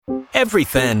Every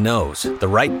fan knows the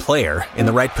right player in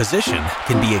the right position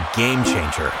can be a game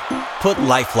changer. Put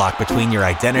LifeLock between your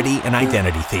identity and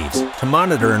identity thieves to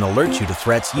monitor and alert you to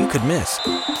threats you could miss.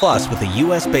 Plus, with a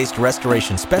U.S.-based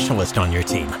restoration specialist on your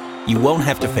team, you won't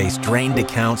have to face drained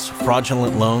accounts,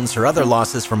 fraudulent loans, or other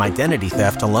losses from identity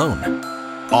theft alone.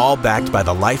 All backed by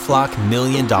the LifeLock $1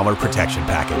 Million Protection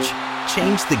Package.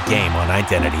 Change the game on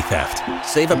identity theft.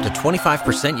 Save up to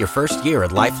 25% your first year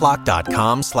at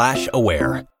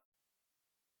LifeLock.com/aware.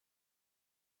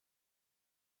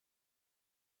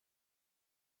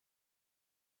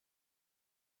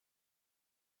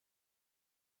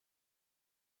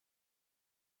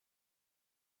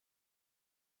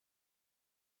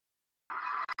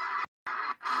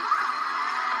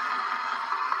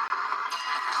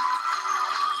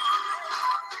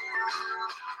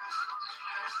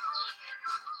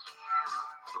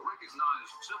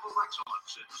 Recognized civil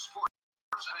excellence in sports.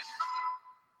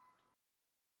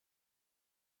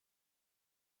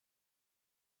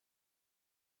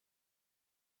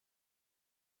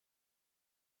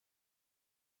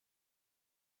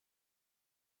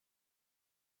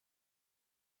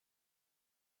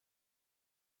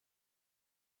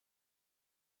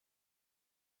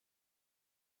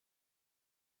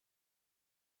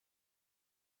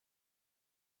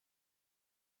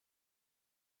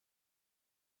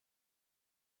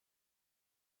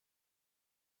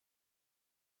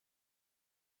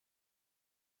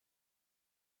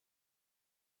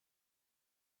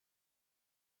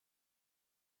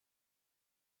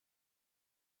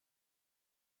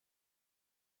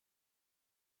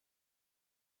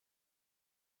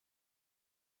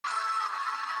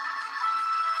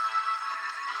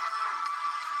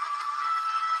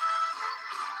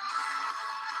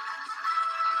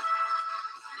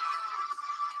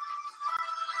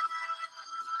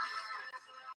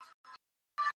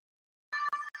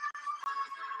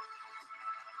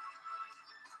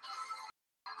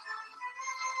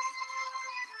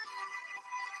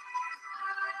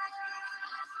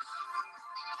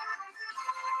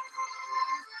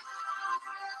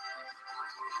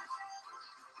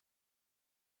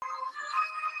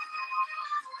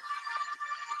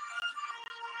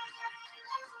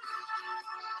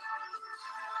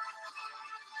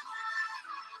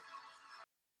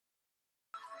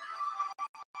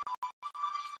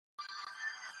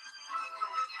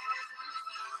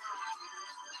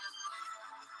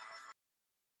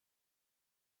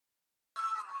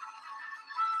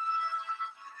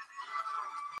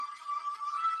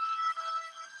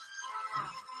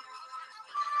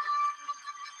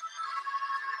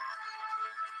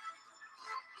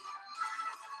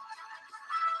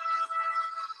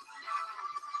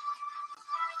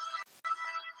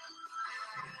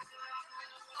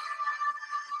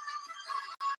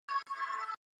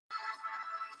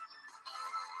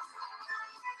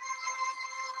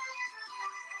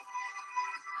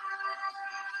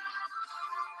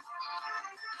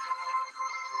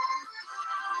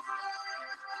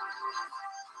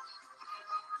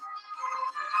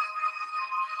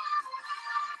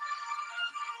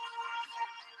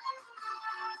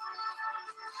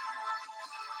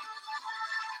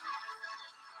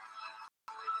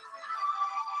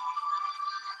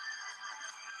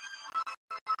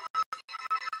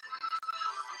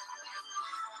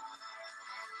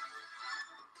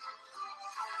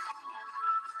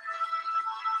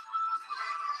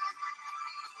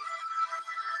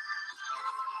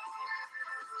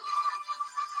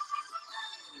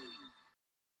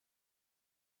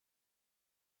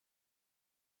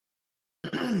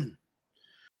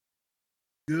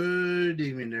 Good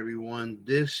evening, everyone.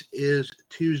 This is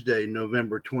Tuesday,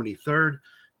 November 23rd,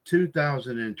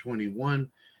 2021,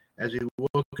 as we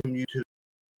welcome you to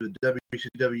the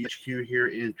WCWHQ here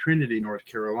in Trinity, North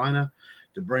Carolina,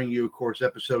 to bring you, of course,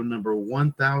 episode number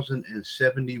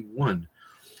 1071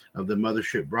 of the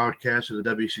mothership broadcast of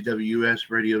the WCWUS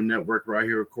Radio Network right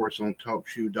here, of course, on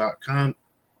TalkShoe.com.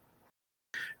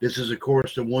 This is, of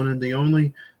course, the one and the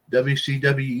only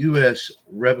WCWUS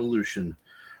Revolution.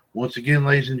 Once again,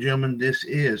 ladies and gentlemen, this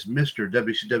is Mr.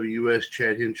 WCWUS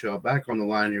Chad Henshaw back on the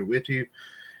line here with you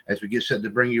as we get set to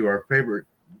bring you our favorite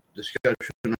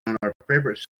discussion on our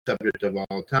favorite subject of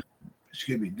all time.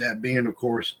 That being, of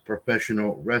course,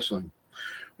 professional wrestling.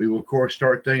 We will, of course,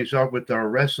 start things off with our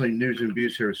wrestling news and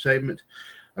views here segment.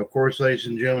 Of course, ladies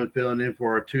and gentlemen, filling in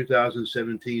for our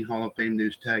 2017 Hall of Fame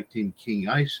News Tag Team King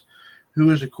Ice,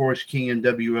 who is, of course, King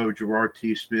NWO Gerard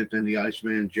T. Smith and the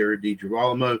Iceman Jared D.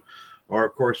 Girolamo, or,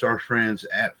 of course, our friends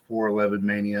at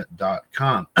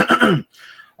 411mania.com.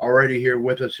 Already here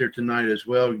with us here tonight as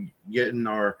well, getting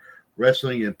our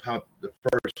wrestling and pop the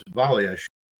first volley, I should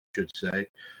should say,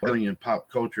 in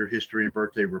pop culture, history, and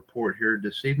birthday report here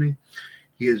this evening.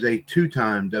 He is a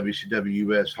two-time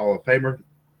WCWUS Hall of Famer.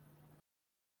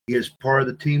 He is part of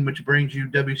the team which brings you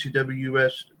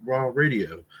WCWUS Raw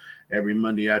Radio every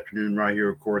Monday afternoon right here,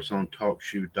 of course, on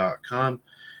TalkShoe.com.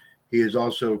 He is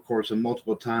also, of course, a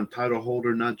multiple-time title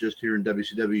holder, not just here in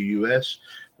WCWUS,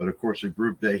 but, of course, a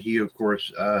group that he, of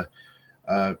course,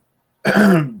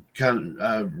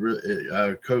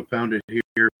 co-founded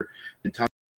here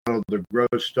entitled the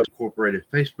Gross Stuff Incorporated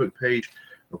Facebook page,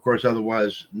 of course,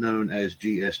 otherwise known as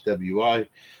GSWI.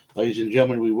 Ladies and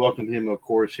gentlemen, we welcome him, of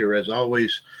course, here as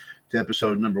always to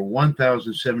episode number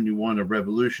 1071 of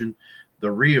Revolution, the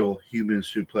real human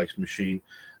suplex machine.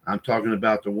 I'm talking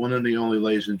about the one and the only,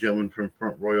 ladies and gentlemen, from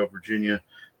Front Royal, Virginia,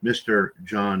 Mr.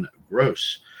 John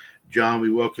Gross. John,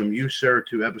 we welcome you, sir,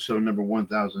 to episode number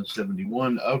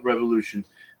 1071 of Revolution.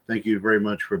 Thank you very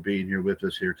much for being here with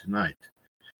us here tonight.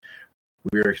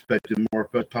 We are expecting more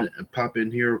pop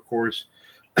in here, of course,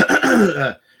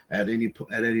 at any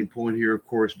point here, of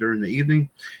course, during the evening.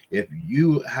 If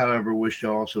you, however, wish to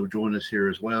also join us here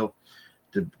as well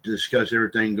to discuss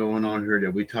everything going on here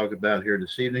that we talk about here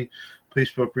this evening, please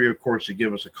feel free, of course, to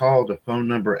give us a call. The phone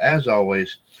number, as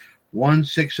always,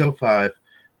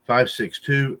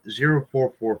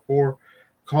 1-605-562-0444.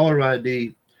 Caller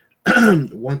ID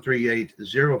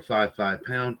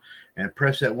 138055#, and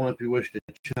press that one if you wish to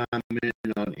chime in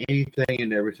on anything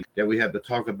and everything that we have to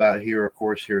talk about here, of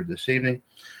course, here this evening,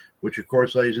 which, of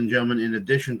course, ladies and gentlemen, in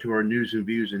addition to our news and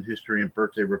views and history and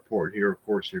birthday report here, of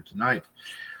course, here tonight,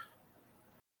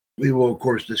 we will, of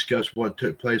course, discuss what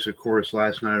took place, of course,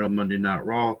 last night on Monday Night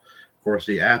Raw, of course,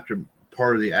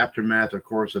 part of the aftermath, of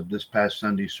course, of this past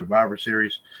Sunday's Survivor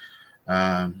Series.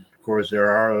 Of course, there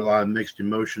are a lot of mixed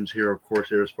emotions here, of course,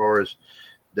 here as far as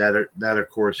that, of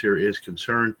course, here is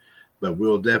concerned. But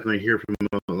we'll definitely hear from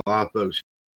a lot of folks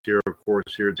here, of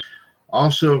course, here.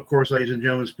 Also, of course, ladies and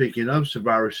gentlemen, speaking of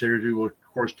Survivor Series, we will, of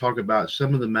course, talk about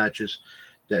some of the matches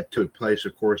that took place,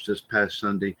 of course, this past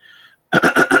Sunday.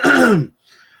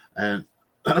 and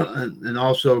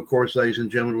also, of course, ladies and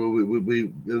gentlemen,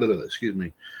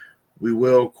 we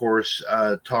will, of course,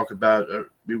 talk about,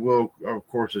 we will, of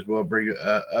course, as well bring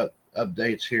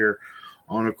updates here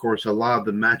on, of course, a lot of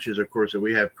the matches, of course, that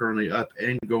we have currently up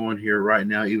and going here right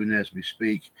now, even as we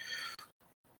speak.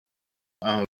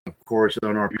 Of course,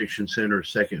 on our Prediction Center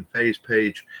second phase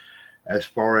page, as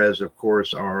far as, of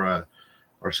course, our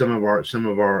some of our,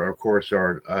 of course,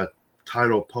 our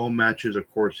title pole matches, of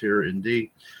course, here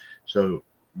indeed. So,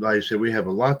 like I said, we have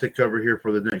a lot to cover here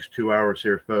for the next 2 hours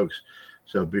here, folks.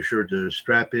 So be sure to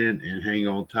strap in and hang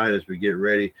on tight as we get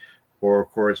ready for, of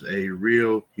course, a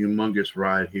real humongous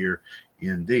ride here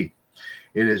indeed.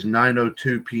 It is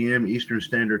 9:02 p.m. Eastern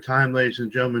Standard Time, ladies and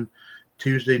gentlemen,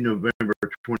 Tuesday, November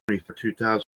 24th,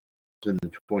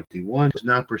 2021. Let's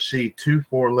now proceed to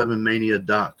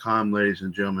 411mania.com, ladies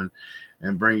and gentlemen,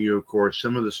 and bring you, of course,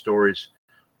 some of the stories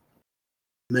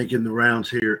making the rounds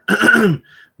here, of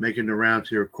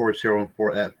course, here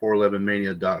at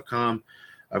 411mania.com.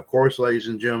 Of course, ladies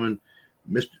and gentlemen,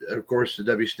 of course, the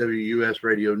WCWUS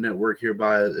Radio Network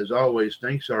hereby, as always,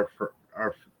 thanks our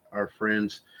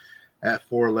friends at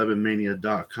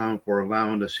 411mania.com for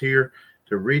allowing us here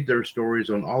to read their stories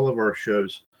on all of our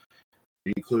shows,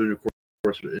 including, of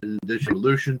course, in addition to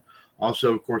Revolution,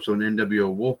 also, of course, on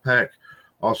NWO Wolfpack,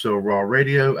 also Raw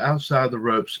Radio, Outside the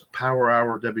Ropes, Power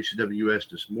Hour, WCWS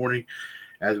This Morning,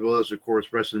 as well as, of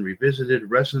course, Wrestling Revisited,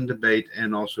 Wrestling Debate,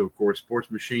 and also, of course,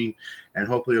 Sports Machine. And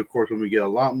hopefully, of course, when we get a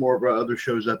lot more of our other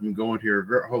shows up and going here,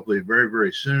 hopefully very,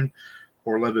 very soon,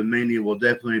 411 Mania will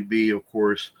definitely be, of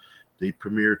course, the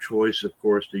premier choice, of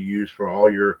course, to use for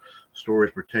all your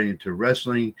stories pertaining to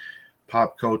wrestling,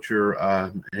 pop culture,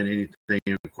 and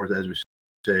anything, of course, as we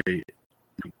say.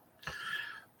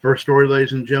 First story,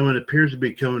 ladies and gentlemen, appears to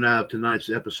be coming out of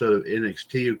tonight's episode of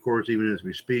NXT, of course, even as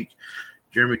we speak.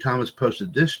 Jeremy Thomas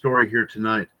posted this story here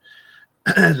tonight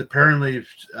as apparently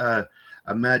a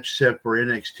match set for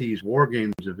NXT's War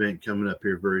Games event coming up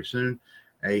here very soon.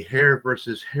 A hair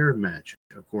versus hair match,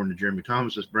 according to Jeremy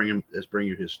Thomas. Let's bring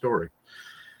you his story.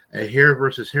 A hair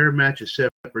versus hair match is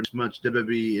set for this month's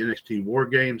WWE NXT War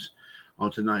Games. On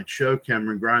tonight's show,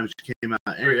 Cameron Grimes came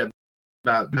out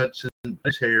about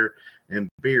Hudson's hair and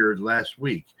beard last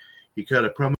week. He cut a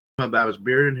promo about his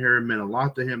beard and hair meant a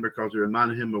lot to him because it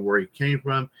reminded him of where he came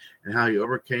from and how he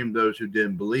overcame those who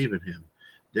didn't believe in him,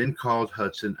 then called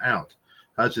Hudson out.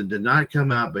 Hudson did not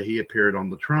come out, but he appeared on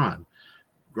the Tron.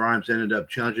 Grimes ended up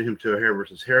challenging him to a hair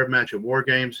versus hair match at War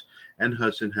Games, and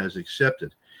Hudson has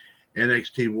accepted.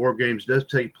 NXT War Games does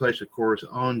take place, of course,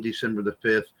 on December the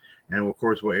 5th, and of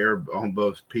course will air on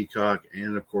both Peacock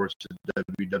and of course the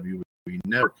WWE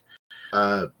Network.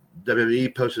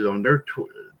 WWE posted on their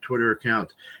Twitter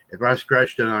account, "If I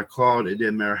scratched and I clawed, it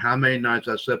didn't matter how many nights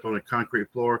I slept on a concrete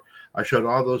floor. I showed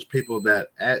all those people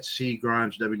that at C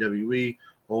Grimes WWE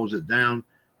holds it down.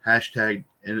 Hashtag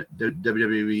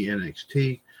WWE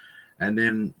NXT." And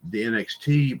then the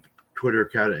NXT Twitter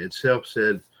account itself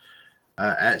said,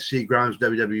 at C Grimes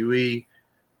WWE,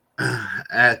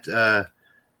 at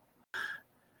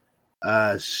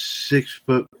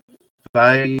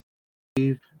 6'5".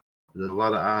 There's a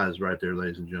lot of eyes right there,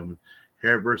 ladies and gentlemen.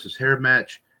 Hair versus hair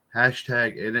match.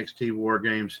 Hashtag NXT War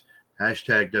Games.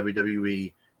 Hashtag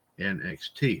WWE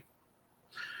NXT.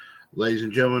 Ladies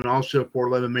and gentlemen, also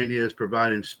 411 Mania is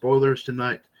providing spoilers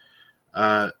tonight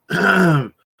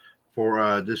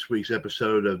for this week's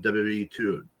episode of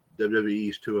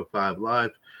WWE's 205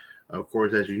 Live. Of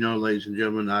course, as you know, ladies and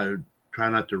gentlemen, I try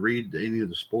not to read any of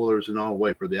the spoilers and I'll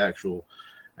wait for the actual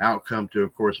outcome to,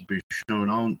 of course, be shown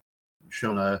on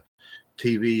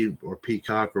TV or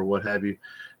Peacock or what have you.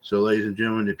 So, ladies and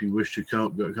gentlemen, if you wish to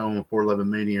come on 411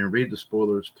 Mania and read the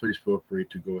spoilers, please feel free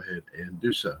to go ahead and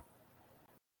do so.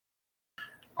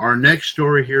 Our next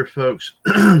story here, folks,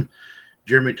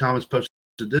 Jeremy Thomas posted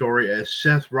this story as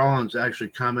Seth Rollins actually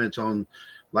comments on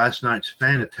last night's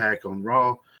fan attack on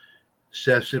Raw.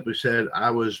 Seth simply said,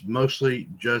 "I was mostly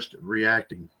just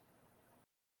reacting."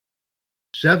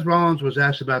 Seth Rollins was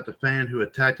asked about the fan who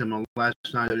attacked him on last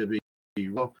night's WWE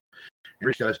Raw and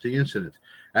discussed the incident.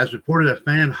 As reported, a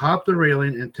fan hopped the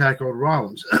railing and tackled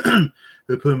Rollins,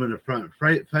 who put him in the front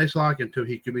face lock until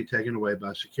he could be taken away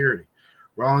by security.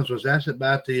 Rollins was asked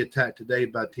about the attack today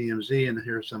by TMZ, and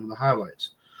here are some of the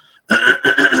highlights.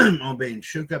 On being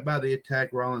shook up by the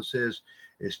attack, Rollins says,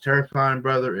 "It's terrifying,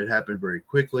 brother. It happened very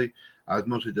quickly. I was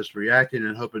mostly just reacting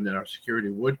and hoping that our security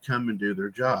would come and do their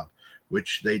job,"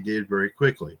 which they did very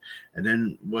quickly, and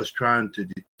then was trying to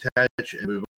detach and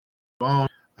move on.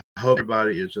 "I hope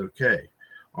everybody is okay."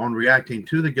 On reacting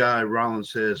to the guy,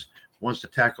 Rollins says, "Once the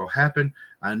tackle happened,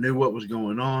 I knew what was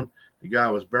going on. The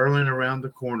guy was barreling around the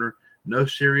corner. No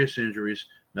serious injuries,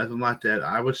 nothing like that.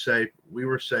 I was safe. We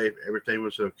were safe. Everything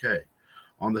was okay."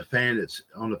 On the fan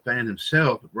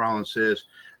himself, Rollins says,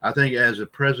 "I think as a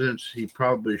president, he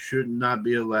probably should not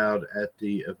be allowed at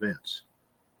the events,"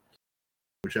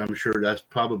 which I'm sure that's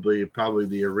probably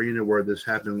the arena where this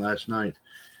happened last night,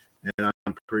 and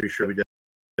I'm pretty sure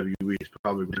WWE is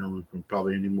probably going from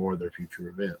probably any more of their future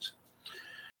events.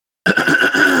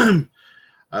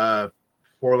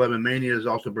 411 Mania is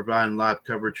also providing live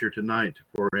coverage here tonight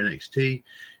for NXT.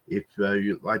 If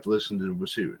you'd like to listen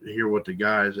to hear what the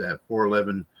guys at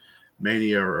 411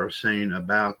 Mania are saying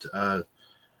about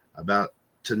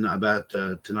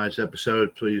tonight's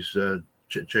episode, please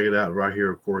check it out right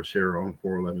here, of course, here on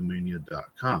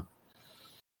 411mania.com.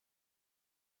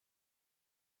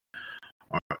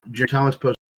 Jerry Thomas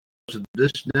posted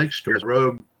this next story.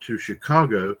 Road to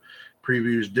Chicago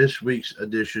previews this week's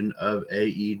edition of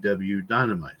AEW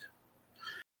Dynamite.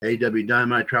 AEW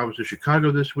Dynamite travels to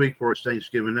Chicago this week for its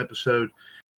Thanksgiving episode,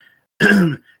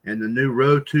 and the new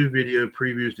Road to video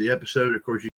previews the episode. Of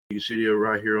course, you can see the video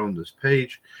right here on this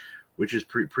page, which is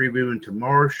previewing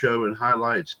tomorrow's show and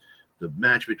highlights the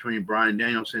match between Bryan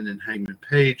Danielson and Hangman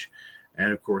Page,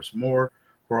 and of course more.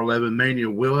 411 Mania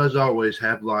will, as always,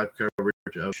 have live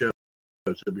coverage of shows,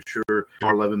 so be sure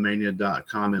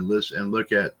 411mania.com and listen and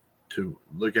look at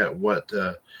what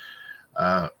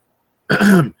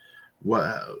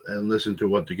and listen to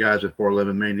what the guys at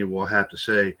 411 Mania will have to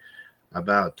say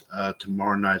about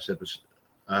tomorrow night's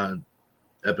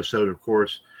episode, of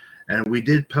course. And we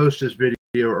did post this video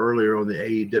earlier on the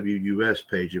AEW US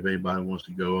page if anybody wants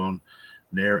to go on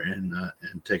there and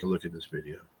take a look at this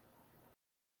video.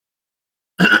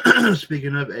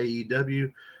 Speaking of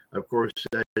AEW, of course,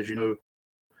 as you know,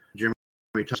 Jeremy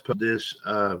talked about this,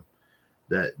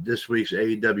 that this week's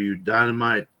AEW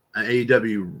Dynamite,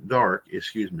 AEW Dark,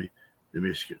 excuse me, let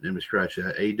me scratch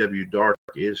that. AEW Dark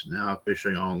is now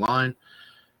officially online.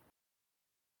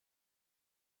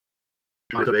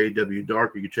 AEW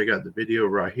Dark, you can check out the video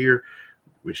right here,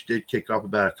 which did kick off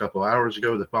about a couple hours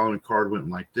ago. The following card went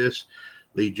like this: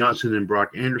 Lee Johnson and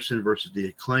Brock Anderson versus The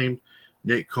Acclaimed.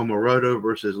 Nick Comoroto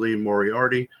versus Lee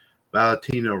Moriarty.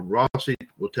 Valentino Rossi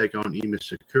will take on Emi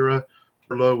Sakura.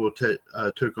 Perlo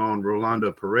took on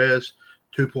Rolando Perez.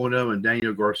 2.0 and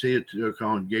Daniel Garcia took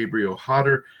on Gabriel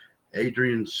Hodder.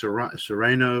 Adrian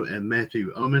Serrano and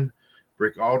Matthew Omen.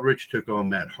 Brick Aldrich took on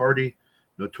Matt Hardy.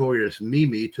 Notorious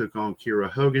Mimi took on Kira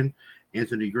Hogan.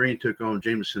 Anthony Green took on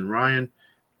Jameson Ryan.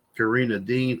 Karina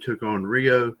Dean took on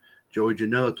Rio. Joey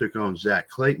Janela took on Zach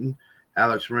Clayton.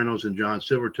 Alex Reynolds and John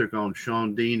Silver took on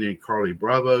Sean Dean and Carly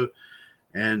Bravo.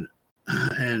 And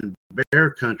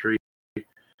Bear Country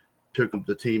took up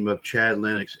the team of Chad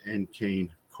Lennox and Kane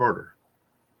Carter.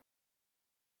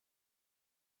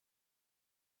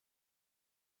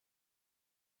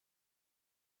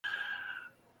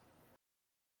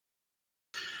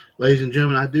 Ladies and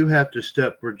gentlemen, I do have to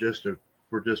step for just a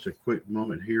quick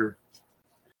moment here.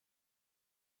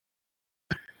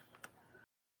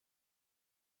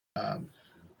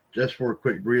 Just for a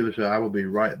quick breather, so I will be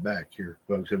right back here,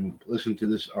 folks, and listen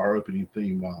to our opening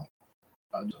theme while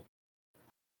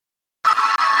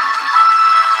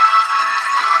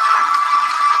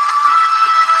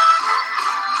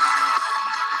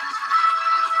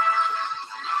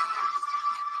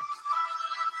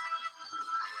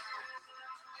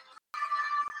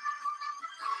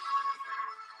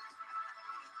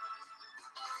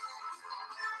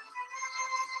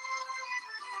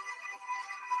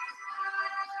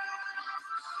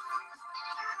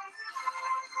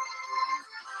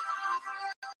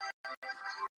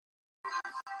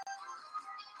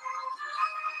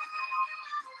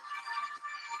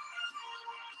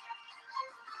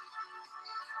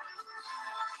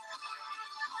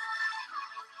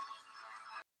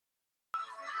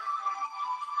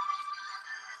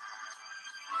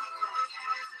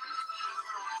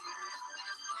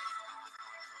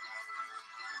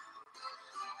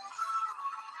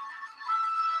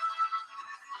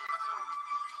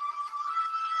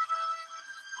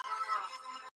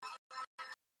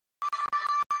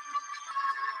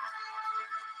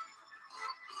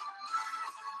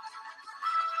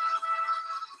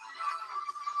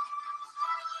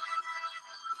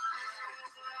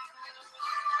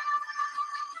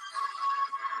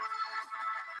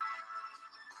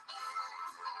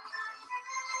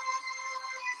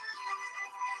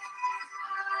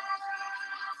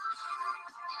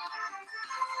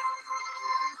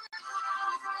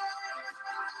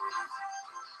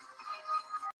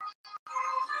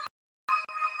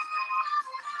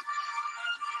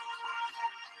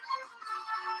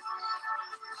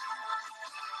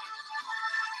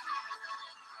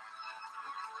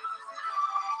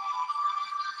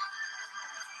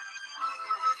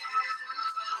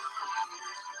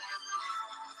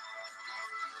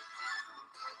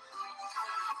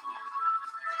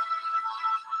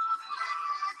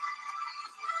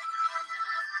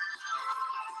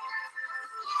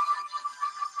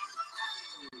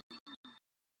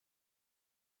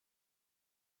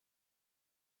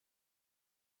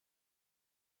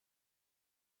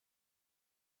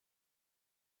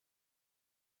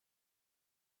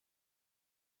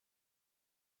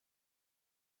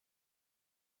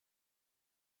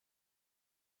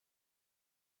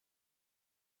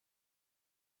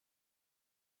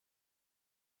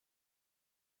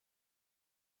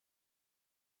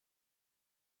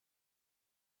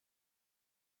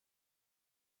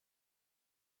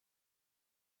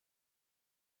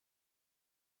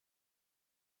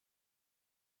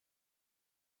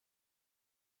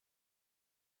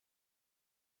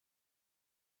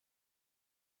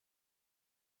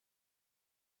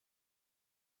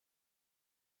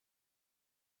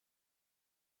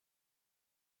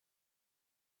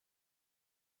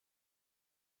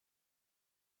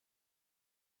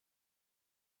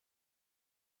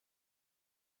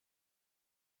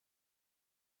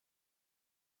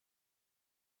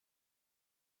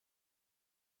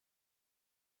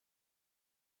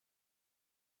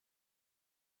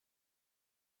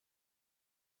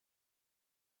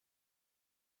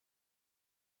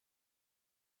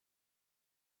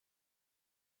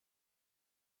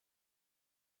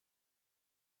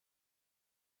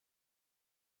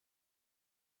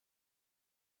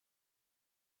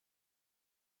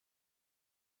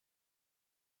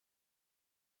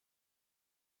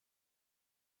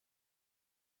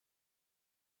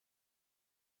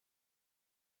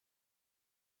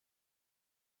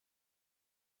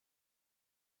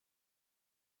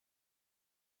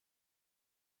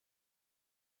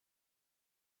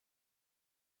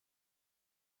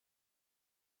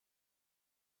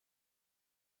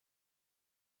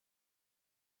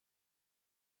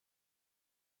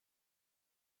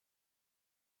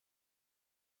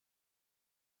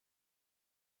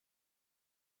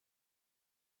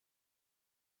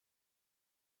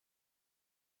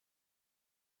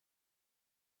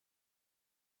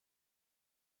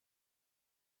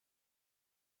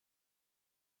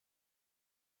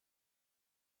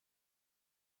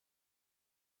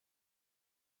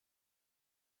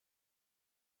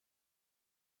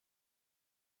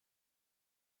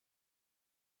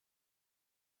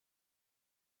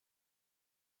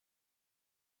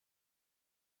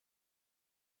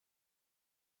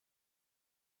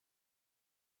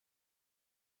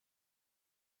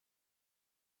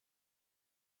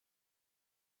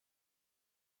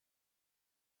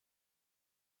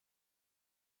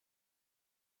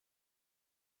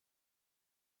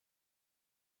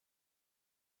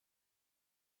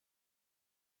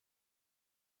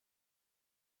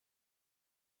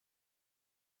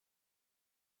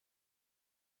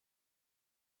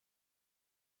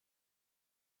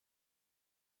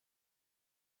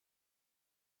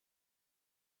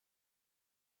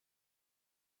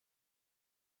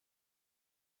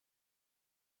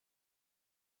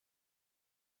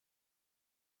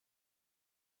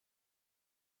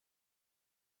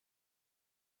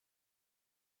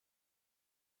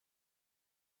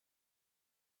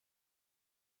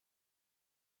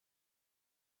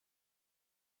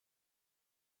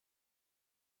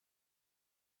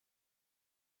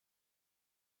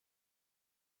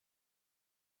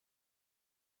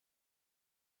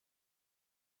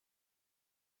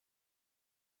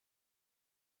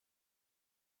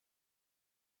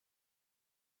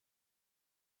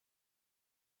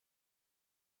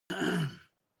Sorry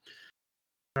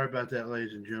about that,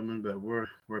 ladies and gentlemen, but we're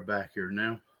back here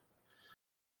now.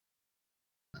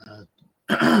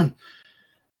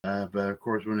 But of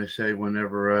course, when they say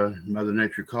whenever Mother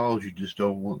Nature calls, you just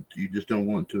don't want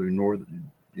to ignore.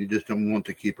 You just don't want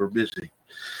to keep her busy.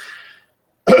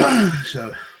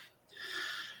 So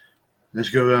let's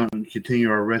go out and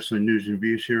continue our wrestling news and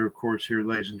views here. Of course, here,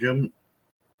 ladies and gentlemen,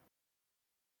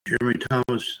 Jeremy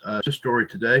Thomas' story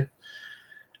today,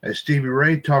 as Stevie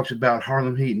Ray talks about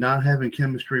Harlem Heat not having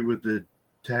chemistry with the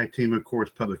tag team, of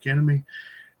course, Public Enemy,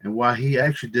 and why he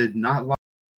actually did not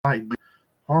like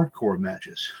hardcore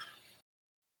matches.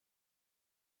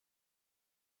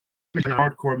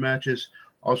 Hardcore matches.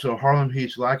 Also, Harlem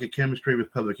Heat's lack of chemistry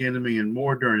with Public Enemy and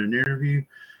more during an interview.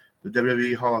 The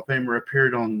WWE Hall of Famer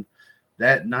appeared on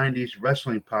that 90s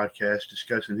wrestling podcast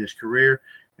discussing his career,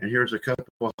 and here's a couple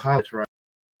of highlights right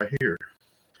here.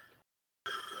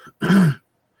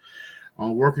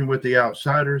 On working with the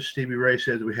Outsiders, Stevie Ray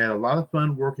says we had a lot of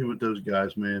fun working with those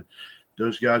guys, man.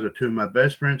 Those guys are two of my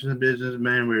best friends in the business,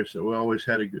 man. We always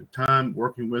had a good time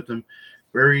working with them.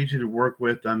 Very easy to work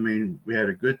with. I mean, we had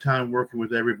a good time working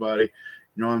with everybody.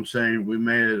 You know what I'm saying? We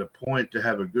made it a point to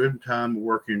have a good time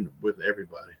working with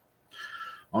everybody.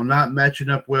 On not matching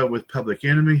up well with Public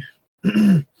Enemy,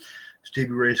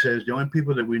 Stevie Ray says the only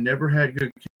people that we never had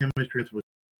good chemistry with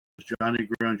was Johnny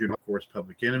Grunge and, of course,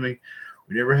 Public Enemy.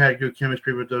 We never had good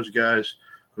chemistry with those guys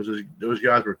because those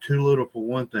guys were too little for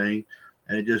one thing,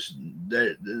 and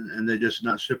they're just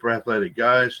not super athletic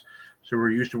guys. So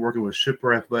we're used to working with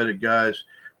super athletic guys.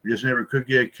 We just never could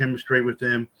get chemistry with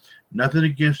them. Nothing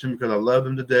against them because I love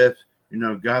them to death. You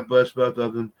know, God bless both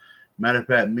of them. Matter of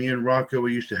fact, me and Rocco,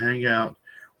 we used to hang out.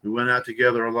 We went out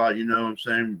together a lot, you know what I'm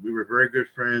saying? We were very good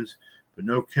friends, but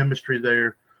no chemistry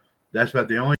there. That's about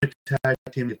the only tag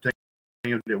team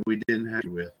that we didn't have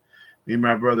with. Me and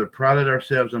my brother prided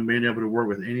ourselves on being able to work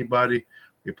with anybody.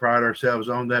 We pride ourselves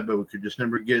on that, but we could just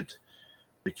never get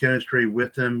the chemistry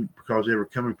with them because they were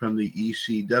coming from the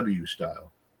ECW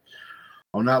style.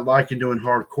 On not liking doing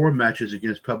hardcore matches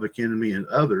against Public Enemy and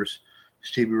others,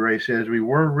 Stevie Ray says we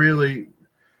were really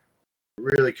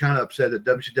kind of upset that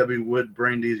WCW would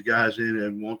bring these guys in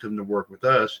and want them to work with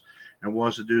us and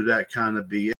wants to do that kind of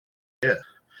BS.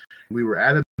 We were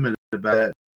adamant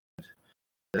about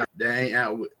that.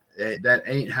 That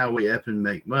ain't how we effing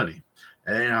make money.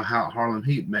 That ain't how Harlem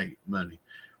Heat make money.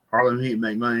 Harlem Heat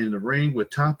make money in the ring with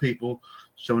top people.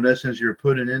 So in essence, you're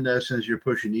pushing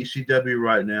ECW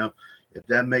right now. If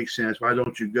that makes sense, why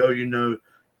don't you go?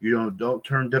 Don't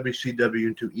turn WCW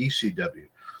into ECW.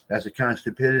 That's the kind of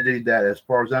stupidity that, as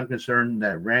far as I'm concerned,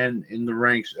 that ran in the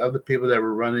ranks of the people that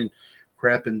were running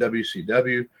crap in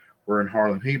WCW. We're in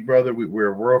Harlem Heat, brother.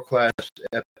 We're world class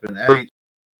effing athletes.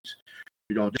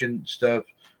 We don't do stuff,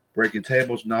 breaking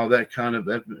tables and all that kind of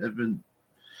effing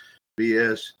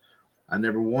BS. I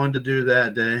never wanted to do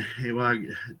that. That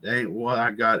ain't what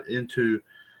I got into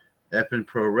effing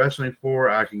pro wrestling for.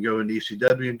 I can go in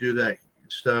ECW and do that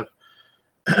stuff.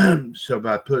 So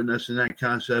by putting us in that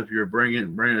concept, you're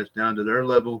bringing us down to their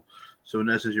level. So in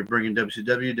essence, you're bringing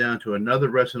WCW down to another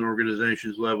wrestling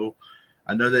organization's level.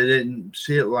 I know they didn't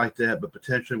see it like that, but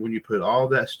potentially when you put all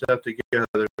that stuff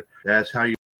together, that's how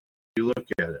you look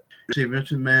at it. You see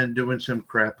Vince McMahon doing some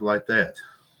crap like that.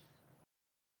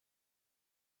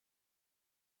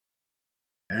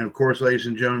 And of course, ladies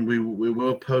and gentlemen, we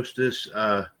will post this.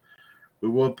 We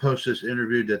will post this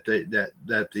interview that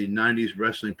the 90s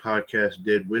Wrestling Podcast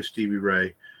did with Stevie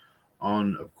Ray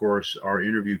on, of course, our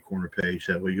interview corner page.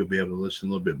 That way you'll be able to listen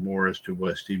a little bit more as to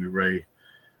what Stevie Ray,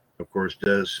 of course,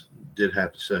 did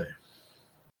have to say.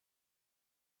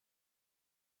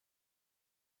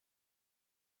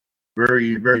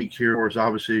 Very, very curious,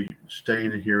 obviously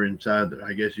staying here inside,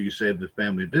 I guess you could say, the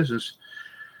family business.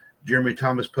 Jeremy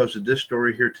Thomas posted this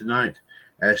story here tonight.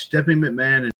 As Stephanie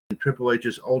McMahon and Triple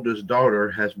H's oldest daughter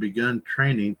has begun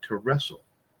training to wrestle.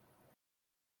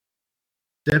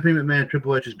 Stephanie McMahon,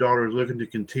 Triple H's daughter, is looking to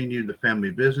continue the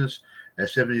family business.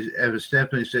 As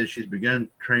Stephanie says, she's begun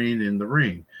training in the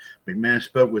ring. McMahon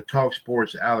spoke with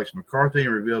TalkSport's Alex McCarthy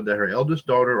and revealed that her eldest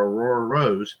daughter, Aurora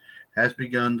Rose, has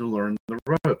begun to learn the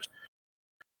ropes.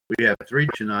 We have three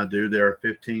children I do. They are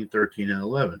 15, 13, and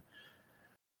 11.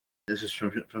 This is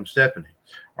from Stephanie.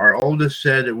 Our oldest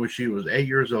said that when she was 8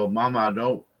 years old, Mama, I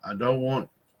don't want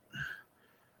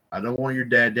your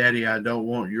dad, Daddy. I don't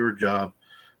want your job.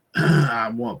 I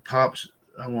want Pop's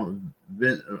job.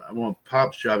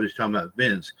 He's talking about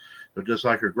Vince. But just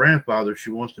like her grandfather, she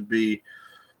wants to be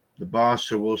the boss.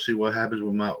 So we'll see what happens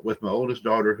with my oldest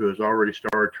daughter, who has already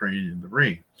started training in the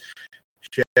ring.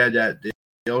 She had that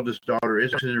eldest daughter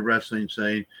is interested in wrestling,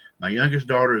 saying, "My youngest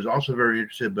daughter is also very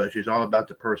interested, but she's all about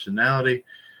the personality.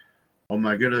 Oh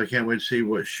my goodness, I can't wait to see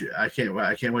I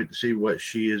can't wait to see what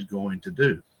she is going to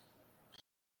do."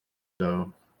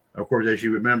 So, of course, as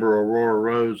you remember, Aurora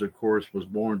Rose, of course, was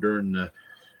born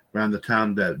around the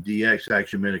time that DX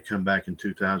actually made a comeback in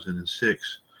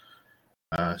 2006.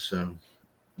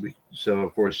 So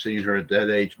of course, seeing her at that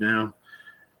age now,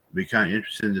 it'd be kind of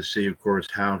interesting to see, of course,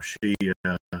 how she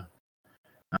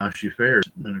fares,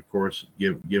 and of course,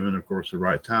 given of course the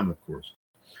right time, of course.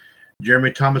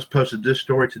 Jeremy Thomas posted this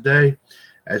story today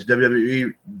as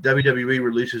WWE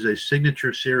releases a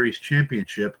Signature Series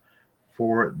championship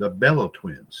for the Bella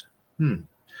Twins.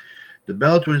 The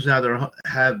Bella Twins now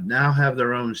have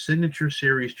their own Signature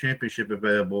Series championship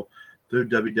available through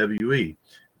WWE.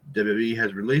 WWE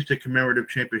has released a commemorative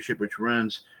championship which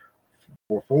runs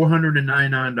for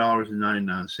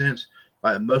 $499.99.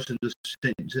 Like most of the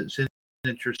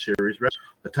Signature Series,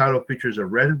 the title features a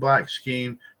red and black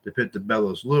scheme to fit the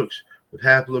Bella's looks, with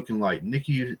half looking like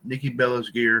Nikki Bella's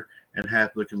gear and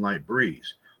half looking like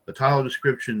Bree's. The title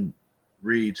description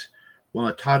reads,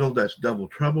 "Want a title that's double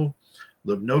trouble?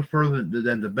 Look no further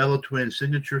than the Bella Twins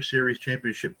Signature Series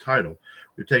Championship title.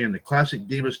 We've taken the classic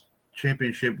Divas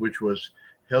Championship, which was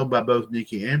held by both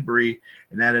Nikki and Brie,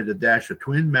 and added a dash of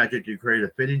twin magic to create a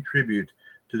fitting tribute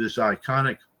to this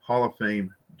iconic Hall of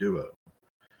Fame duo." Of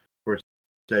course,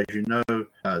 as you know,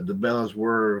 the Bellas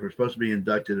were supposed to be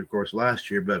inducted, of course,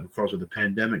 last year, but because of the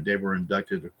pandemic, they were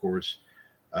inducted, of course,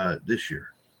 this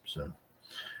year. So,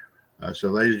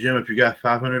 ladies and gentlemen, if you got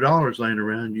 $500 laying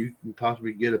around, you can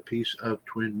possibly get a piece of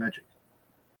twin magic.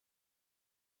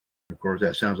 Of course,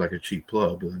 that sounds like a cheap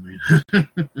plug, but I mean,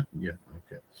 yeah,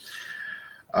 okay.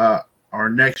 Our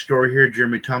next story here,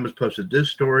 Jeremy Thomas posted this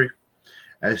story.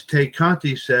 As Tay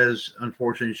Conti says,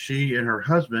 unfortunately, she and her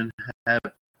husband have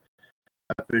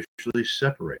officially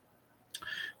separated.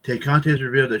 Tay Conti has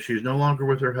revealed that she's no longer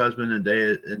with her husband, and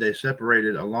they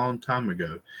separated a long time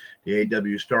ago. The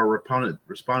AEW star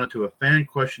responded to a fan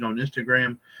question on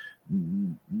Instagram,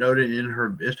 noted in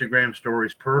her Instagram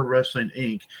stories per Wrestling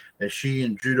Inc. that she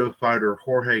and judo fighter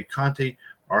Jorge Conti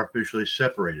are officially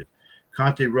separated.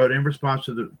 Conti wrote in response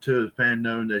to the fan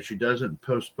known that she doesn't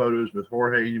post photos with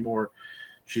Jorge anymore.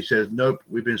 She says, "Nope,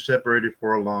 we've been separated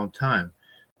for a long time."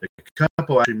 The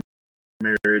couple actually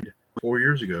married 4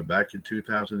 years ago, back in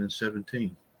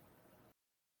 2017.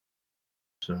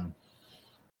 So,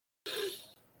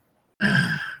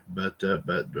 but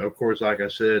of course, like I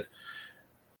said,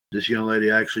 this young lady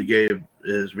actually gave,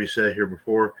 as we said here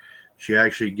before, she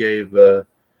actually gave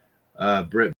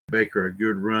Britt Baker a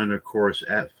good run, of course,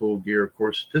 at Full Gear. Of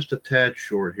course, just a tad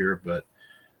short here, but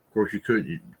of course of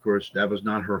course, that was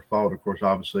not her fault. Of course,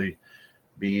 obviously,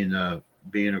 being of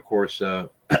course,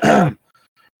 well,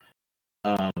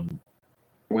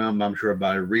 I'm sure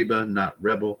by Reba, not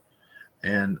Rebel,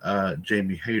 and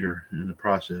Jamie Hayter in the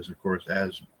process, of course,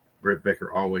 as Britt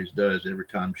Baker always does every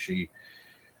time she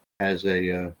has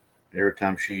of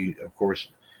course,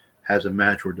 has a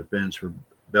match or defends her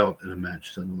belt in a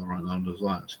match, something along those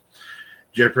lines.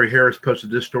 Jeffrey Harris posted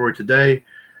this story today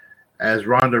as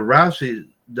Ronda Rousey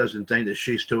doesn't think that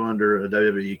she's still under a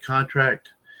WWE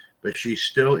contract, but she's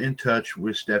still in touch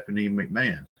with Stephanie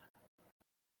McMahon.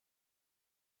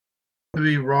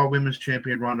 WWE Raw Women's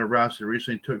Champion Ronda Rousey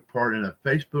recently took part in a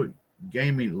Facebook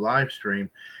gaming live stream,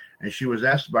 and she was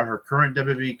asked about her current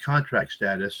WWE contract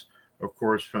status. Of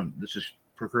course, this is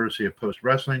per courtesy of Post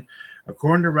Wrestling.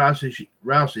 According to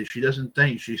Rousey, she doesn't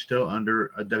think she's still under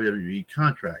a WWE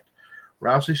contract.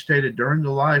 Rousey stated during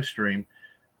the live stream,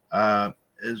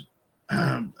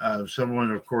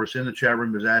 someone, of course, in the chat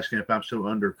room is asking if I'm still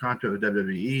under contract with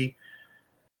WWE.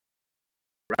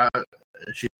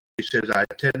 She says,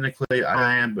 technically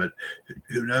I am, but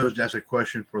who knows? That's a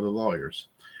question for the lawyers.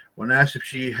 When asked if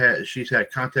she's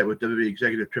had contact with WWE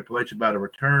executive Triple H about a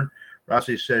return,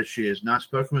 Rousey says she has not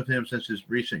spoken with him since his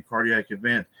recent cardiac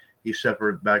event he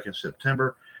suffered back in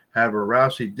September. However,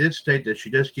 Rousey did state that she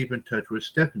does keep in touch with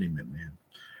Stephanie McMahon.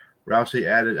 Rousey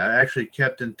added, "I actually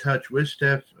kept in touch with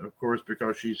Steph, of course,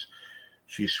 because she's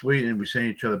sweet and we send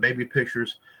each other baby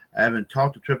pictures. I haven't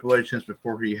talked to Triple H since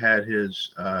before he had he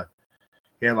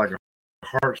had like a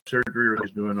heart surgery, or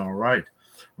he's doing all right."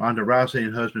 Ronda Rousey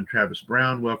and husband Travis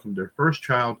Brown welcomed their first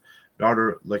child,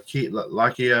 daughter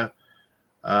Lakia.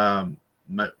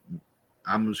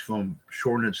 I'm just going to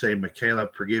shorten it and say Michaela.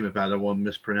 Forgive me if I don't want to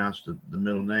mispronounce the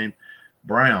middle name.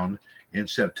 Brown in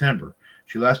September.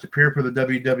 She last appeared for the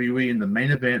WWE in the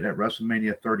main event at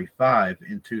WrestleMania 35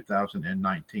 in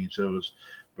 2019. So it was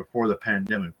before the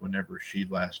pandemic whenever she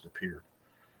last appeared.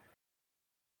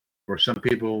 For some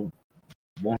people,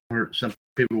 Some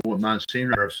people wouldn't mind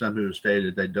seeing her, some who have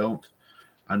stated they don't.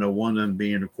 I know one of them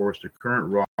being, of course, the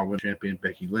current Raw Women's Champion,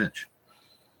 Becky Lynch.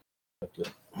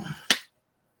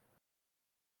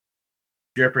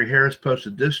 Jeffrey Harris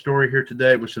posted this story here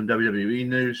today with some WWE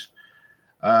news.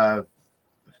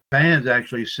 Fans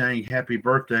actually saying happy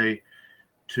birthday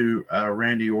to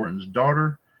Randy Orton's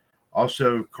daughter.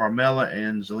 Also, Carmella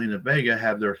and Zelina Vega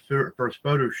have their first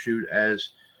photo shoot as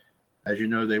you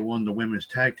know, they won the women's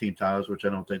tag team titles, which I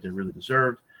don't think they really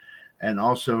deserved. And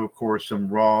also, of course, some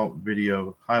Raw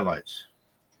video highlights.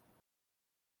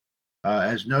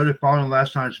 As noted, following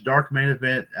last night's dark main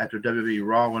event after WWE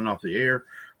Raw went off the air,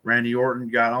 Randy Orton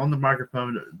got on the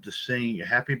microphone to sing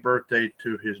happy birthday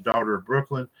to his daughter,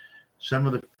 Brooklyn. Some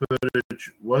of the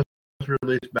footage was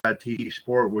released by TT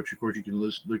Sport, which, of course, you can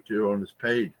look to on this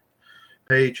page.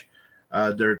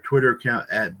 Their Twitter account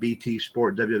at BT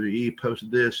Sport WWE posted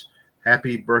this.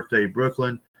 Happy birthday,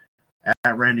 Brooklyn.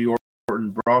 At Randy Orton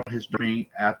brought his ring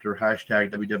after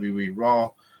hashtag WWE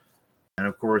Raw. And,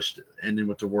 of course, ending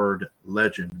with the word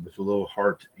legend with a little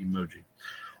heart emoji.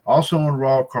 Also on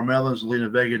Raw, Carmella and Zelina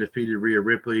Vega defeated Rhea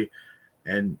Ripley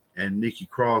and Nikki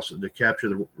Cross to capture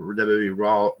the WWE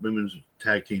Raw Women's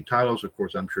Tag Team titles. Of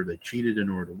course, I'm sure they cheated in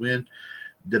order to win.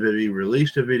 WWE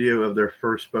released a video of their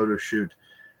first photo shoot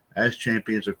as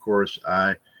champions. Of course,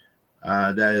 that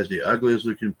is the ugliest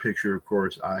looking picture, of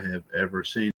course, I have ever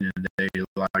seen. And they,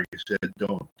 like I said, they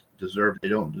don't deserve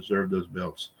those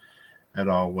belts at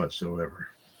all whatsoever.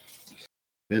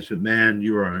 Vince McMahon,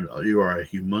 you are a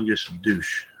humongous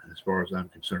douche as far as I'm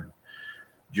concerned.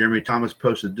 Jeremy Thomas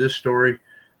posted this story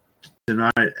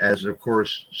tonight as, of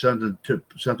course,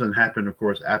 something happened, of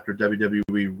course, after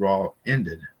WWE Raw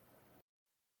ended.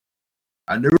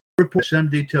 A new report, some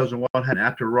details on what happened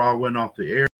after Raw went off the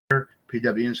air.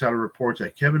 PW Insider reports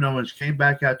that Kevin Owens came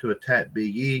back out to attack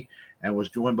Big E and was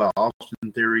joined by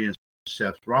Austin Theory and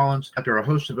Seth Rollins. After a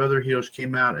host of other heels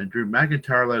came out and Drew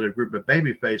McIntyre led a group of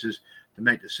baby faces to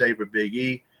make the save with Big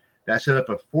E, that set up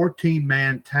a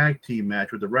 14-man tag team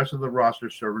match with the rest of the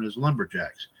roster serving as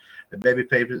lumberjacks. The baby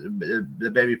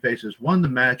faces won the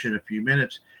match in a few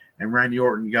minutes, and Randy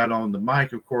Orton got on the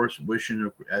mic, of course,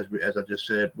 wishing, as I just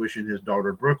said, wishing his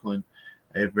daughter Brooklyn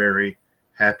a very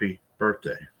happy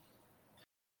birthday.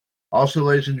 Also,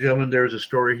 ladies and gentlemen, there's a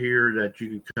story here that you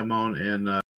can come on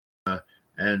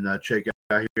and check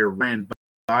out here. Rand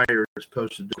Byers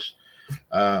posted this.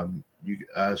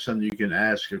 Something you can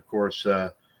ask, of course.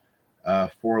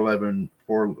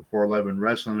 411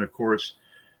 Wrestling, of course,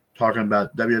 talking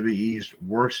about WWE's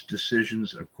worst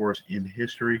decisions, of course, in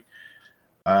history.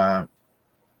 You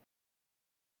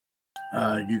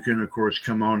can, of course,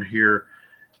 come on here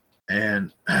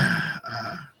and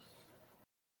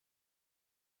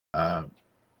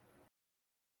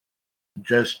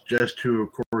just to,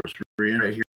 of course,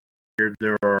 reiterate here,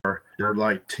 there are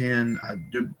like 10.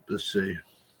 Let's see.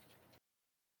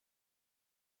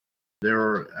 There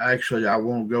are actually, I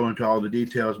won't go into all the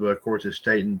details, but of course, it's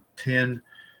stating 10.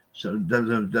 Some of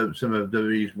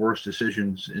WWE's worst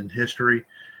decisions in history.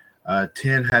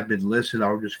 10 have been listed.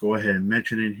 I'll just go ahead and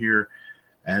mention in here.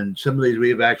 And some of these we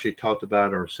have actually talked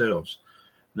about ourselves.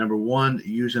 Number one,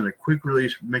 using a quick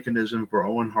release mechanism for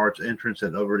Owen Hart's entrance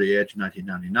at Over the Edge in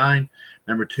 1999.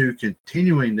 Number two,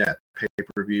 continuing that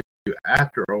pay-per-view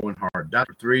after Owen Hart died.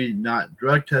 Number three, not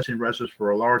drug testing wrestlers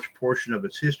for a large portion of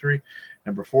its history.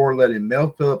 Number four, letting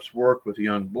Mel Phillips work with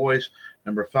young boys.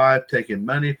 Number five, taking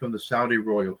money from the Saudi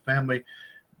royal family.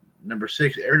 Number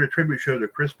six, aired a tribute show to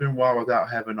Chris Benoit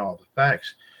without having all the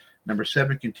facts. Number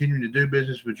seven, continuing to do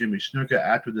business with Jimmy Snuka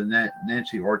after the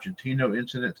Nancy Argentino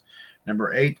incident.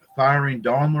 Number eight, firing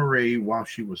Dawn Marie while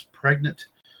she was pregnant.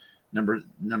 Number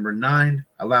nine,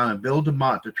 allowing Bill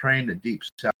DeMott to train at Deep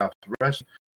South Wrestling.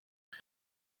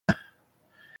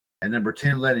 And number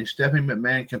 10, letting Stephanie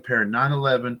McMahon compare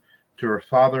 9/11 to her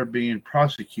father being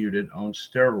prosecuted on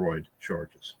steroid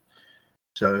charges.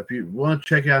 So if you want to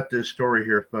check out this story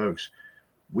here, folks,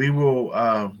 we'll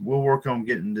work on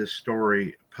getting this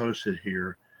story posted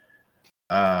here.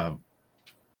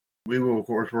 We will, of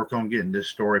course, work on getting this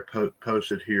story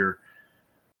posted here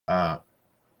on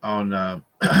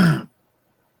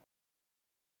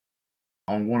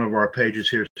on one of our pages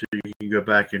here, so you can go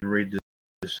back and read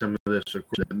some of this, of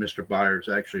course, that Mr. Byers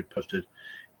actually posted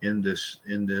in this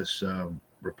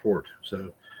report.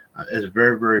 So it's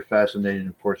very, very fascinating,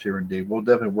 of course, here indeed. We'll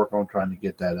definitely work on trying to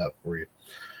get that up for you.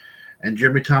 And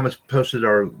Jeremy Thomas posted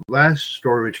our last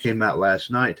story, which came out last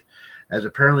night, as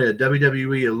apparently a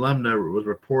WWE alumna was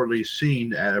reportedly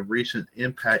seen at a recent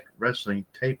Impact Wrestling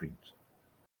tapings.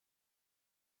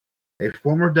 A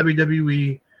former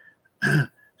WWE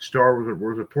Star was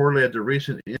reportedly at the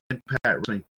recent Impact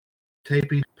Wrestling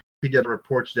taping. PW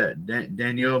reports that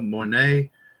Danielle Monet,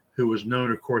 who was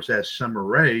known, of course, as Summer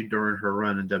Rae during her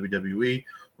run in WWE,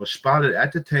 was spotted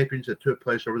at the tapings that took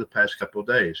place over the past couple of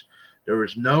days. There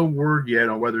is no word yet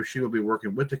on whether she will be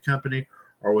working with the company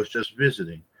or was just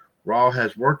visiting. Raw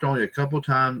has worked only a couple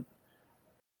times.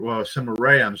 Well, Summer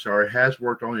Rae, has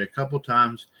worked only a couple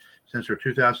times since her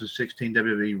 2016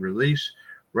 WWE release,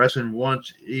 wrestling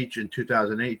once each in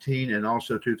 2018 and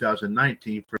also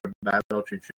 2019 for Battle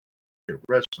Championship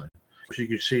Wrestling. As you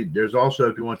can see, there's also,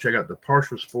 if you want to check out the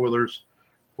partial spoilers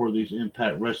for these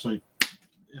Impact Wrestling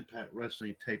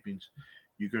tapings,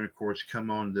 you can of course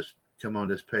come on this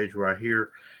page right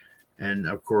here, and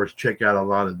of course check out a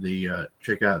lot of the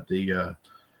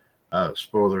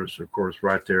spoilers, of course,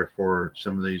 right there for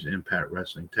some of these Impact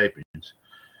Wrestling tapings.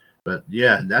 But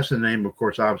yeah, that's the name, of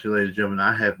course, obviously, ladies and gentlemen,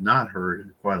 I have not heard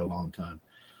in quite a long time.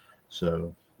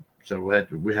 So we'll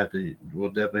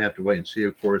definitely have to wait and see,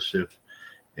 of course, if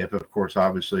of course,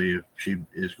 obviously, if she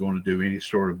is going to do any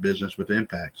sort of business with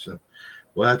Impact. So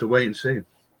we'll have to wait and see.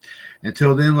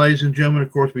 Until then, ladies and gentlemen,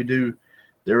 of course, we do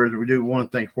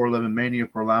want to thank 411 Mania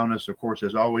for allowing us, of course,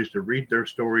 as always, to read their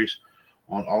stories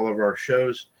on all of our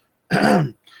shows.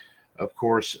 Of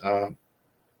course,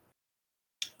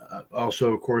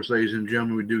 also, of course, ladies and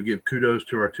gentlemen, we do give kudos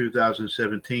to our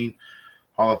 2017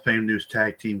 Hall of Fame News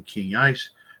Tag Team King Ice,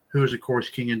 who is, of course,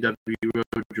 King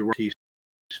NWO, Gerard T.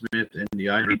 Smith, and the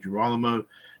Iron Girolamo.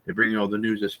 They bring all the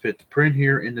news that's fit to print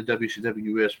here in the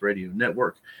WCWUS Radio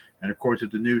Network. And of course,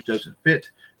 if the news doesn't fit,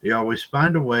 they always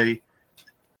find a way.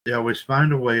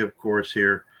 Of course,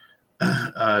 here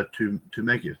to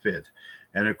make it fit.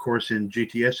 And of course, in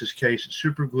GTS's case,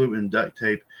 super glue and duct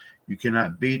tape. You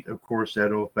cannot beat, of course,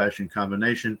 that old-fashioned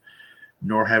combination.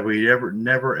 Nor have we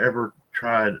never ever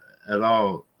tried at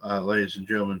all, ladies and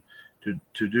gentlemen,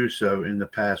 to do so in the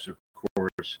past. Of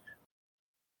course.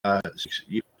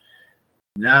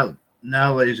 Now,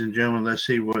 ladies and gentlemen, let's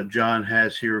see what John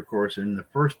has here. Of course, in the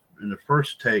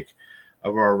first take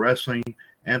of our wrestling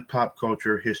and pop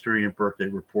culture history and birthday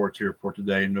reports here for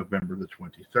today, November the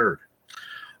 23rd.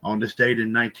 On this date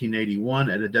in 1981,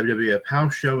 at a WWF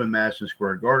house show in Madison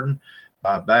Square Garden,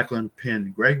 Bob Backlund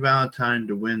pinned Greg Valentine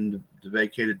to win the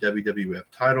vacated WWF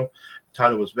title. The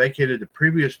title was vacated the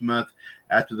previous month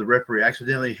after the referee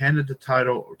accidentally handed the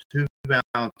title to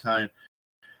Valentine.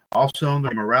 Also,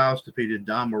 Morales defeated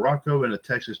Don Morocco in a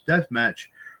Texas death match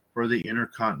for the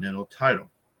Intercontinental title.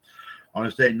 On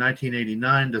this date in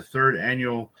 1989, the third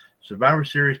annual Survivor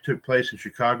Series took place in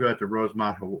Chicago at the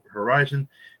Rosemont Horizon.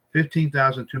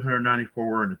 15,294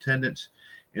 were in attendance.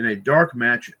 In a dark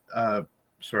match,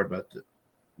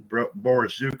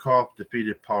 Boris Zukov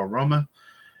defeated Paul Roma.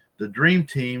 The Dream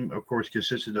Team, of course,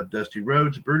 consisted of Dusty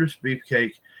Rhodes, Brutus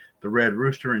Beefcake, the Red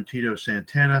Rooster, and Tito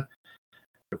Santana.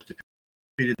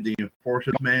 Defeated the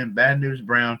Enforcers Man, Bad News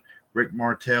Brown, Rick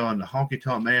Martel, and the Honky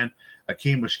Tonk Man.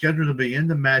 Akeem was scheduled to be in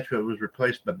the match, but was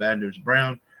replaced by Bad News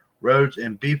Brown. Rhodes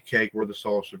and Beefcake were the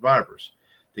sole survivors.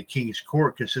 The King's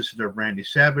Court consisted of Randy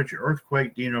Savage,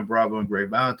 Earthquake, Dino Bravo, and Greg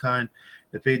Valentine.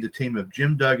 Defeated the team of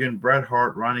Jim Duggan, Bret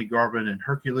Hart, Ronnie Garvin, and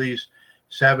Hercules.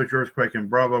 Savage, Earthquake, and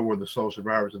Bravo were the sole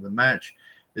survivors of the match.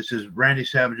 This is Randy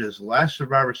Savage's last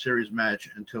Survivor Series match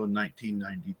until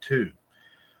 1992.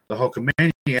 The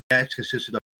Hulkamaniacs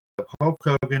consisted of Hulk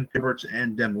Hogan, Roberts,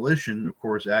 and Demolition, of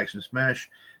course, Axe and Smash.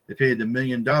 Defeated the $1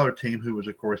 Million Team, who was,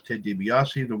 of course, Ted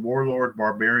DiBiase, the Warlord,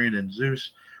 Barbarian, and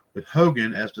Zeus, with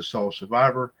Hogan as the sole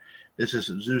survivor. This is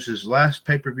Zeus's last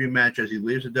pay-per-view match as he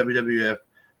leaves the WWF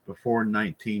before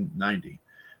 1990.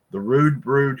 The Rude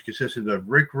Brood consisted of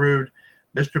Rick Rude,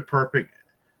 Mr. Perfect,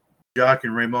 Jacques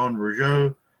and Raymond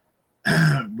Rougeau,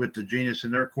 with the Genius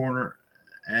in their corner,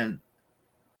 and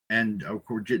of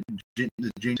course the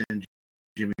Genius and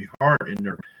Jimmy Hart in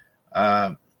their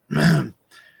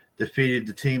defeated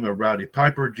the team of Rowdy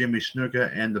Piper, Jimmy Snuka,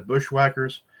 and the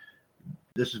Bushwhackers.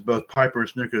 This is both Piper and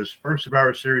Snuka's first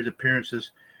Survivor Series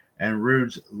appearances and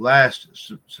Rude's last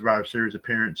Survivor Series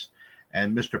appearance,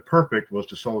 and Mr. Perfect was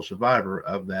the sole survivor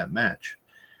of that match.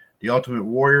 The Ultimate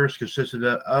Warriors consisted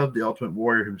of the Ultimate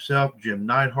Warrior himself, Jim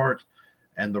Neidhart,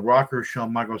 and the Rockers,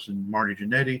 Shawn Michaels and Marty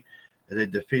Jannetty, as they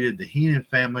defeated the Heenan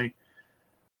family,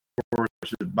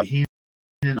 by Heenan,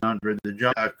 Andre the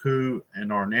Giant, Haku,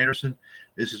 and Arn Anderson.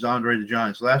 This is Andre the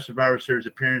Giant's last Survivor Series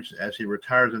appearance as he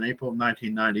retires in April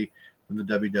 1990 from the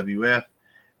WWF,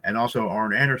 and also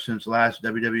Arn Anderson's last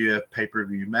WWF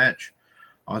pay-per-view match.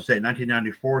 On this date,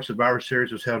 1994, Survivor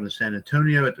Series was held in San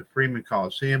Antonio at the Freeman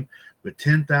Coliseum with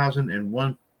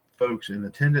 10,001 folks in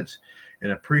attendance.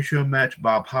 In a pre-show match,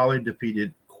 Bob Holly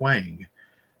defeated Quang.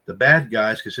 The bad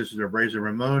guys consisted of Razor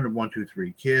Ramon and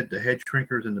 123 Kid. The Head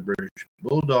Shrinkers and the British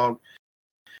Bulldog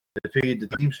defeated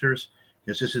the Teamsters.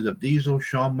 Consisted of Diesel,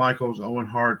 Shawn Michaels, Owen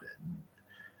Hart,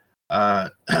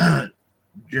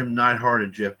 Jim Neidhart,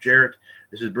 and Jeff Jarrett.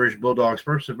 This is British Bulldog's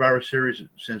first Survivor Series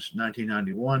since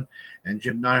 1991 and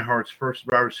Jim Neidhart's first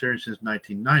Survivor Series since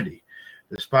 1990.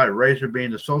 Despite Razor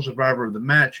being the sole survivor of the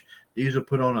match, Diesel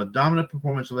put on a dominant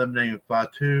performance, eliminating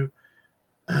Fatu,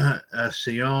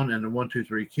 Sion, and the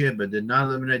 123 Kid, but did not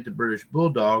eliminate the British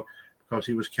Bulldog because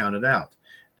he was counted out.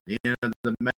 The end of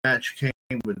the match came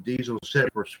with Diesel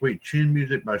set for Sweet Chin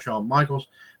music by Shawn Michaels,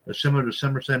 but similar to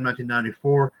SummerSlam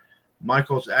 1994,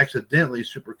 Michaels accidentally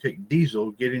superkicked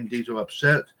Diesel, getting Diesel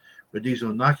upset, with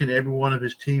Diesel knocking every one of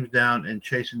his teams down and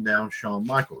chasing down Shawn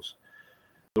Michaels.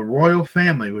 The Royal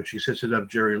Family, which consisted of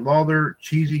Jerry Lawler,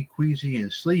 Cheesy, Queasy,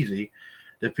 and Sleazy,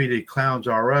 defeated Clowns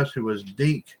R Us, who was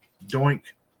Dink, Doink,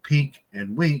 Pink,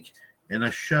 and Wink in a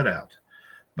shutout.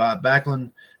 Bob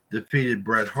Backlund defeated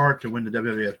Bret Hart to win the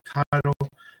WWF title.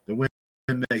 The win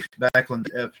makes Backlund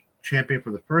F champion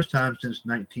for the first time since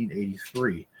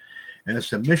 1983. In a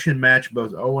submission match,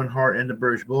 both Owen Hart and the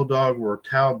British Bulldog were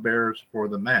towel bearers for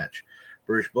the match.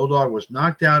 British Bulldog was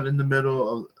knocked out in the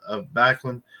middle of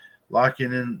Backlund,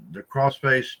 locking in the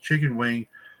crossface chicken wing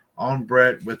on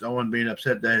Bret, with Owen being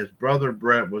upset that his brother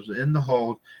Bret was in the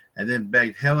hold, and then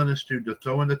begged Helen and Stu to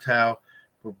throw in the towel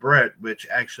for Bret, which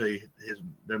actually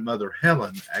their mother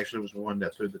Helen actually was the one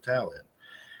that threw the towel in.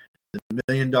 The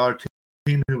 $1 Million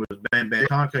Team, who was Bam Bam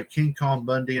Tonka, King Kong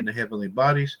Bundy, and the Heavenly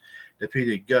Bodies,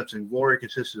 defeated Guts and Glory,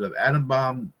 consisted of Adam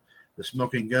Bomb, the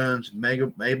Smoking Guns,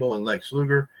 Mabel, and Lex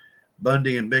Luger.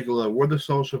 Bundy and Bigelow were the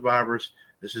sole survivors.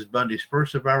 This is Bundy's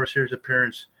first Survivor Series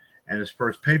appearance and his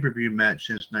first pay-per-view match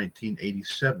since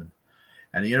 1987.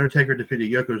 And The Undertaker defeated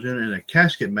Yokozuna in a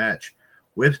casket match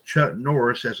with Chuck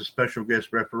Norris as a special guest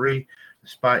referee,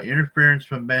 despite interference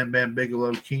from Bam Bam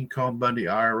Bigelow, King Kong Bundy,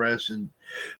 IRS, and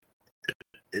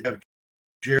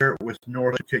Jarrett, with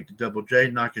Norris who kicked the Double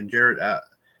J, knocking Jarrett out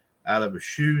of his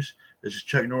shoes. This is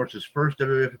Chuck Norris's first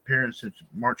WWF appearance since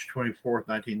March 24th,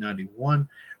 1991,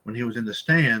 when he was in the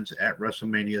stands at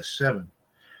WrestleMania 7.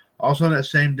 Also on that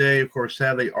same day, of course,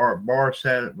 sadly, Art Barr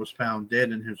was found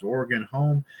dead in his Oregon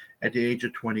home at the age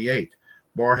of 28.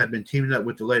 Barr had been teaming up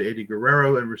with the late Eddie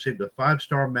Guerrero and received a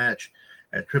 5-star match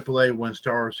at AAA When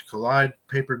Stars Collide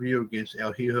pay-per-view against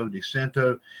El Hijo de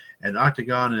Santo and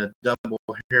Octagon in a double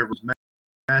hair-less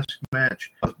mask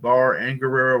match. Both Barr and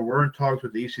Guerrero were in talks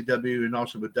with the ECW and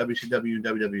also with WCW and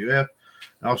WWF.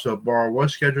 And also, Barr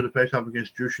was scheduled to face off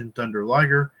against Jushin Thunder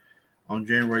Liger on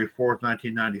January 4th,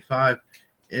 1995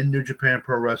 in New Japan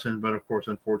Pro Wrestling, but of course,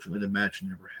 unfortunately, the match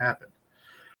never happened.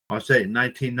 I'll say in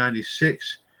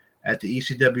 1996 at the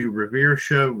ECW Revere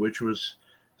show, which was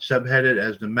subheaded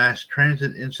as the Mass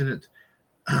Transit Incident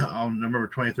on November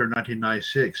 23rd,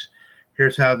 1996.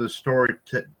 Here's how the story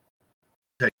takes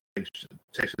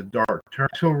a dark turn.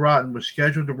 Axel Rotten was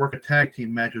scheduled to work a tag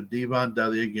team match with Devon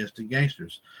Dudley against the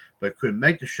Gangsters, but couldn't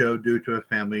make the show due to a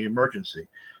family emergency.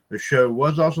 The show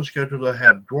was also scheduled to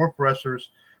have dwarf wrestlers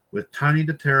with Tiny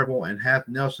the Terrible and Half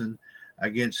Nelson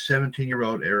against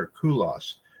 17-year-old Eric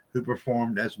Koulos, who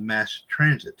performed as Mass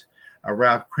Transit, a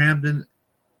Ralph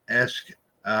Cramden-esque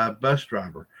bus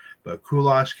driver. But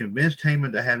Koulos convinced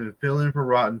Heyman to have him fill in for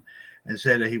Rotten and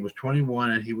said that he was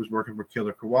 21 and he was working for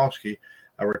Killer Kowalski,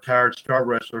 a retired star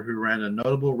wrestler who ran a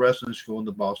notable wrestling school in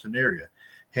the Boston area.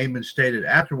 Heyman stated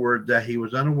afterward that he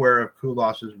was unaware of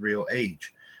Koulos' real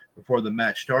age. Before the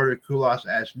match started, Koulos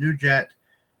asked New Jack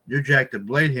to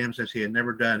blade him since he had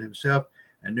never done it himself,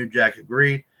 and New Jack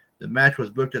agreed. The match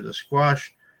was booked at the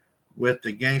Squash, with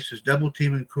the Gangsters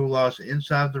double-teaming Koulos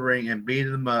inside the ring and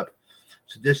beating him up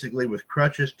sadistically with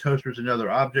crutches, toasters, and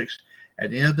other objects. At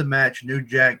the end of the match, New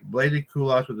Jack bladed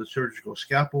Koulos with a surgical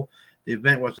scalpel. The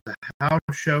event was a house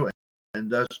show and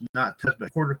thus not tested,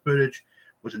 but quarter footage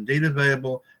was indeed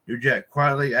available. New Jack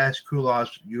quietly asked Koulos,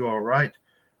 "You all right?"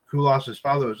 Koulos'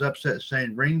 father was upset,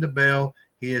 saying, "Ring the bell.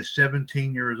 He is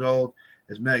 17 years old."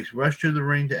 As medics rushed to the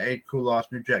ring to aid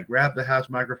Koulos, New Jack grabbed the house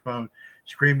microphone,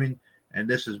 screaming, and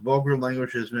this is vulgar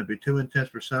language that is going to be too intense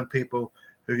for some people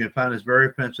who can find this very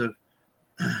offensive.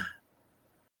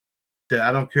 Said,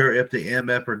 "I don't care if the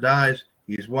MF dies.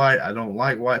 He's white. I don't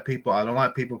like white people. I don't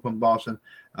like people from Boston.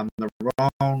 I'm the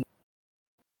wrong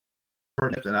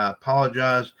person, and I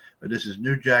apologize, but this is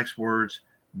New Jack's words,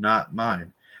 not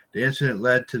mine." The incident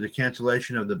led to the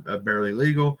cancellation of the Barely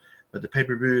Legal, but the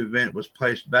pay-per-view event was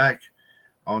placed back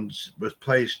on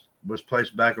Sunday,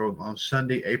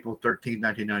 April 13,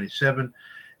 1997.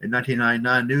 In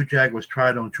 1999, New Jack was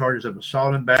tried on charges of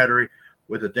assault and battery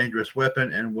with a dangerous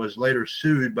weapon and was later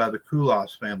sued by the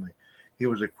Koulos family. He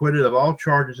was acquitted of all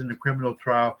charges in the criminal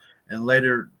trial and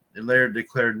later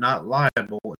declared not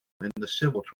liable in the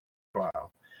civil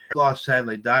trial. Loss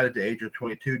sadly died at the age of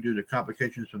 22 due to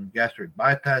complications from gastric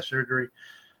bypass surgery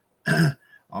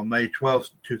on May 12,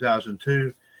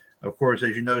 2002. Of course,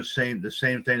 as you know, the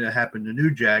same thing that happened to New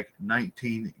Jack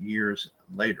 19 years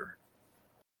later.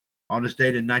 On this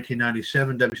date in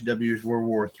 1997, WCW's World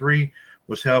War III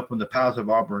was held from the Palace of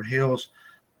Auburn Hills.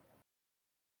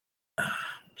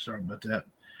 Sorry about that.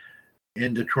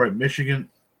 In Detroit, Michigan.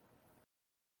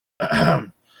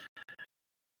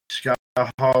 Scott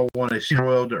Hall won a senior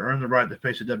royal to earn the right to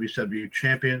face a WCW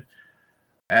champion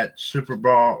at Super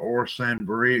Brawl or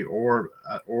Slamboree or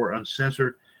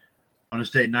Uncensored. On this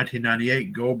date in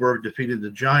 1998, Goldberg defeated the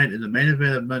Giant in the main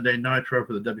event of Monday Nitro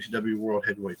for the WCW World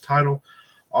Heavyweight title.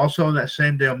 Also on that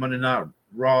same day on Monday Night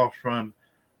Raw from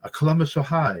Columbus,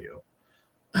 Ohio,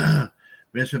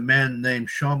 Vince McMahon named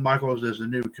Shawn Michaels as the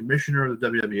new commissioner of the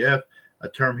WWF, a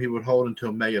term he would hold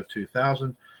until May of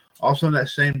 2000. Also on that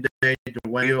same day,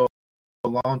 Dwayne Gill, a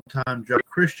longtime Joe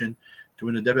Christian, to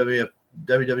win the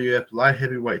WWF Light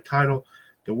Heavyweight title.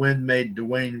 The win made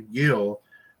Dwayne Gill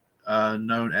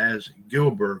known as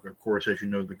Gilbert, of course, as you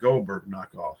know, the Goldberg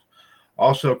knockoff.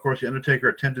 Also, of course, The Undertaker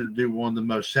attempted to do one of the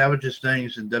most savagest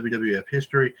things in WWF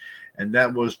history, and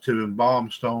that was to embalm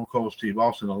Stone Cold Steve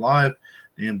Austin alive.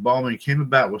 The embalming came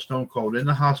about with Stone Cold in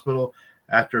the hospital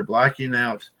after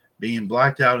being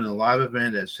blacked out in a live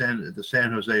event at the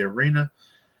San Jose Arena.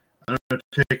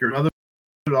 Undertaker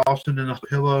put Austin in a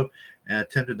pillow and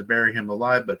attempted to bury him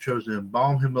alive, but chose to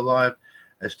embalm him alive.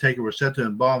 As Taker was set to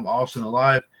embalm Austin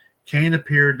alive, Kane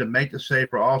appeared to make the save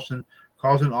for Austin,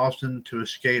 causing Austin to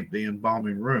escape the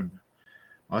embalming room.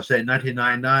 On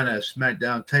 1999, at a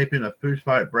SmackDown taping, a food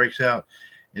fight breaks out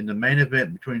in the main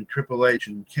event between Triple H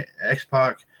and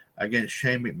X-Pac against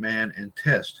Shane McMahon and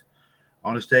Test.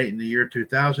 On this date in the year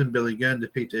 2000, Billy Gunn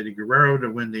defeats Eddie Guerrero to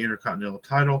win the Intercontinental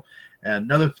title, and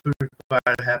another food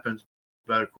fight happens,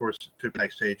 but of course, to the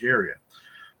backstage area.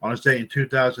 On this date in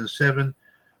 2007,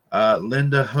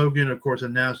 Linda Hogan, of course,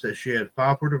 announced that she had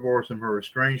filed for divorce from her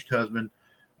estranged husband,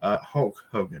 Hulk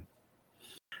Hogan.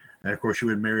 And, of course, she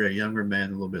would marry a younger man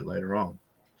a little bit later on.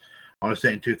 On this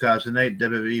date in 2008,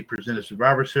 WWE presented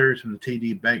Survivor Series from the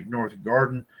TD Bank North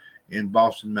Garden in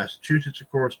Boston, Massachusetts.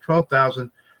 Of course,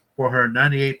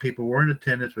 12,498 people were in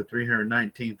attendance with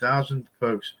 319,000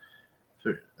 folks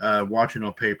watching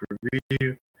on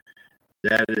pay-per-view.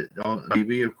 That is on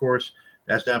TV, of course.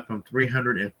 That's down from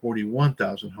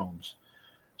 341,000 homes.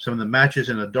 Some of the matches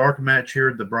in a dark match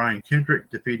here, the Brian Kendrick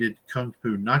defeated Kung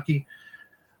Fu Naki.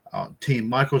 Team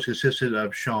Michaels consisted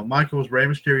of Shawn Michaels, Rey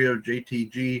Mysterio,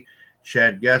 JTG,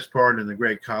 Shad Gaspard, and the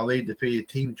Great Khali. Defeated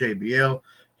Team JBL,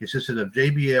 consisted of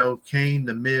JBL, Kane,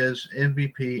 The Miz,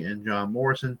 MVP, and John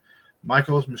Morrison.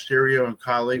 Michaels, Mysterio, and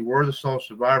Khali were the sole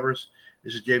survivors.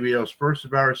 This is JBL's first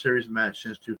Survivor Series match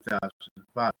since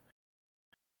 2005.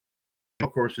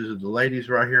 Of course, this is the ladies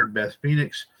right here. Beth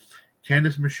Phoenix,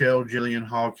 Candice Michelle, Jillian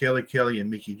Hall, Kelly Kelly,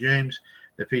 and Mickie James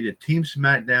defeated Team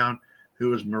SmackDown, who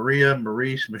was Maria,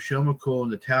 Maurice, Michelle McCool,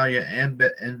 Natalia, and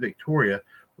Victoria,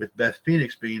 with Beth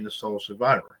Phoenix being the sole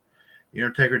survivor. The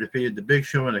Undertaker defeated The Big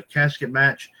Show in a casket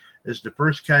match. This is the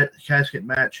first casket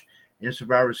match in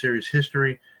Survivor Series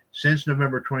history since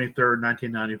November 23rd,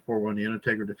 1994, when The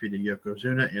Undertaker defeated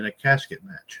Yokozuna in a casket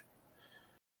match.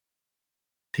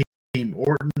 Team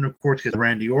Orton, of course, is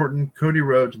Randy Orton, Cody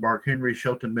Rhodes, Mark Henry,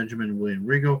 Shelton Benjamin, and William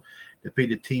Regal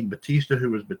defeated Team Batista, who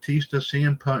was Batista,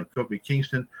 CM Punk, Kofi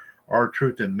Kingston,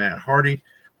 R-Truth, and Matt Hardy,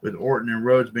 with Orton and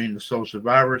Rhodes being the sole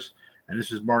survivors. And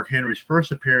this is Mark Henry's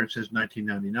first appearance since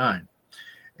 1999.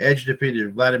 Edge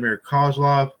defeated Vladimir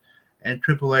Kozlov and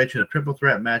Triple H in a triple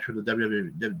threat match for the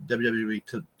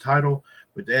WWE title,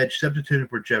 with Edge substituting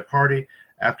for Jeff Hardy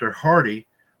after Hardy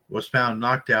was found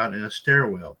knocked out in a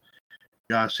stairwell.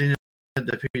 John Cena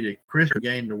defeated Chris to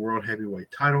gain the World Heavyweight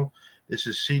title. This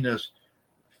is Cena's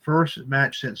first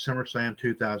match since SummerSlam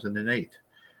 2008.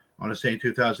 On this day in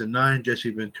 2009,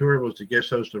 Jesse Ventura was the guest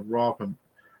host of Raw from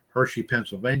Hershey,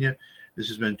 Pennsylvania. This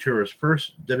is Ventura's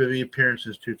first WWE appearance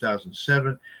since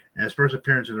 2007 and his first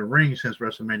appearance in the ring since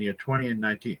WrestleMania 20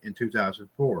 in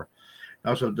 2004. He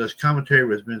also does commentary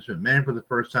with Vince McMahon for the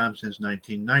first time since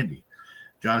 1990.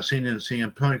 John Cena and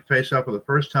CM Punk face off for the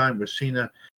first time, with Cena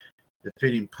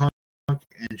defeating Punk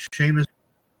and Sheamus.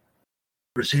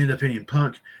 Cena defeating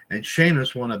Punk, and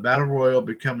Sheamus won a Battle Royal,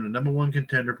 becoming the number one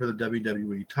contender for the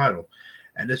WWE title.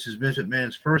 And this is Vince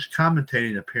McMahon's first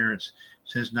commentating appearance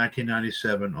since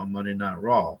 1997 on Monday Night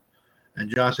Raw. And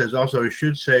John says also he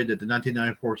should say that the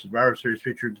 1994 Survivor Series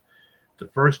featured the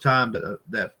first time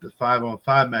that the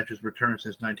 5-on-5 matches returned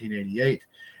since 1988.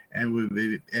 and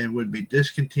would be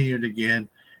discontinued again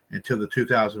until the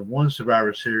 2001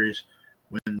 Survivor Series,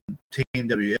 when Team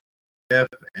WF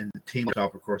and the Team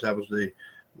off. Of course, that was the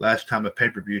last time a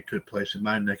pay-per-view took place in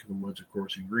my neck of the woods, of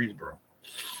course, in Greensboro.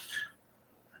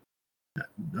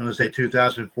 Let's say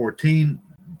 2014,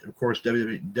 of course,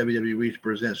 WWE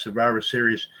presents Survivor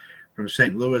Series from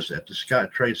St. Louis at the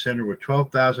Scott Trade Center with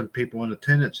 12,000 people in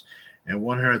attendance and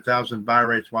 100,000 buy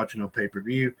rates watching on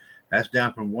pay-per-view. That's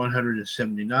down from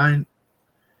 179.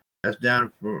 That's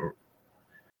down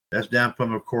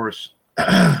from, of course.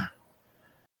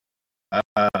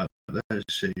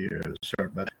 Let's see here. Sorry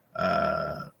about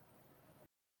that.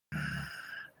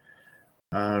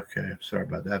 Okay, sorry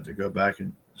about that. I have to go back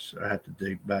and I have to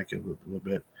dig back a little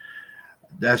bit.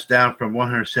 That's down from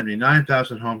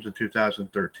 179,000 homes in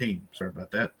 2013. Sorry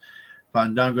about that.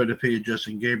 Fandango defeated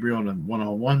Justin Gabriel in a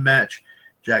one-on-one match.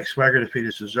 Jack Swagger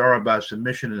defeated Cesaro by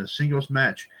submission in a singles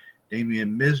match.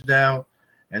 Damian Mizdow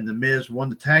and The Miz won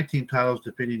the tag team titles,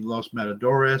 defeating Los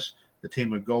Matadores, the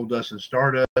team of Goldust and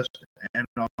Stardust, and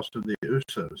also the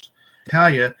Usos.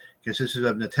 Natalya consisted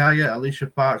of Natalya, Alicia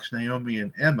Fox, Naomi,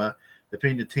 and Emma,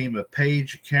 defeating the team of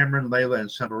Paige, Cameron, Layla, and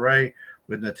Summer Rae,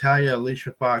 with Natalya,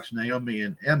 Alicia Fox, Naomi,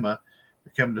 and Emma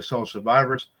becoming the sole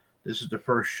survivors. This is the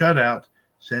first shutout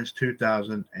since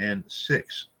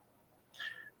 2006.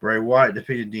 Bray Wyatt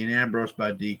defeated Dean Ambrose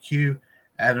by DQ.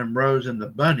 Adam Rose and the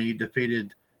Bunny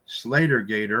defeated Slater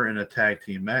Gator in a tag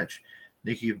team match.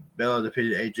 Nikki Bella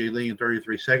defeated AJ Lee in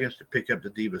 33 seconds to pick up the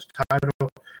Divas title.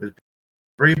 With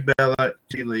Bray Bella,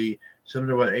 Lee,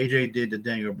 similar to what AJ did to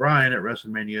Daniel Bryan at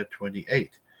WrestleMania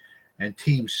 28. And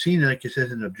Team Cena,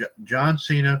 consisting of John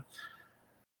Cena,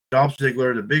 Dolph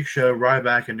Ziggler, The Big Show,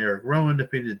 Ryback, and Eric Rowan,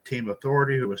 defeated Team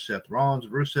Authority, who was Seth Rollins,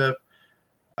 Rusev,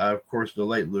 of course, the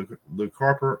late Luke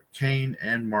Harper, Kane,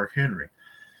 and Mark Henry.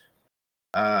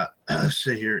 Let's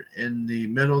see here. In the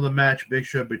middle of the match, Big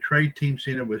Show betrayed Team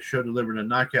Cena, with Show delivering a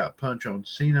knockout punch on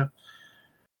Cena.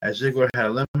 As Ziggler had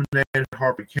eliminated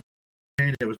Harper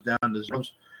Kane, it was down to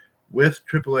Zones, with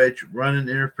Triple H running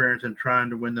interference and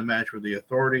trying to win the match with the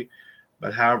Authority.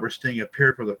 But however, Sting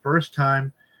appeared for the first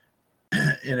time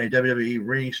in a WWE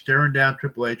ring, staring down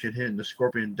Triple H and hitting the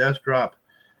Scorpion Death Drop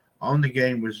on the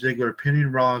game, with Ziggler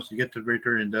pinning Rollins to get the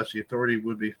victory, and thus the Authority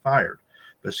would be fired.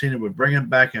 But Cena would bring him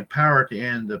back in power by the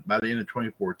end of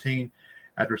 2014,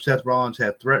 after Seth Rollins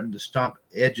had threatened to stomp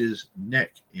Edge's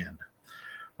neck in.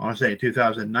 I want to say in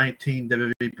 2019,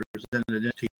 WWE presented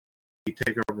NXT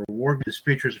TakeOver War Games. This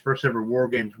features the first ever War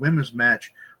Games women's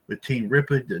match, with Team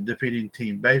Ripley defeating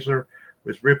Team Baszler,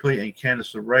 with Ripley and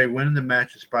Candice LeRae winning the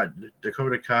match despite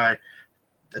Dakota Kai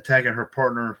attacking her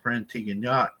partner and friend Tegan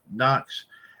Knox,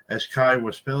 as Kai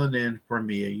was filling in for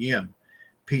Mia Yim.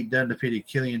 Pete Dunne defeated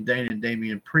Killian Dane and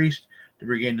Damian Priest to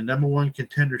regain the number one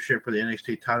contendership for the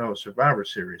NXT title at Survivor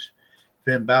Series.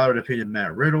 Finn Balor defeated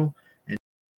Matt Riddle, and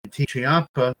Team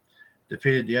Ciampa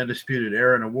defeated the Undisputed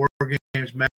Era in a War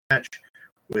Games match,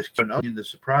 with Kevin Owens the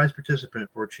surprise participant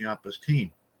for Ciampa's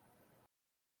team.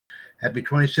 Happy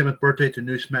 27th birthday to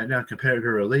new SmackDown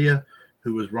competitor Aaliyah,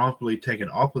 who was wrongfully taken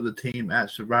off of the team at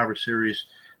Survivor Series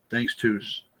thanks to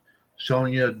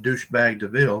Sonya Douchebag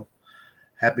Deville.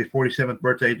 Happy 47th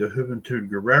birthday to Juventud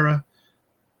Guerrera.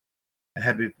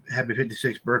 Happy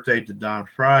 56th birthday to Don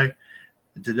Fry.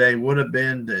 Today would have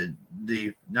been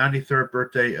the 93rd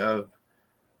birthday of,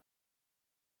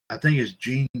 I think it's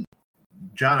Gene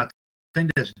John. I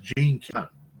think that's Gene.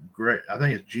 Great. I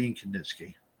think it's Gene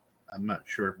Kiniski. I'm not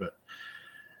sure,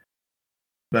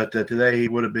 but today he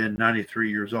would have been 93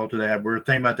 years old today. We're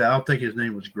thinking about that. I don't think his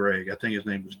name was Greg. I think his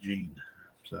name was Gene.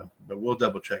 So, but we'll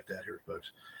double check that here,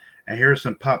 folks. And here's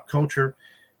some pop culture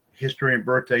history and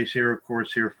birthdays here, of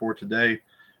course, here for today,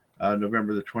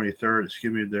 November the 23rd.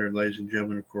 Excuse me there, ladies and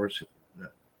gentlemen, of course.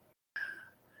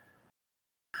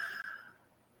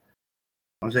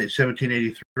 I was at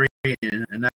 1783 in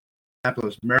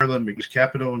Annapolis, Maryland, became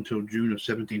capital until June of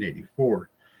 1784.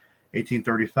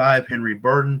 1835, Henry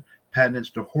Burden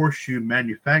patents the horseshoe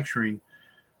manufacturing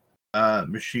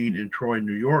machine in Troy,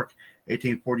 New York.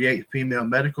 1848, Female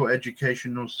Medical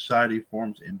Educational Society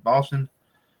forms in Boston.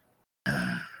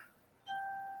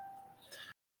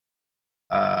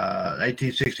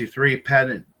 1863,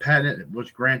 patent was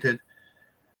granted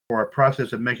for a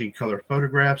process of making color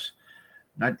photographs.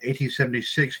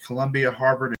 1876, Columbia,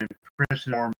 Harvard, and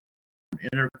Princeton formed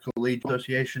Intercollegiate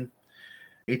Association.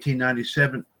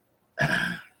 1897.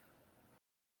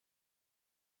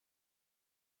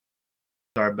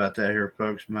 Sorry about that here,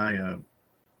 folks. My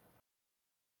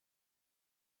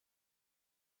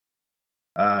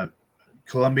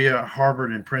Columbia,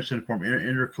 Harvard, and Princeton formed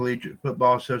Intercollegiate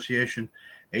Football Association.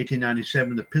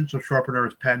 1897, the pencil sharpener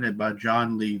was patented by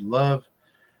John Lee Love.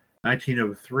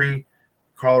 1903,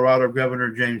 Colorado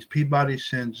Governor James Peabody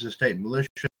sends the state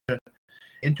militia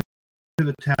into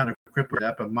the town of Cripple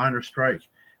up a minor strike.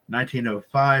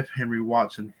 1905, Henry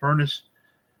Watson Furness,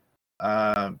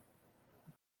 an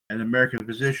American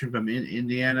physician from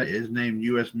Indiana, is named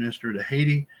U.S. Minister to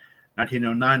Haiti.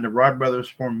 1909, the Wright brothers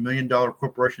formed a $1 million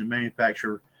corporation to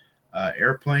manufacture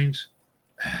airplanes.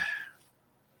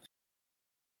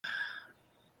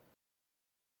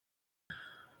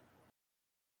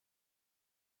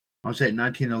 I'll say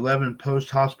 1911, Post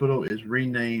Hospital is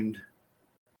renamed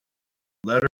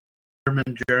Letterman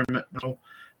German.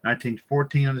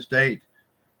 1914, on this date,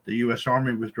 the U.S.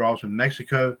 Army withdraws from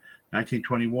Mexico.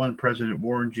 1921, President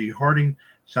Warren G. Harding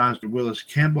signs the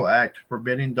Willis-Campbell Act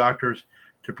forbidding doctors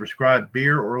to prescribe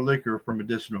beer or liquor for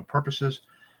medicinal purposes.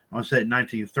 On set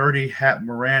 1930, Hap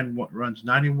Moran runs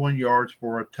 91 yards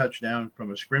for a touchdown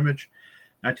from a scrimmage.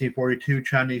 1942,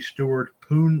 Chinese steward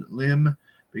Poon Lim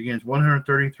begins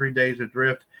 133 days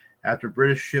adrift after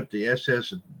British ship the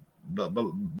SS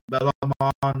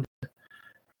Bellamond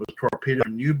was torpedoed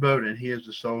in a U-boat, and he is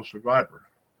the sole survivor.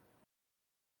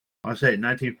 On set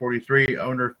 1943,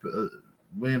 owner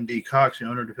William D. Cox, the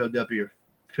owner of the Philadelphia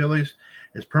Phillies,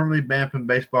 is permanently banned from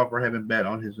baseball for having bet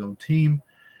on his own team.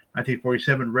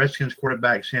 1947, Redskins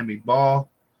quarterback Sammy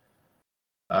Ball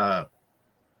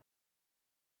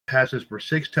passes for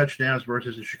 6 touchdowns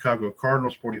versus the Chicago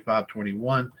Cardinals, 45-21.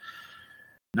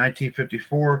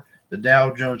 1954, the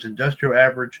Dow Jones Industrial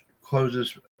Average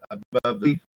closes above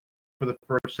the for the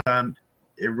first time.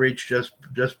 It reached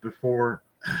just before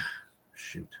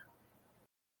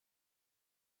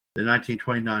the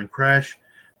 1929 crash.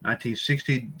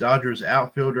 1960, Dodgers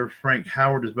outfielder Frank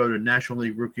Howard is voted National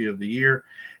League Rookie of the Year,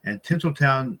 and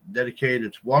Tinseltown dedicated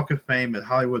its Walk of Fame at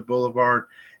Hollywood Boulevard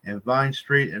and Vine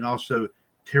Street, and also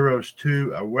Tyros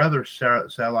 2, a weather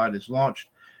satellite, is launched.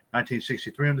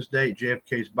 1963, on this date,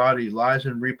 JFK's body lies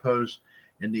in repose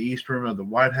in the East Room of the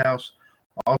White House.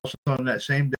 Also on that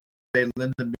same day,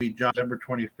 Lyndon B. Johnson, December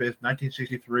 25th,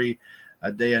 1963,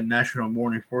 a day of national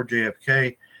mourning for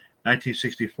JFK.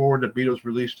 1964, the Beatles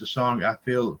released the song I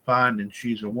Feel Fine and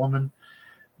She's a Woman.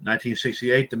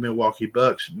 1968, the Milwaukee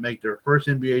Bucks make their first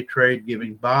NBA trade,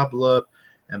 giving Bob Love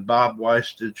and Bob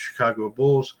Weiss to the Chicago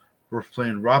Bulls for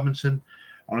Flynn Robinson.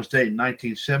 On this date in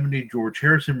 1970, George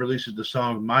Harrison releases the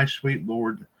song My Sweet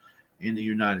Lord in the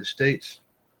United States.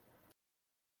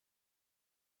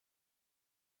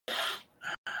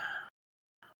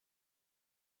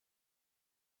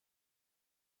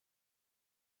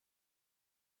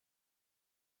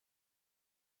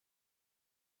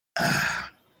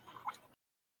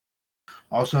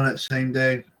 Also on that same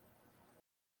day,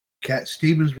 Cat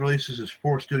Stevens releases his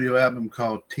 4th studio album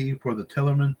called Tea for the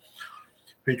Tillerman,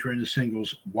 featuring the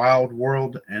singles Wild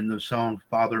World and the song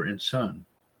Father and Son.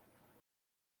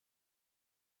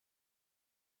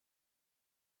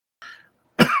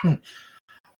 On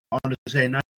this day,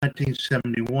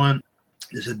 1971,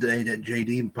 is a day that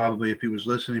JD probably, if he was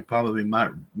listening, probably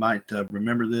might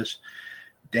remember this.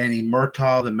 Danny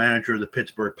Murtaugh, the manager of the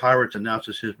Pittsburgh Pirates,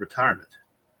 announces his retirement.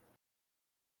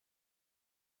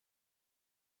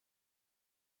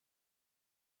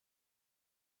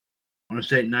 On this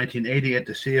date in 1980, at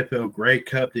the CFL Grey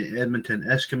Cup, the Edmonton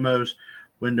Eskimos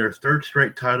win their 3rd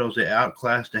straight titles. They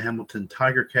outclassed the Hamilton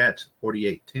Tiger Cats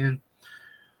 48-10.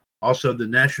 Also, the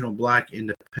National Black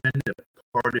Independent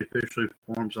Party officially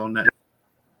forms on that.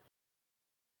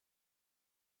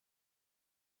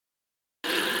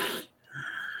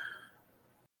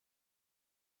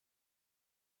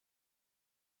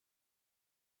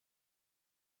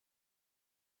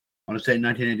 On this day in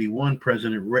 1981,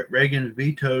 President Reagan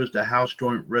vetoes the House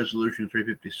Joint Resolution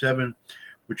 357,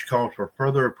 which called for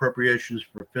further appropriations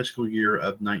for fiscal year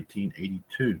of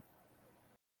 1982.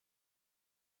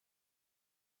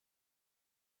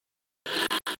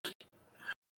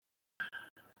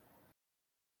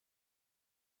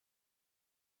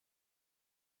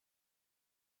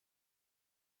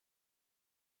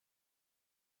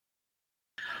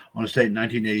 On this date in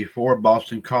 1984,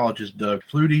 Boston College's Doug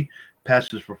Flutie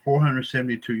passes for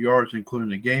 472 yards,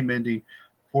 including a game-ending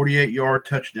 48-yard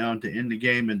touchdown to end the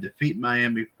game and defeat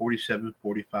Miami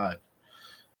 47-45.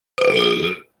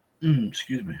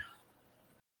 Excuse me.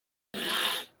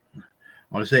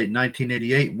 On this date in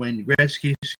 1988, Wayne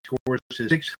Gretzky scores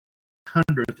his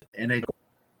 600th NHL.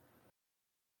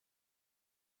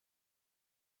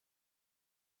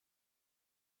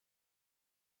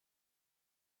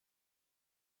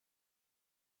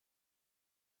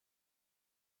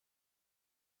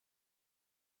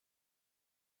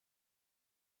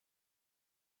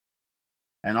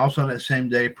 And also on that same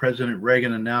day, President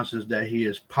Reagan announces that he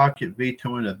is pocket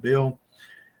vetoing a bill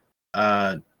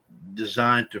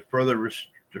designed to further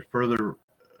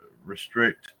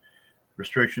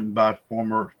restriction by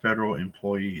former federal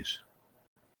employees.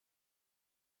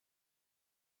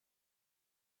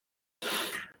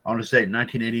 On this date in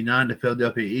 1989, the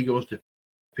Philadelphia Eagles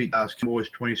defeat Dallas Cowboys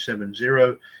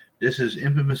 27-0. This is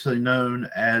infamously known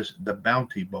as the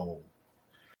Bounty Bowl.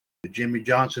 Jimmy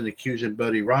Johnson accusing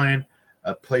Buddy Ryan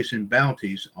of placing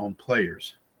bounties on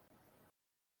players.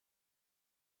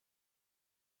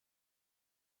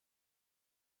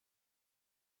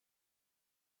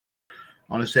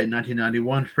 On this date in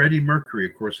 1991, Freddie Mercury,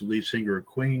 of course, the lead singer of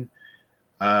Queen,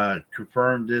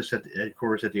 confirmed this at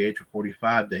the age of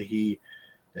 45 that he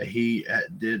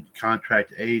did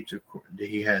contract AIDS. That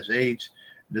he has AIDS.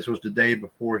 This was the day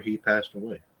before he passed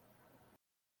away.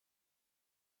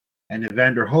 And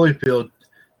Evander Holyfield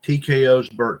TKO's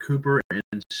Burt Cooper in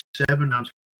 7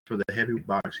 rounds for the heavyweight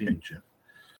boxing championship.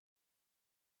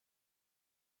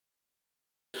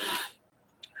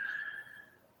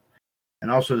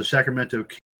 And also the Sacramento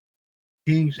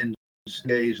Kings in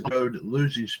days road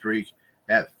losing streak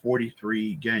at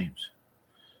 43 games.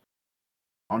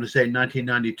 On this day in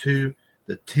 1992,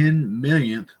 the 10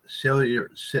 millionth cellular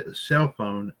cell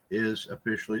phone is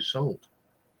officially sold.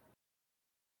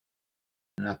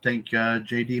 And I think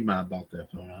JD might have bought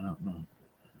that phone. I don't know.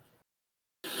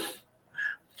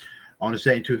 On this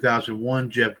day in 2001,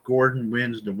 Jeff Gordon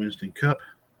wins the Winston Cup.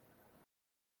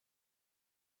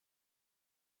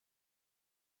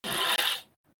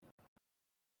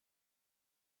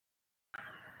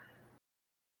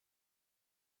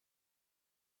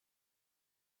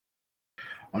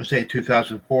 On this day in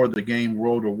 2004, the game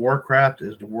World of Warcraft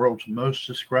is the world's most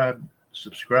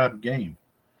subscribed game.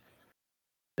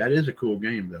 That is a cool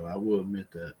game, though. I will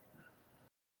admit that.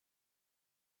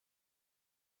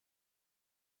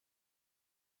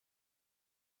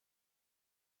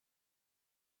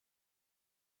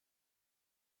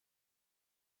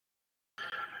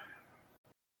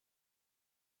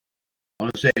 On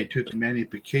this day in 2000, Manny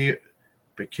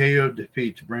Pacquiao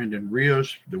defeats Brandon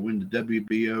Rios to win the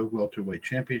WBO welterweight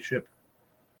championship.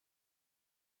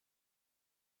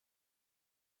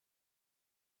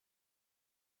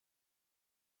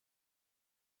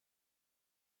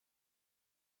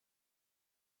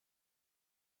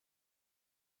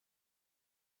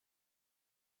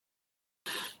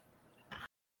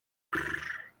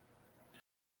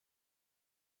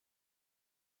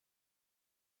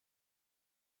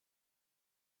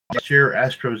 Last year,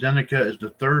 AstraZeneca is the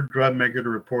third drug maker to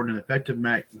report an effective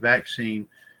vaccine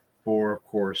for, of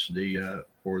course, the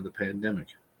pandemic.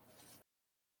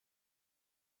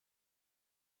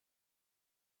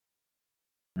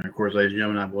 And of course, ladies and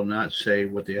gentlemen, I will not say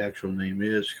what the actual name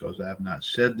is because I have not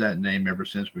said that name ever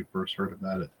since we first heard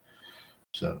about it.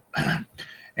 So,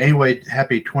 anyway,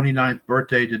 happy 29th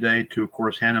birthday today to, of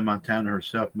course, Hannah Montana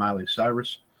herself, Miley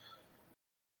Cyrus.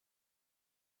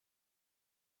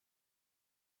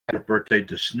 Happy birthday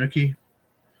to Snooki. Of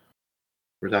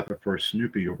course, I prefer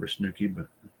Snoopy over Snooki, but of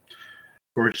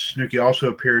course, Snooki also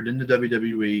appeared in the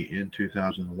WWE in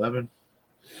 2011.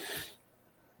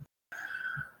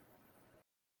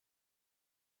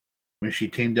 When she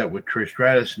teamed up with Trish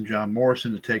Stratus and John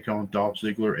Morrison to take on Dolph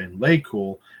Ziggler and Lay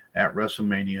Cool at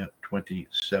WrestleMania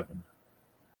 27.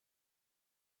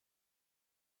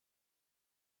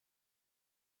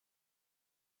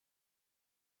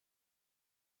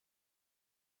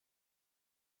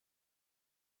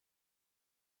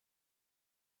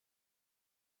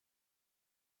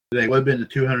 Today would have been the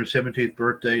 217th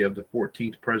birthday of the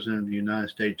 14th President of the United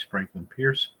States, Franklin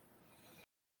Pierce.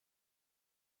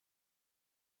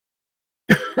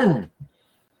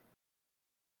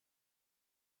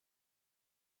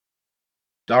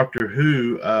 Doctor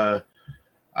Who, I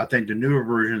think the newer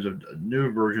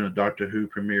version of Doctor Who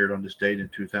premiered on this date in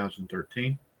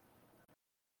 2013.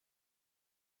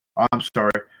 I'm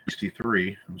sorry,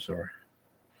 63. I'm sorry.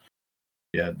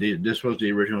 Yeah, this was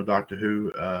the original Doctor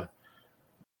Who.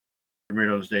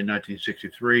 Premiered on this day in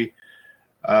 1963.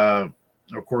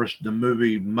 Of course, the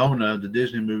movie Mona, the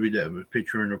Disney movie that was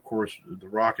featuring, of course, The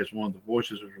Rock as one of the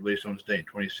voices, was released on this day in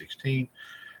 2016.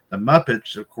 The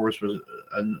Muppets, of course,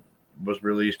 was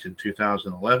released in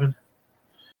 2011.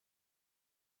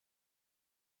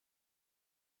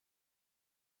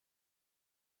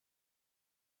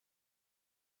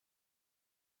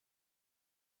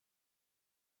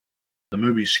 The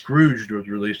movie Scrooged was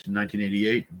released in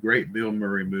 1988. Great Bill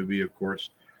Murray movie, of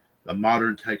course. A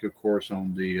modern take, of course,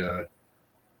 on the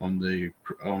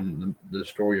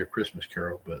story of Christmas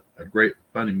Carol, but a great,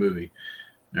 funny movie.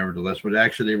 nevertheless. But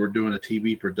actually, they were doing a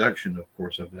TV production, of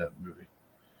course, of that movie.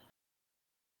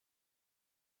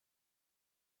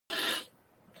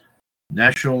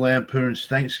 National Lampoon's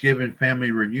Thanksgiving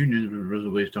Family Reunion was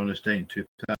released on this date in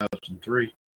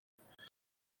 2003.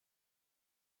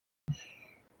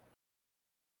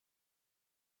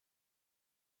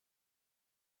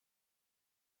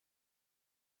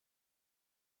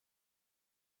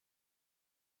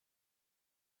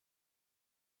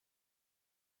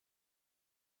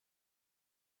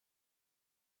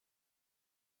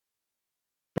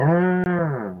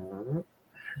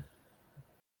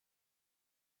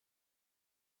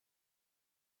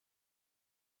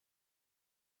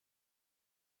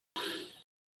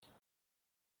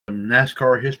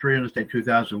 NASCAR history in the state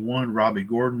 2001, Robbie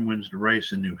Gordon wins the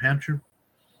race in New Hampshire.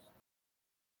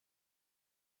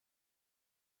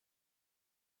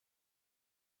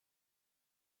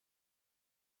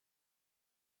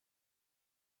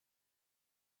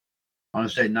 On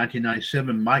this date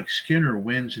 1997, Mike Skinner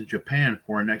wins in Japan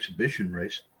for an exhibition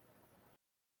race.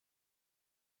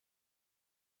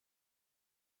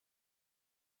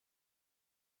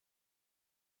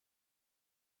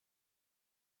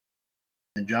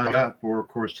 And John got for, of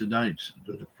course, tonight's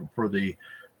for the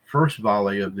first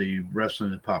volley of the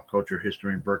wrestling and pop culture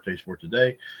history and birthdays for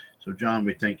today. So, John,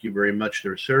 we thank you very much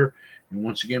there, sir. And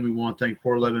once again, we want to thank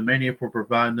 411 Mania for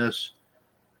providing us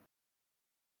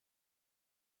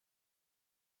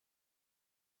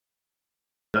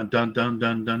dun dun dun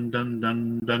dun dun dun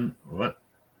dun dun. What?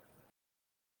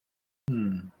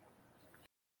 And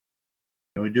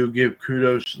we do give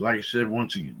kudos, like I said,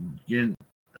 once again.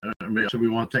 So we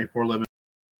want to thank 411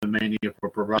 Mania for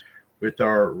providing with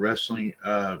our wrestling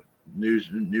news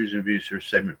and views here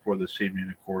segment for this evening,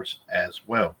 of course, as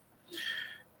well.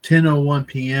 10:01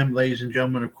 p.m., ladies and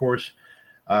gentlemen, of course,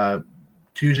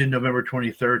 Tuesday, November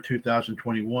 23rd,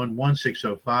 2021,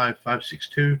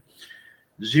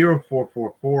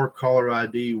 1-605-562-0444, caller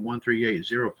ID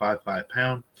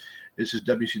 138055#. This is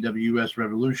WCWUS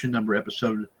Revolution,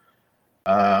 episode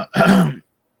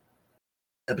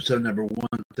number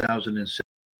 1017.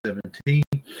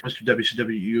 Mr.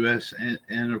 WCWUS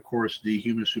and of course the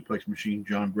Human Suplex Machine,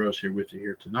 John Gross, here with you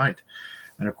here tonight.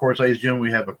 And of course, ladies and gentlemen,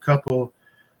 we have a couple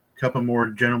more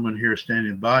gentlemen here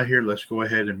standing by here. Let's go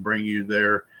ahead and bring you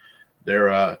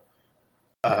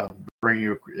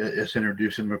let's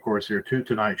introduce him, of course, here to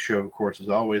tonight's show, of course, as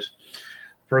always.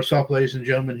 First off, ladies and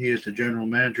gentlemen, he is the general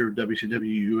manager of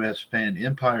WCWUS Fan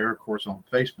Empire, of course, on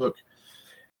Facebook.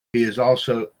 He is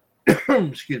also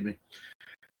excuse me,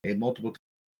 a multiple-time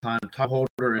title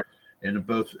holder in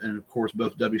both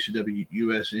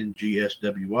WCWUS and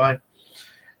GSWI.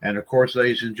 And of course,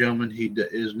 ladies and gentlemen, he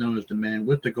is known as the man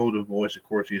with the golden voice. Of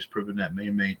course, he has proven that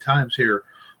many times here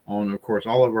on, of course,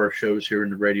 all of our shows here in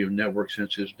the radio network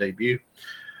since his debut.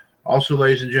 Also,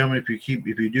 ladies and gentlemen, if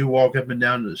you do walk up and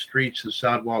down the streets and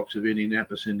sidewalks of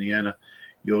Indianapolis, Indiana,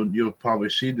 you'll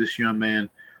probably see this young man,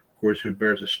 of course, who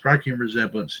bears a striking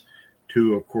resemblance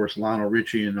to, of course, Lionel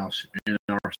Richie in our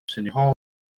City Hall.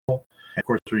 Of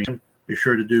course, be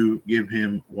sure to give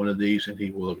him one of these, and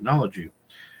he will acknowledge you.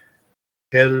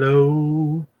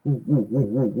 Hello.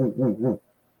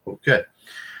 Okay.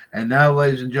 And now,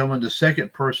 ladies and gentlemen, the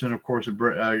second person, of course,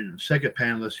 second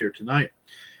panelist here tonight.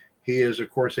 He is, of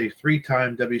course, a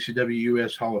three-time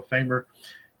WCWUS Hall of Famer.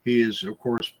 He is, of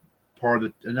course,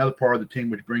 another part of the team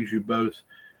which brings you both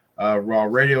Raw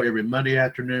Radio every Monday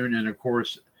afternoon, and of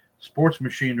course, Sports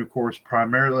Machine, of course,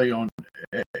 primarily on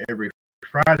every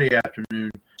Friday afternoon.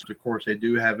 Of course, they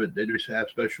do have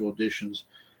special editions,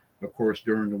 of course,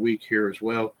 during the week here as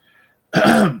well.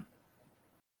 But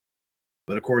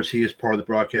of course, he is part of the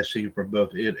broadcast team for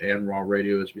both it and Raw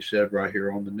Radio, as we said, right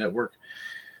here on the network.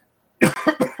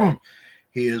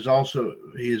 He is also,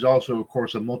 of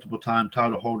course, a multiple-time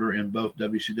title holder in both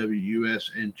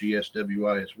WCWUS and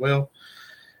GSWI as well.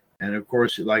 And of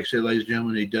course, like I said, ladies and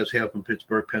gentlemen, he does hail from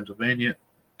Pittsburgh, Pennsylvania.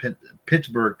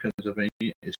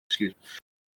 Excuse me.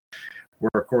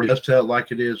 Where, of course, he does tell it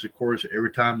like it is, of course,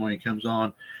 every time when he comes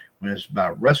on, when it's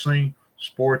about wrestling,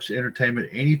 sports, entertainment,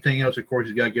 anything else, of course,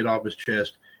 he's got to get off his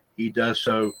chest. He does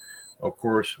so, of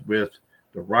course, with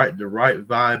the right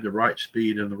vibe, the right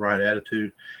speed, and the right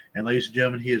attitude. And ladies and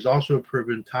gentlemen, he has also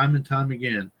proven time and time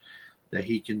again that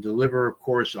he can deliver, of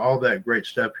course, all that great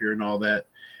stuff here and all that.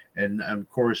 And of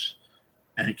course,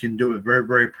 and can do it very,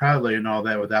 very proudly and all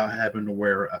that without having to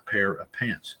wear a pair of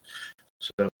pants.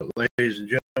 So, ladies and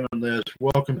gentlemen, let's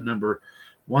welcome number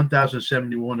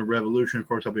 1071 of Revolution. Of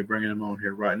course, I'll be bringing him on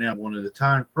here right now, one at a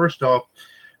time. First off,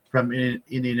 from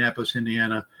Indianapolis,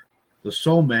 Indiana, the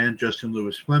Soul Man, Justin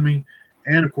Lewis Fleming,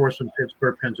 and of course from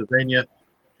Pittsburgh, Pennsylvania,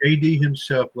 JD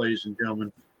himself, ladies and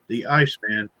gentlemen, the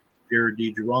Iceman, Jared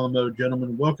DiGirolamo.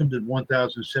 Gentlemen, welcome to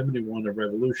 1071 of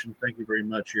Revolution. Thank you very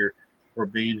much here for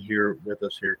being here with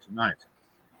us here tonight.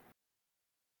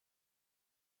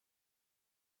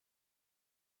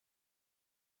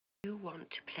 You want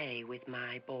to play with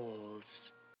my balls?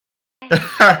 You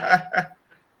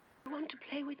want to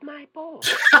play with my balls?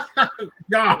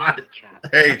 God.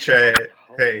 Hey, Chad.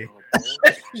 Hey.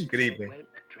 Good evening.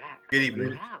 Good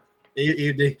evening.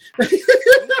 Evening. I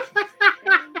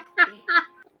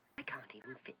can't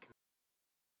even fit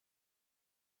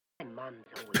them. My mum's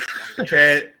always wondered,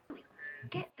 Chad.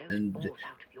 get those And, balls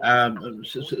out of your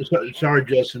sorry,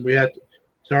 Justin.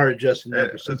 Sorry, Justin.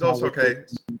 It's also okay.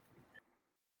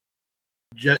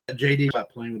 JD got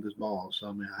playing with his balls, so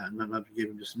I mean, I'm going to have to give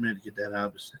him just a minute to get that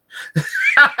out.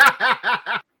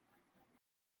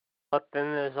 But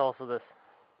then there's also this.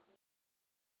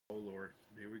 Oh, Lord.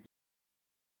 Here we go.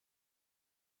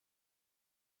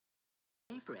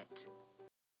 favorite.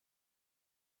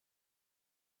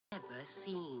 Ever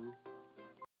seen.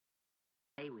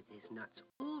 Play with his nuts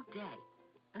all day,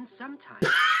 and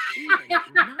sometimes even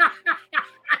at night.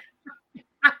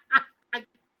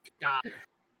 God.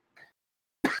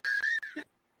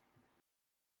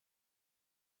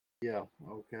 Yeah,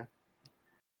 okay.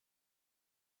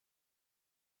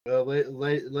 Well,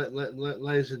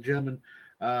 ladies and gentlemen,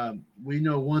 we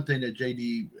know one thing that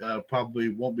JD probably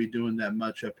won't be doing that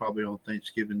much probably on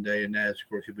Thanksgiving Day, and that's, of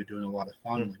course, he'll be doing a lot of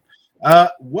fondling.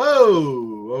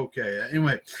 Whoa! Okay.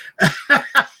 Anyway.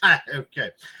 Okay.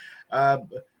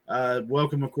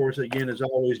 Welcome, of course, again, as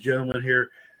always, gentlemen, here.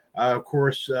 Of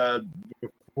course,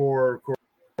 we're going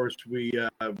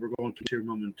to here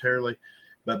momentarily.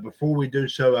 But before we do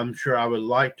so, I'm sure I would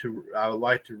like to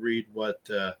read what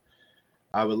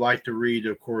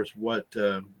of course, what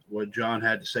John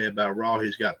had to say about Raw.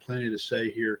 He's got plenty to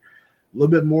say here, a little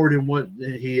bit more than what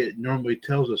he normally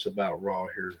tells us about Raw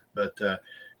here. But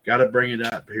got to bring it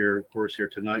up here, of course, here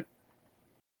tonight.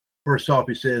 First off,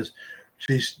 he says,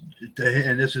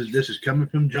 and this is coming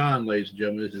from John, ladies and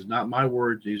gentlemen. This is not my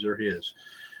words; these are his.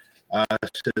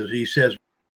 He says,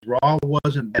 Raw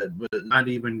wasn't bad, but not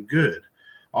even good.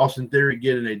 Austin Theory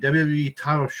getting a WWE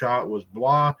title shot was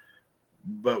blah,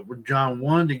 but John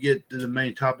wanted to get to the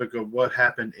main topic of what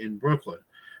happened in Brooklyn.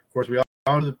 Of course, we all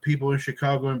know the people in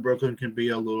Chicago and Brooklyn can be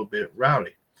a little bit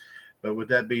rowdy. But with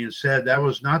that being said, that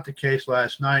was not the case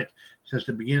last night. Since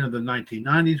the beginning of the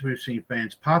 1990s, we've seen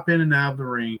fans pop in and out of the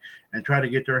ring and try to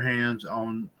get their hands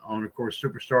on of course,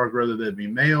 superstars, whether they be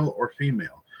male or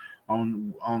female,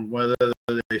 on whether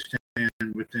they stand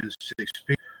within 6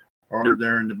 feet or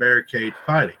they're in the barricade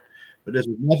fighting. But this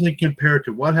is nothing compared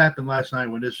to what happened last night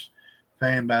when this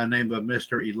fan by the name of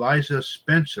Mr. Eliza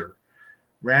Spencer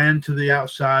ran to the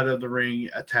outside of the ring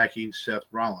attacking Seth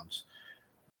Rollins.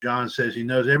 John says he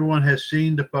knows everyone has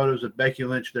seen the photos of Becky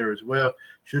Lynch there as well.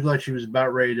 She looked like she was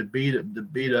about ready to beat up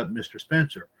Mr.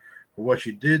 Spencer for what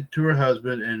she did to her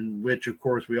husband, and which, of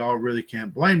course, we all really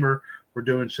can't blame her for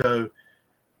doing so.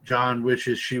 John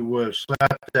wishes she would have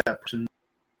slapped that person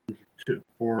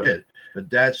for it, but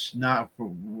that's not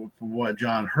from what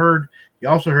John heard. He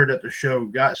also heard that the show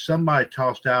got somebody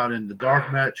tossed out in the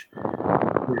dark match.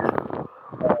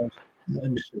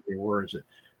 Let me see, where is it?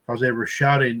 Because they were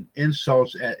shouting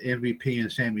insults at MVP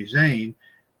and Sami Zayn,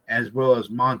 as well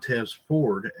as Montez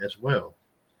Ford as well.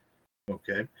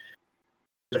 Okay,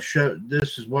 the show.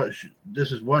 This is what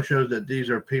shows that these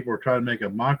are people are trying to make a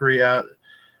mockery out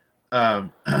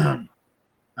of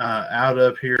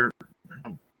here.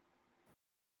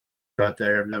 Right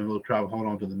there, I'm having a little trouble holding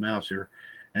on to the mouse here,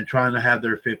 and trying to have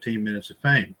their 15 minutes of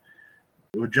fame.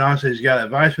 Well, John says he's got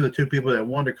advice for the two people that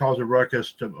wanted to cause a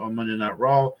ruckus on Monday Night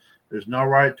Raw. There's no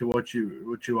right to what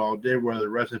you all did, whether the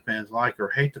wrestling fans like or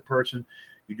hate the person.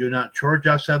 You do not charge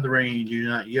outside the ring. You do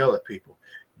not yell at people.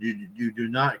 You do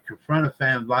not confront a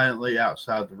fan violently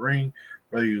outside the ring.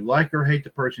 Whether you like or hate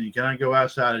the person, you cannot go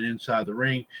outside and inside the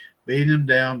ring, beating them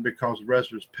down because the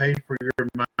wrestlers paid for your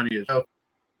money as well.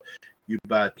 You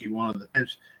want the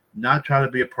fans, not try to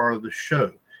be a part of the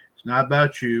show. It's not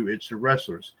about you. It's the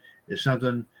wrestlers. It's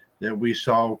something that we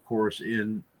saw, of course,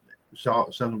 in the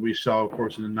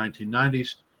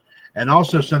 1990s, and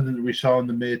also something that we saw in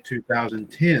the mid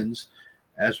 2010s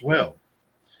as well.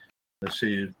 Let's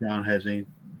see if John has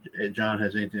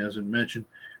anything else to mention.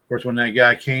 Of course, when that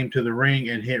guy came to the ring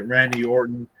and hit Randy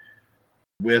Orton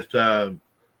with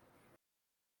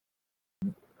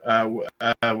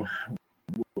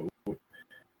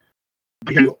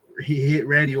he hit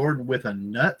Randy Orton with a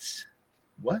nuts.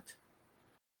 What?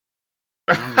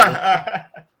 And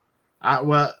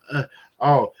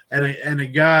a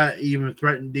guy even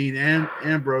threatened Dean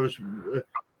Ambrose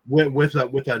with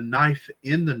a knife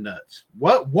in the nuts.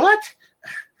 What?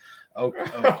 Okay.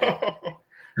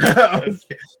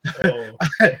 Okay.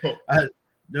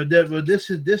 No, well, this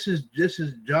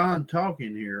is John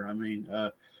talking here. I mean,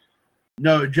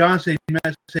 no, John said he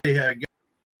meant to say a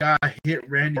guy hit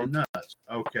Randy nuts.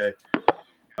 Okay.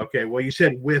 Well, you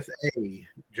said with a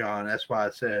John. That's why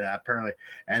I said apparently.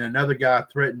 And another guy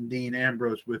threatened Dean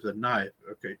Ambrose with a knife.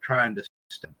 Okay, trying to.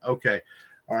 Okay.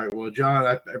 All right. Well,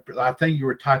 John, I think you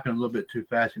were typing a little bit too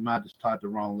fast. You might have just typed the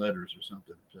wrong letters or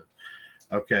something. So,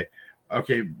 okay.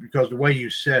 Because the way you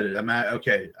said it, I mean,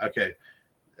 okay.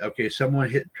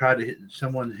 Someone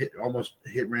almost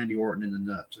hit Randy Orton in the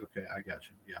nuts. Okay, I got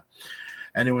you. Yeah.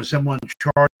 And it was someone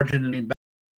charging him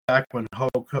back when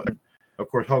Hulk Hogan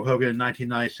in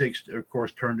 1996, of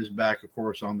course, turned his back, of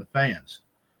course, on the fans.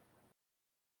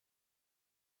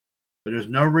 But there's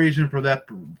no reason for that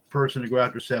person to go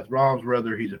after Seth Rollins,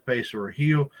 whether he's a face or a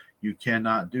heel. You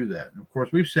cannot do that. And of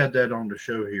course, we've said that on the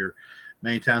show here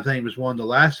many times. I think it was one of the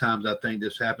last times I think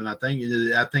this happened. I think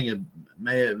it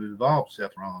may have involved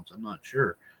Seth Rollins. I'm not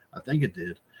sure. I think it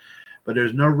did. But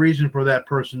there's no reason for that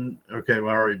person. Okay,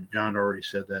 well, John already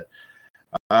said that.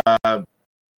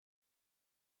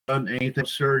 Done anything,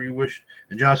 sir, you wish?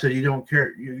 And John said you don't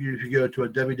care. You if you go to a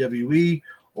WWE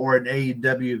or an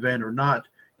AEW event or not,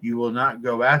 you will not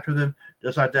go after them.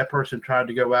 Just like that person tried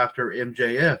to go after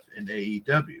MJF in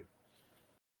AEW.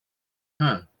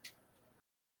 Huh.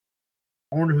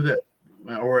 I wonder who that.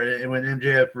 Or when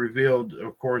MJF revealed,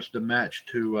 of course, the match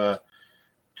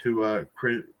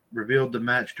revealed the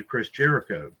match to Chris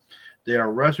Jericho. They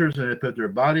are wrestlers and they put their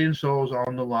body and souls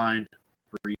on the line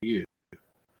for you.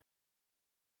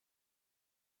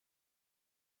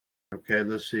 Okay,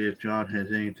 let's see if John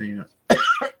has anything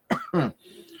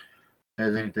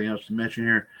else to mention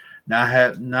here.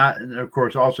 Of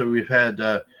course, also we've had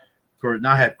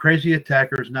now have crazy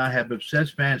attackers, now have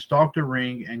obsessed fans stalk the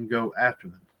ring and go after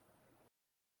them.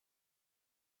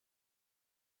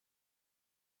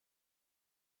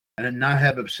 And then now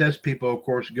have obsessed people, of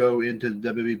course, go into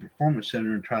the WWE Performance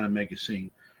Center and try to make a scene.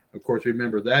 Of course,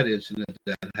 remember that incident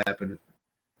that happened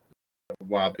a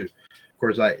while ago. Of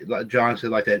course, like John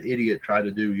said, like that idiot tried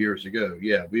to do years ago.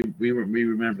 Yeah, we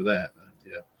remember that.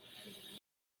 Yeah.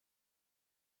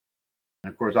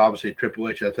 And of course, obviously, Triple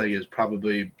H, I think, has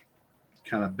probably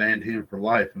kind of banned him for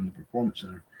life in the Performance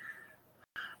Center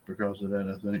because of that,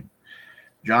 I think.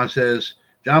 John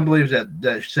believes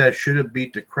that Seth should have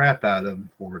beat the crap out of him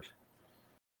for it.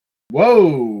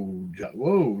 Whoa,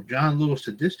 John, a little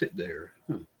sadistic there.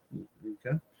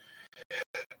 Okay.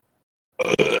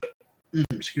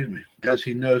 Excuse me. As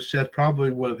he knows, Seth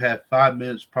probably would have had 5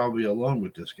 minutes probably alone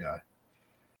with this guy.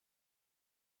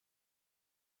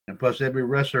 And plus, every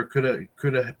wrestler could have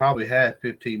probably had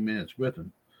 15 minutes with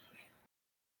him.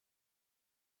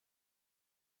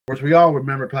 Of course, we all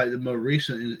remember probably the most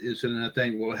recent incident. I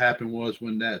think what happened was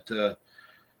when that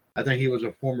I think he was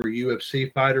a former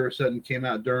UFC fighter or something, came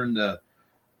out during a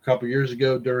couple years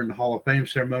ago during the Hall of Fame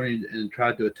ceremony and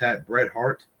tried to attack Bret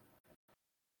Hart.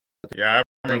 Yeah,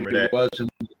 I remember that. It was, and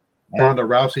Ronda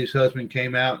Rousey's husband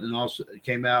came out and also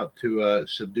came out to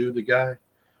subdue the guy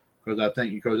because I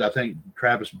think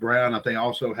Travis Brown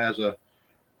also has a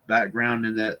background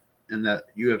in that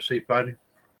UFC fighting.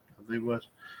 I think it was.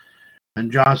 And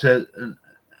John said,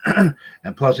 and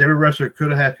plus every wrestler could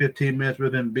have had 15 minutes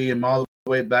with him, being all the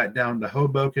way back down to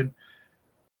Hoboken.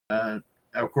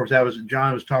 Of course, that was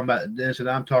John was talking about. The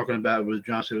incident I'm talking about was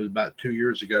John said it was about 2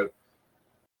 years ago.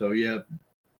 So yeah,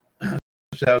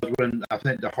 so that was when I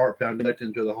think the Hart found elected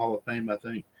into the Hall of Fame. I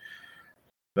think,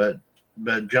 but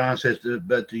John says,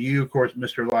 but to you, of course,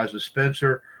 Mr. Eliza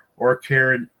Spencer or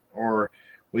Karen or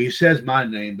well, he says my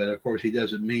name, but of course he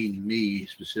doesn't mean me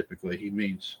specifically. He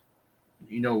means.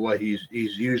 You know what? He's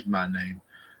used my name,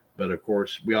 but of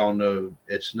course we all know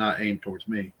it's not aimed towards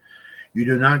me. You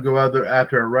do not go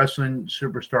after a wrestling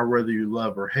superstar whether you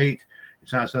love or hate.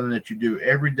 It's not something that you do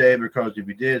every day because if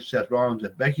you did, Seth Rollins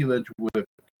and Becky Lynch would have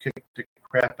kicked the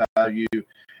crap out of you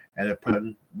and it put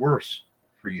it worse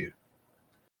for you.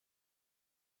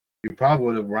 You probably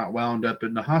would have wound up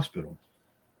in the hospital.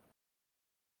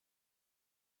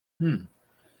 Or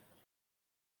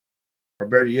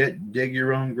better yet, dig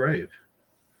your own grave.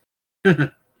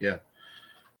 Yeah.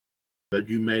 But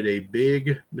you made a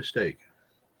big mistake.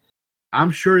 I'm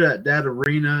sure that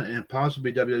arena and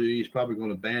possibly WWE is probably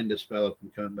going to ban this fellow from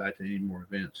coming back to any more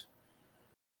events.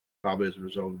 Probably as a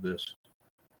result of this.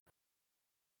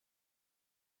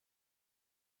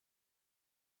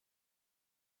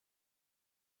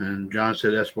 And John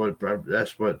said that's what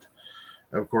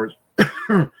of course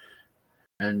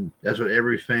and that's what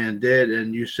every fan did,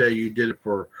 and you say you did it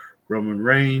for Roman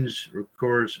Reigns, of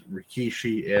course,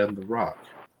 Rikishi, and The Rock.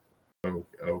 Oh,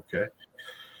 okay.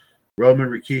 Roman,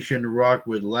 Rikishi, and The Rock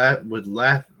would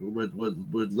laugh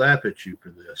at you for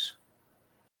this.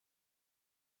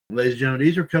 Ladies and gentlemen,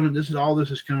 these are coming. This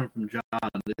is coming from John.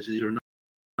 These are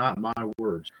not my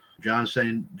words. John's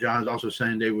also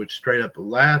saying they would straight up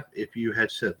laugh if you had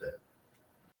said that.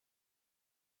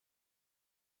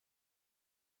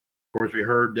 Of course, we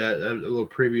heard that a little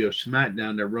preview of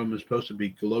SmackDown that Roman's supposed to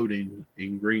be gloating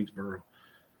in Greensboro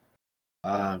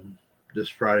this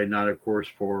Friday night, of course,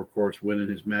 for winning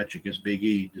his match against Big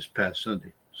E this past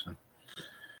Sunday. So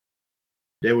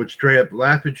they would straight up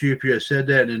laugh at you if you had said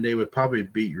that, and they would probably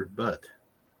beat your butt.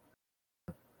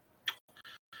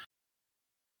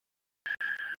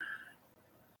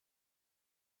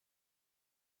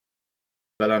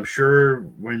 But I'm sure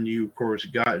when you, of course,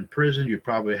 got in prison, you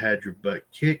probably had your butt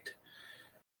kicked.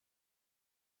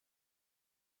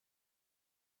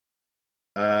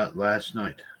 Last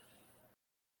night.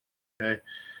 Okay.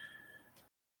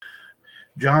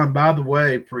 John, by the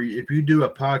way, if you do a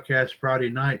podcast Friday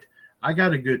night, I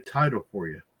got a good title for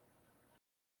you.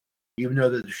 Even though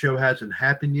that the show hasn't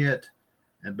happened yet,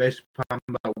 and based upon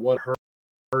about what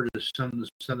heard is some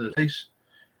of the case,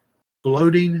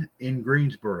 floating in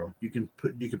Greensboro. You can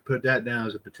put that down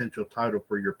as a potential title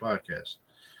for your podcast,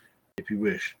 if you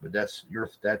wish. But that's your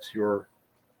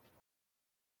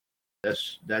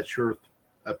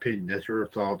opinion. That's your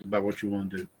thoughts about what you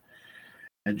want to do.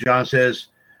 And John says,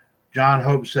 John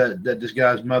hopes that this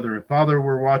guy's mother and father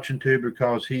were watching too,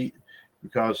 because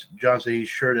John said he's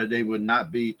sure that they would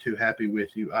not be too happy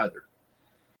with you either.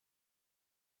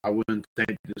 I wouldn't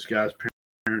think this guy's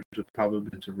parents would probably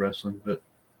be into wrestling, but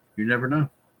you never know.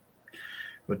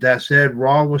 With that said,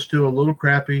 Raw was still a little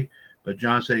crappy, but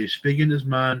John said he's speaking his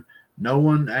mind. No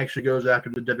one actually goes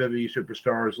after the WWE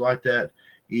superstars like that,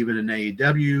 even in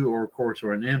AEW or, of course,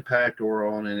 or in Impact or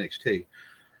on NXT.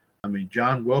 I mean,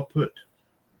 John, well put.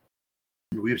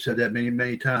 We've said that many,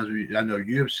 many times. I know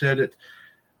you have said it.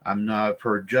 I've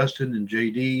heard Justin and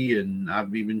JD, and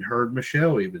I've even heard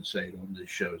Michelle even say it on these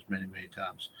shows many, many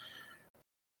times.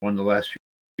 One of the last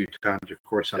few times, of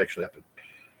course, that actually happened.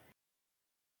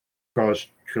 Because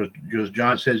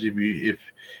John says if you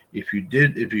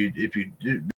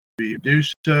do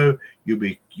so, you'll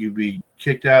be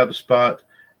kicked out of the spot.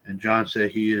 And John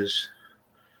said he is,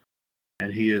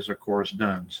 of course,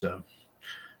 done. So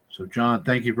John,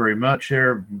 thank you very much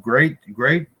there. Great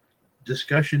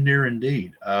discussion there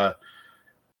indeed.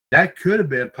 That could have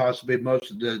been possibly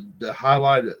most of the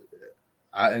highlight.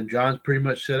 And John's pretty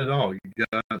much said it all.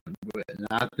 John, and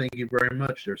I thank you very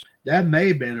much. That may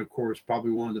have been, of course,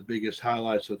 probably one of the biggest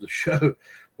highlights of the show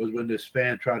was when this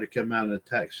fan tried to come out and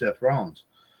attack Seth Rollins.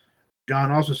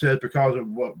 John also says because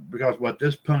what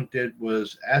this punk did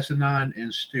was asinine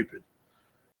and stupid.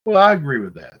 Well, I agree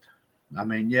with that. I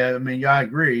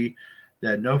agree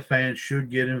that no fan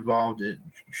should get involved. It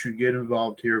should get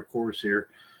involved here, of course. Here,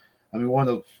 I mean, one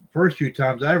of the first few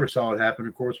times I ever saw it happen,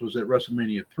 of course, was at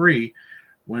WrestleMania 3,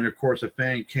 when, of course, a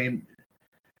fan came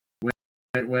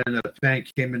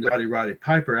into Roddy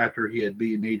Piper after he had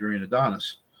beaten Adrian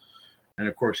Adonis. And,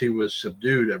 of course, he was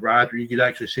subdued. Right after, you could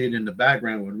actually see it in the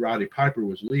background when Roddy Piper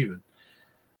was leaving.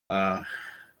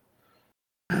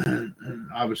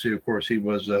 Obviously, of course, he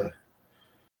was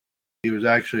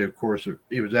actually, of course,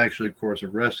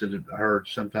 arrested. I heard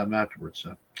sometime afterwards.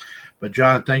 So, but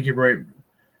John, thank you very.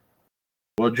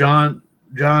 Well, John,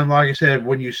 like I said,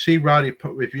 when you see Roddy,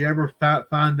 if you ever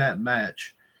find that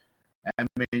match, I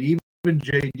mean, even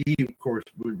JD, of course,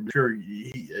 I'm sure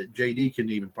JD can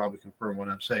even probably confirm what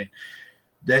I'm saying.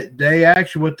 That they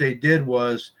actually, what they did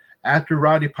was, after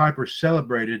Roddy Piper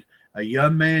celebrated, a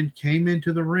young man came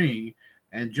into the ring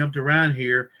and jumped around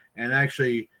here and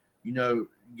actually,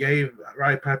 gave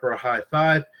Roddy Piper a high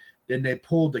five. Then they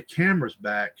pulled the cameras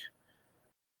back,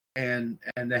 and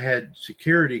they had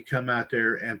security come out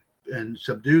there and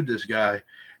subdued this guy.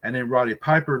 And then Roddy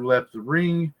Piper left the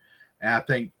ring, and I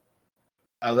think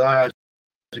others,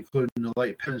 including the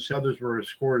late Penn, others were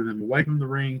escorting them away from the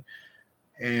ring.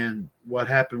 And what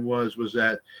happened was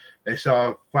that they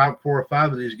saw 4 or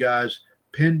 5 of these guys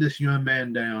pinned this young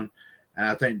man down, and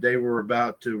I think they were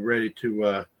ready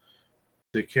to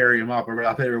carry him off. I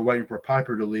think they were waiting for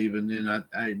Piper to leave, and then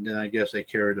I guess they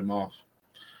carried him off.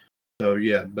 So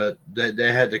yeah, but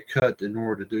they had to cut in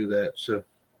order to do that. So,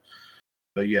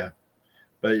 but yeah,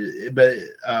 but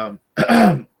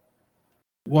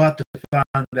we'll have to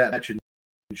find that match and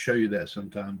show you that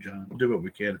sometime, John. We'll do what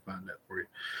we can to find that for you.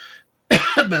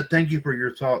 But thank you for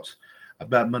your thoughts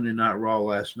about Monday Night Raw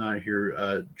last night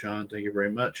here, John. Thank you very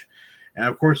much. And,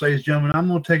 of course, ladies and gentlemen, I'm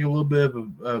going to take a little bit of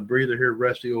a breather here,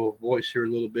 rest the old voice here a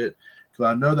little bit, because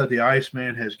I know that the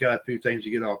Iceman has got a few things to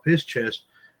get off his chest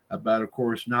about, of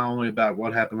course, not only about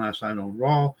what happened last night on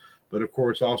Raw, but, of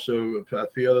course, also a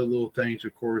few other little things,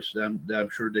 of course, that I'm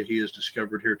sure that he has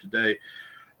discovered here today.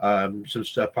 Some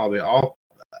stuff probably off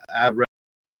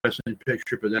wrestling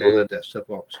picture, but then let that stuff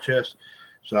off his chest.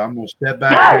 So I'm going to step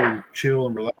back here and chill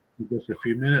and relax for just a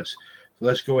few minutes. So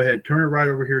let's go ahead, turn it right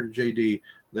over here to JD.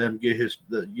 Let him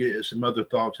get some other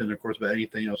thoughts and, of course, about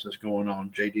anything else that's going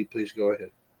on. JD, please go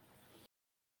ahead.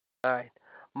 All right.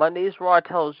 Monday's Raw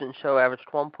television show averaged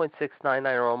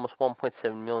 1.699 or almost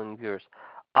 1.7 million viewers,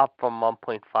 up from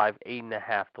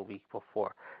 1.585 the week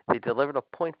before. They delivered a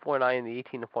 .49 in the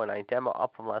 18 to 49 demo,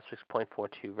 up from last week's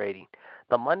 .42 rating.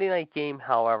 The Monday night game,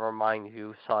 however, mind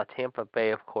you, saw Tampa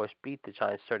Bay, of course, beat the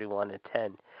Giants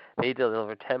 31-10. They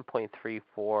delivered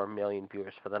 10.34 million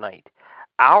viewers for the night.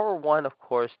 Hour 1, of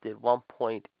course, did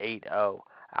 1.80.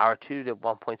 Hour 2 did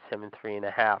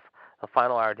 1.73.5. The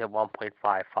final hour did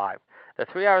 1.55. The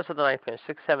 3 hours of the night finished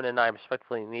 6, 7, and 9,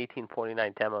 respectively, in the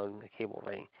 1849 demo in the cable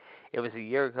rating. It was a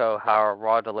year ago, however,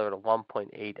 Raw delivered a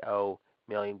 1.80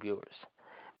 million viewers.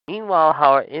 Meanwhile,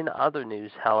 however, in other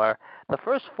news, however, the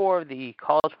first 4 of the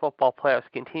college football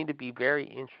playoffs continue to be very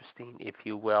interesting, if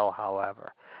you will,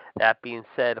 however. That being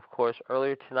said, of course,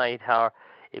 earlier tonight, however,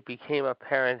 it became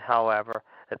apparent, however,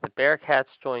 that the Bearcats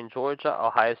joined Georgia,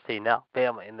 Ohio State, and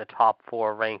Alabama in the top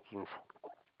 4 rankings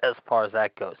as far as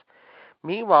that goes.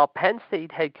 Meanwhile, Penn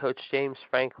State head coach James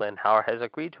Franklin, however, has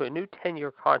agreed to a new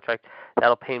 10-year contract that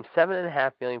will pay him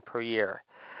 $7.5 million per year.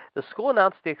 The school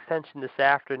announced the extension this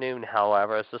afternoon,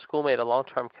 however, as the school made a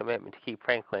long-term commitment to keep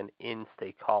Franklin in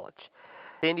State College.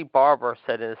 Sandy Barber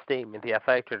said in a statement, the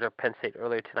athletic director of Penn State,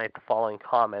 earlier tonight, the following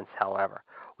comments, however.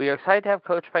 We are excited to have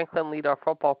Coach Franklin lead our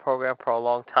football program for a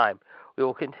long time. We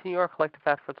will continue our collective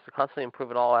efforts to constantly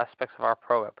improve in all aspects of our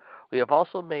program. We have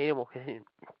also made and will continue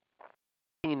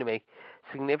to make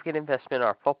significant investment in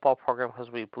our football program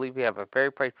because we believe we have a very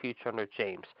bright future under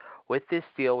James. With this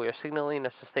deal, we are signaling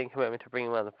a sustained commitment to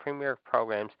bringing one of the premier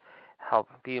programs,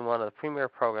 being one of the premier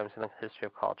programs in the history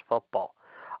of college football.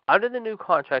 Under the new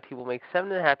contract, he will make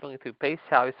 $7.5 million through base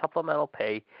salary, supplemental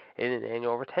pay, and an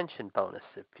annual retention bonus,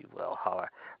 if you will. However,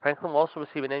 Franklin will also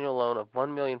receive an annual loan of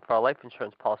 $1 million for a life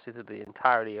insurance policy through the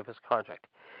entirety of his contract.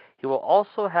 He will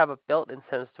also have a built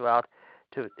incentives throughout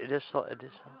to additional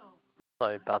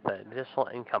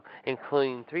income,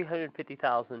 including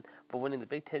 $350,000 for winning the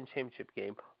Big Ten championship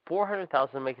game,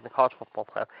 $400,000 making the college football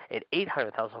playoff, and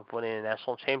 $800,000 for winning a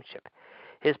national championship.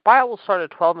 His buyout will start at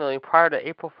 $12 million prior to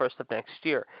April 1st of next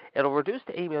year. It'll reduce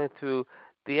to $8 million through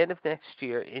the end of next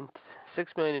year, in $6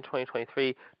 million in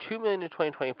 2023, $2 million in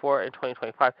 2024 and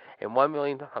 2025, and $1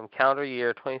 million from calendar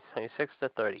year 2026 to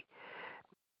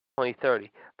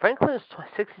 2030. Franklin is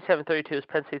 67-32 as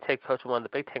Penn State's head coach and won the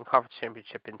Big Ten Conference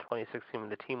Championship in 2016 when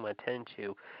the team went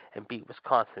 10-2 and beat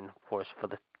Wisconsin, of course, for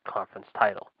the conference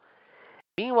title.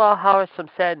 Meanwhile, however, some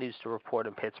sad news to report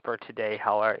in Pittsburgh today,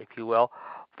 however, if you will.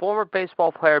 Former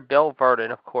baseball player Bill Verdon,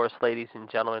 of course, ladies and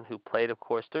gentlemen, who played, of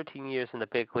course, 13 years in the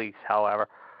big leagues, however,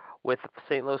 with the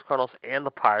St. Louis Cardinals and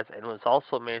the Pirates, and was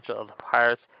also manager of the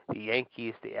Pirates, the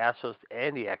Yankees, the Astros,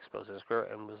 and the Expos,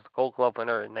 and was the Gold Glove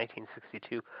winner in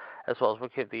 1962, as well as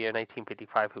Rookie of the Year in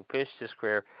 1955, who finished his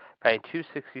career batting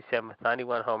 .267 with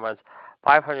 91 home runs,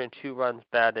 502 runs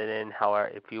batted in,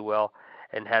 however, if you will,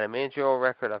 and had a managerial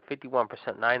record of 51%,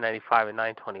 .995, and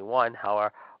 .921,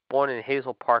 however. Born in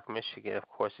Hazel Park, Michigan, of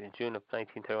course, in June of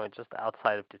 1931, just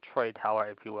outside of Detroit, however,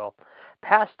 if you will,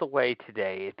 passed away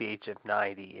today at the age of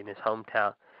 90 in his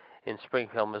hometown in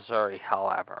Springfield, Missouri,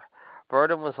 however.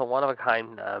 Verdon was a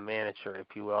one-of-a-kind manager,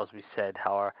 if you will, as we said,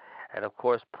 however, and, of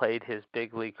course, played his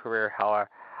big league career, however,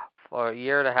 for a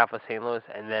year and a half with St. Louis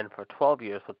and then for 12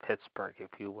 years with Pittsburgh,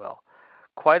 if you will.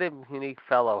 Quite a unique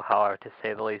fellow, however, to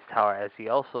say the least, however, as he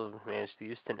also managed the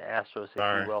Houston Astros, if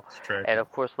you will, and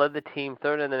of course led the team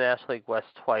third in the National League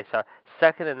West twice,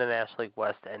 second in the National League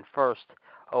West, and first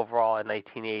overall in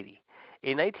 1980.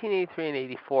 In 1983 and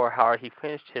 84, however, he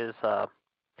finished his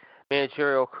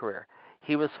managerial career.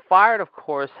 He was fired, of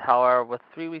course, however, with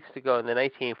 3 weeks to go in the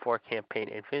 1984 campaign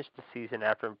and finished the season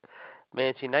after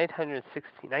managing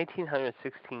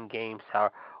 1,916 games,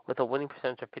 however, with a winning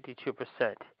percentage of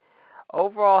 52%.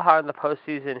 Overall, however, in the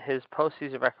postseason, his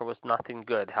postseason record was nothing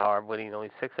good, however, winning only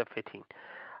 6 of 15.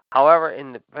 However,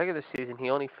 in the regular season, he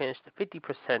only finished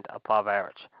 50% above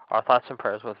average. Our thoughts and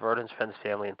prayers with Verdon's friends,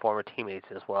 family, and former teammates,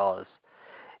 as well as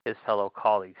his fellow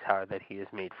colleagues, however, that he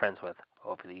has made friends with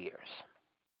over the years.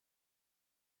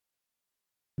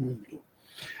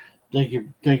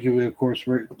 Thank you, of course.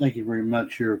 Thank you very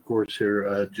much here, of course,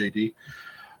 JD.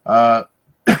 Uh,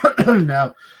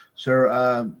 now, sir,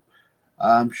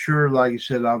 I'm sure, like you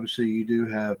said, obviously you do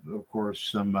have, of course,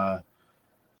 some, of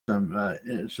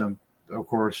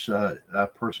course,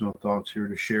 personal thoughts here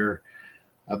to share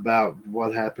about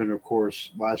what happened, of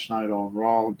course, last night on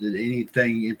Raw. Did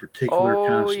anything in particular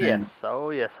kind Oh of yes, stand? oh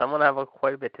yes. I'm gonna have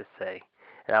quite a bit to say,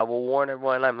 and I will warn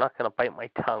everyone I'm not gonna bite my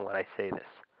tongue when I say this.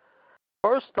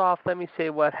 First off, let me say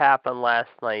what happened last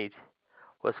night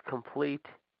was complete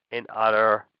and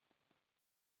utter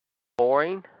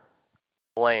boring,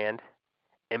 bland,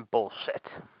 and bullshit.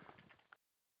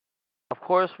 Of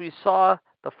course, we saw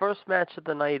the first match of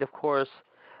the night. Of course,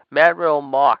 Matt Riddle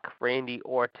mock Randy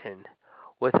Orton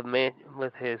with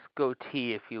with his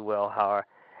goatee, if you will, however,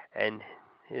 and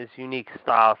his unique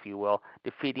style, if you will,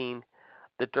 defeating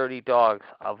the Dirty Dogs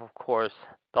of course,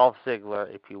 Dolph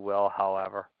Ziggler, if you will,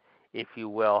 however,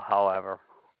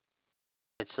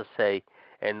 let's just say,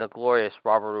 and the glorious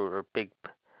Robert Roode or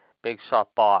Big Shot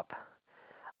Bob.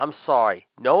 I'm sorry,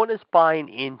 no one is buying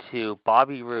into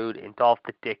Bobby Roode and Dolph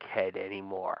the Dickhead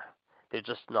anymore. They're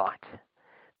just not.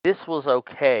 This was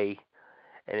okay,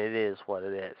 and it is what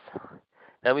it is.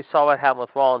 Then we saw what happened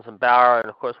with Rollins and Balor, and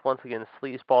of course, once again,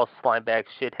 sleazeball, slimebag,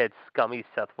 shithead, scummy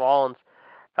Seth Rollins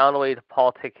found a way to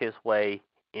politic his way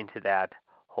into that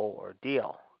whole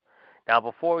ordeal. Now,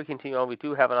 before we continue on, we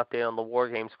do have an update on the War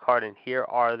Games card, and here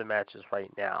are the matches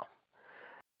right now.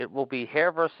 It will be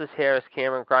Hair versus Hair as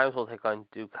Cameron Grimes will take on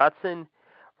Duke Hudson.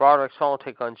 Roderick Strong will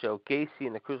take on Joe Gacy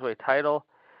in the Cruiserweight title.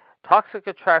 Toxic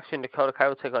Attraction, Dakota Kai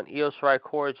will take on Io Shirai,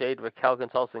 Cora Jade, Raquel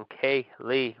Gonzalez, and Kay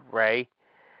Lee Ray.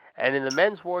 And in the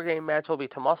men's War Game match will be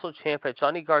Tommaso Ciampa,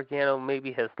 Johnny Gargano,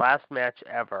 maybe his last match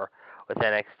ever with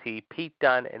NXT. Pete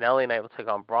Dunne and LA Knight will take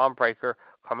on Braun Breaker,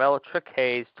 Carmelo Trick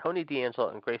Hayes, Tony D'Angelo,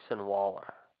 and Grayson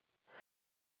Waller.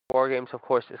 War Games, of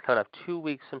course, is coming up 2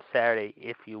 weeks from Saturday,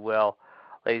 if you will,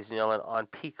 ladies and gentlemen, on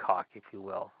Peacock, if you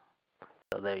will.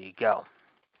 So there you go.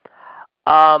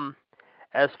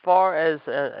 As far as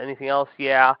anything else,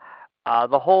 yeah,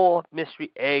 the whole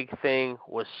mystery egg thing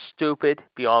was stupid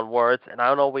beyond words, and I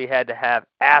don't know if we had to have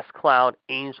ass clown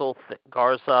Angel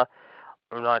Garza,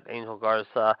 or not Angel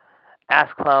Garza, ass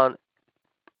clown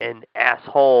and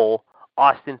asshole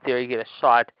Austin Theory get a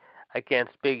shot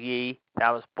against Big E.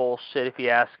 That was bullshit, if you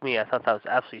ask me. I thought that was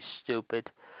absolutely stupid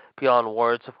beyond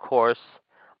words, of course,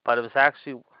 but it was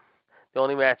actually the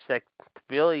only match that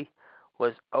really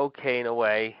was okay in a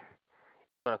way.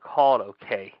 I'm going to call it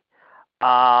okay.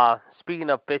 Speaking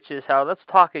of bitches, let's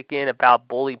talk again about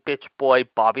bully bitch boy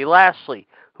Bobby Lashley,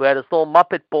 who had his little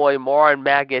Muppet boy, Moron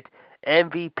Maggot,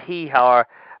 MVP, however,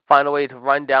 find a way to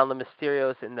run down the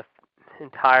Mysterios and the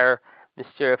entire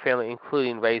Mysterio family,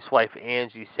 including Ray's wife,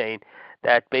 Angie, saying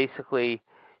that basically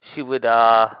she would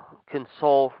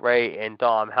console Ray and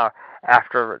Dom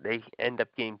after they end up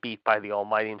getting beat by the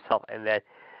Almighty himself, and that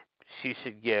she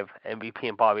should give MVP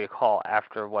and Bobby a call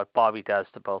after what Bobby does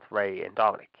to both Ray and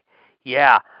Dominic.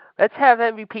 Yeah, let's have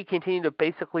MVP continue to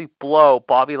basically blow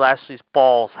Bobby Lashley's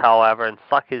balls, however, and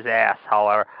suck his ass,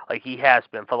 however, like he has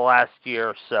been for the last year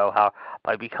or so,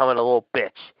 by becoming a little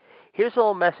bitch. Here's a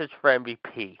little message for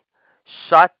MVP.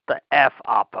 Shut the F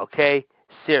up, okay?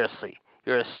 Seriously.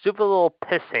 You're a stupid little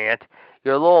pissant.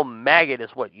 You're a little maggot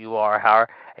is what you are, however.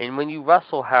 And when you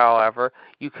wrestle, however,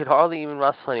 you could hardly even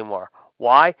wrestle anymore.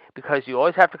 Why? Because you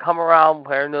always have to come around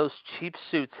wearing those cheap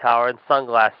suits, however, and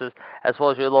sunglasses, as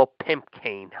well as your little pimp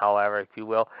cane, however, if you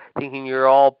will, thinking you're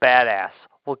all badass.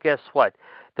 Well, guess what?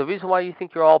 The reason why you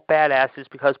think you're all badass is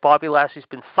because Bobby Lashley's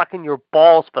been sucking your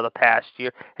balls for the past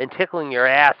year and tickling your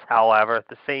ass, however, at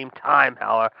the same time,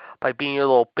 however, by being your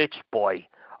little bitch boy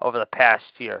over the past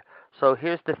year. So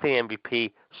here's the thing,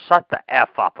 MVP. Shut the F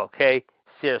up, okay?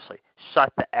 Seriously,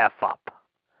 shut the F up.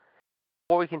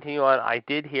 Before we continue on, I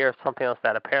did hear something else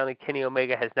that apparently Kenny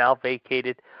Omega has now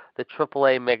vacated the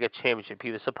AAA Mega Championship.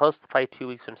 He was supposed to fight 2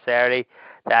 weeks from Saturday.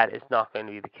 That is not going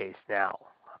to be the case now,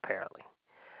 apparently.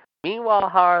 Meanwhile,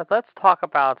 however, let's talk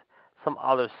about some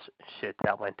other shit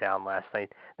that went down last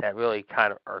night that really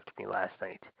kind of irked me last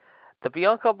night. The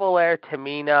Bianca Belair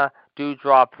Tamina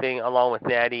Doudrop thing, along with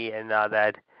Natty, and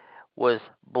that was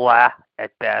blah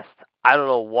at best. I don't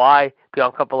know why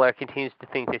Bianca Belair continues to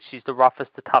think that she's the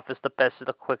roughest, the toughest, the best,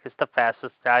 the quickest, the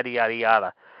fastest, yada, yada,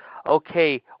 yada.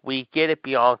 Okay, we get it,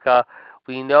 Bianca.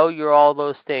 We know you're all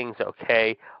those things,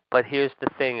 okay? But here's the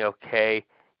thing, okay?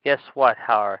 Guess what,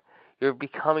 Howard? You're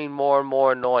becoming more and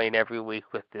more annoying every week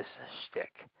with this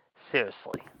shtick.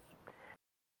 Seriously.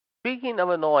 Speaking of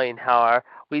annoying, however,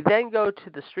 we then go to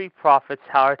the Street Profits,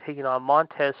 however, taking on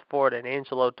Montez Ford and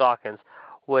Angelo Dawkins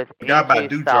with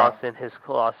AJ Styles and his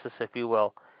Colossus, if you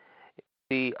will.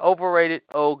 The overrated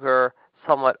ogre,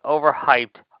 somewhat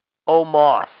overhyped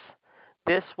Omos.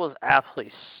 This was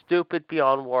absolutely stupid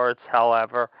beyond words,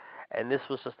 however, and this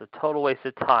was just a total waste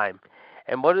of time.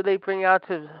 And what did they bring out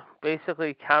to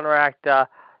basically counteract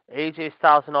AJ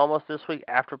Styles and Omos this week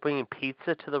after bringing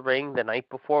pizza to the ring the night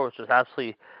before, which was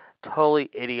absolutely totally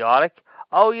idiotic?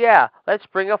 Oh, yeah, let's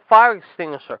bring a fire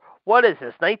extinguisher. What is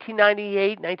this,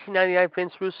 1998, 1999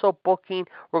 Vince Russo booking?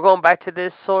 We're going back to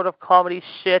this sort of comedy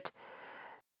shit.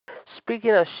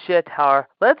 Speaking of shit, however,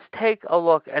 let's take a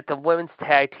look at the women's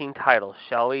tag team titles,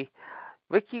 shall we?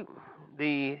 Ricky,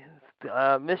 the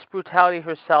Miss Brutality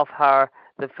herself, however,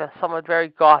 the somewhat very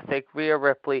gothic Rhea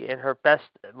Ripley, and her best,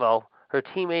 well, her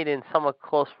teammate and somewhat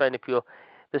close friend, if you will,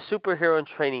 the superhero in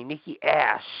training, Nikki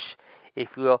Ash, if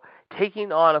you will,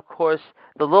 taking on, of course,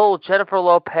 the little Jennifer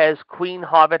Lopez, Queen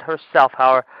Hobbit herself,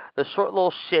 however, the short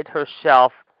little shit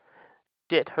herself,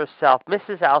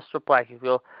 Mrs. Aleister Black, if you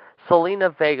will, Selena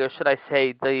Vega, should I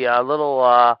say, the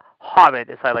little hobbit,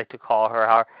 as I like to call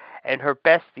her, and her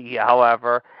bestie,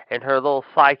 however, and her little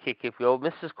sidekick, if you will,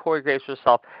 Mrs. Corey Graves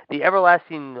herself, the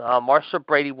everlasting Marsha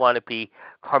Brady wannabe,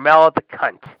 Carmella the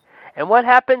cunt. And what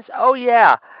happens? Oh,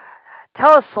 yeah.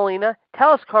 Tell us, Selena.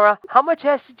 Tell us, Cora. How much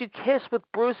ass did you kiss with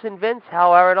Bruce and Vince,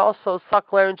 however, and also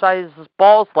suck Laryngitis'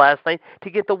 balls last night to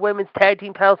get the women's tag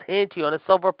team titles handed to you on a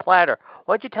silver platter?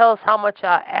 Why don't you tell us how much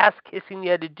ass kissing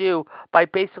you had to do by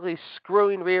basically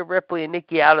screwing Rhea Ripley and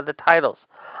Nikki out of the titles?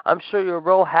 I'm sure you're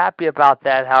real happy about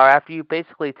that, however, after you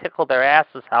basically tickled their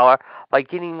asses, however, by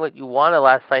getting what you wanted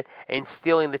last night and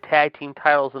stealing the tag team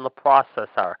titles in the process,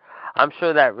 however. I'm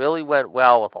sure that really went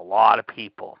well with a lot of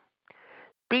people.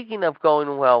 Speaking of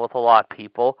going well with a lot of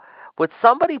people, would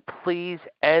somebody please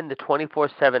end the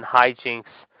 24/7 hijinks?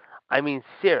 I mean,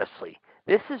 seriously,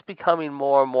 this is becoming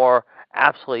more and more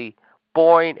absolutely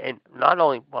boring, and not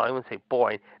only, well, I wouldn't say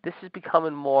boring, this is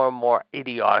becoming more and more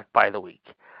idiotic by the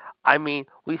week. I mean,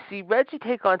 we see Reggie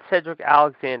take on Cedric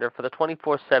Alexander for the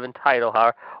 24/7 title,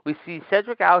 however. We see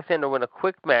Cedric Alexander win a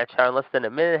quick match, however, in less than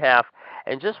a minute and a half,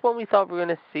 and just when we thought we were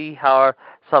going to see, however,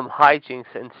 some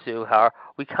hijinks ensue, however,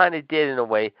 we kind of did in a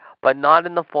way, but not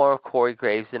in the form of Corey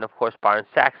Graves and, of course, Byron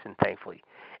Saxton, thankfully.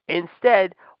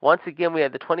 Instead, once again, we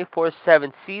had the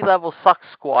 24/7 C-level suck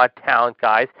squad talent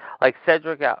guys like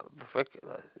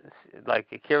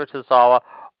like Akira Tozawa,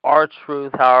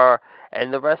 R-Truth, however,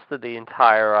 and the rest of the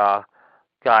entire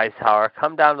guys, however,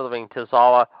 come down to the ring.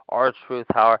 Tozawa, R-Truth,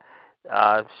 however,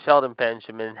 Sheldon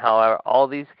Benjamin, however, all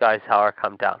these guys, however,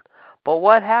 come down. But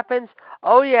what happens?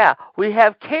 Oh, yeah, we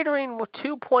have Catering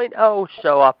 2.0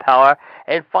 show up, however,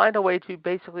 and find a way to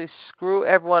basically screw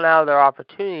everyone out of their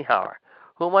opportunity, however.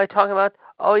 Who am I talking about?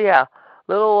 Oh, yeah,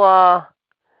 little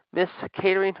Miss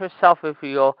Catering herself, if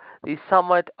you will, the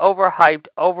somewhat overhyped,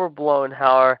 overblown,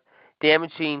 however,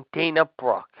 damaging Dana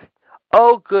Brooke.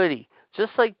 Oh, goody.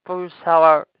 Just like Bruce,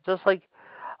 however, just like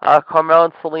Carmel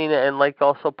and Selena, and like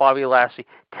also Bobby Lashley.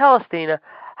 Tell us, Dana,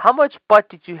 how much butt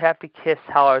did you have to kiss,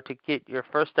 however, to get your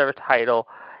first ever title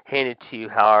handed to you,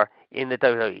 however, in the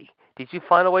WWE? Did you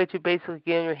find a way to basically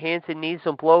get on your hands and knees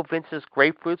and blow Vince's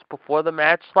grapefruits before the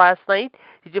match last night?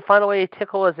 Did you find a way to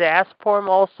tickle his ass for him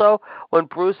also when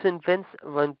Bruce and Vince,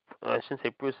 I shouldn't say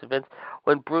Bruce and Vince,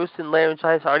 when Bruce and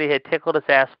Laryngitis already had tickled his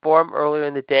ass for him earlier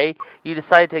in the day? You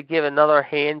decided to give another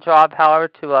hand job, however,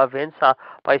 to Vince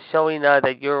by showing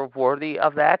that you're worthy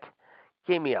of that?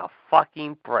 Give me a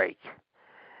fucking break.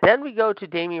 Then we go to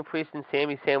Damian Priest and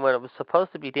Sami Zayn when it was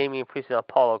supposed to be Damian Priest and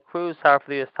Apollo Crews, however,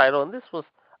 for the US title, and this was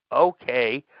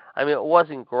okay. I mean, it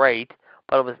wasn't great,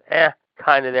 but it was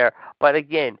kind of there. But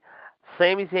again,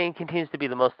 Sami Zayn continues to be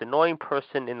the most annoying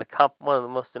person in the one of the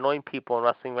most annoying people in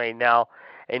wrestling right now.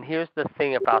 And here's the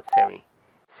thing about Sami.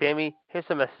 Sami, here's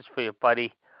a message for you,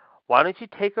 buddy. Why don't you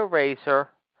take a razor?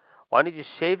 Why don't you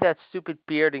shave that stupid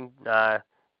beard and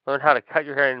learn how to cut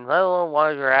your hair, and let alone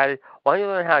while you're at it, why don't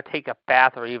you learn how to take a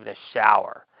bath or even a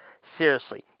shower?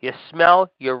 Seriously, you smell,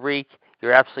 you reek,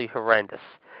 you're absolutely horrendous.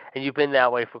 And you've been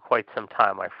that way for quite some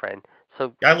time, my friend.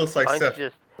 So Guy looks like why don't Seth you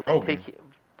just Rogen.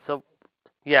 so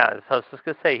yeah, so I was just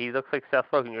gonna say he looks like Seth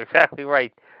Rogen. You're exactly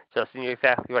right, Justin, you're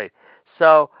exactly right.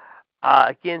 So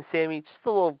again, Sami, just a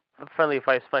little friendly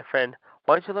advice, my friend.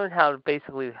 Why don't you learn how to bathe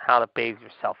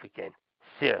yourself again?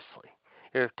 Seriously.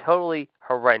 You're totally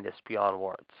horrendous beyond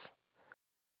words.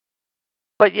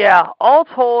 But yeah, all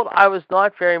told, I was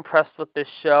not very impressed with this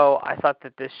show. I thought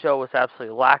that this show was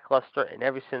absolutely lackluster in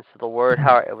every sense of the word.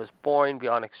 However, it was boring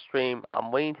beyond extreme.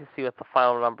 I'm waiting to see what the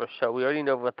final numbers show. We already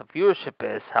know what the viewership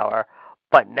is, however.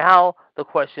 But now the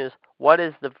question is, what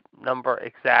is the number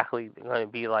exactly going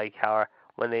to be like, however,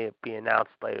 when they be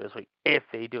announced later this week, if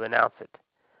they do announce it?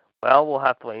 Well, we'll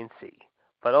have to wait and see.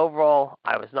 But overall,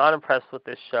 I was not impressed with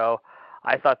this show.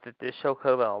 I thought that this show could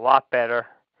have been a lot better.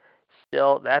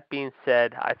 Still, that being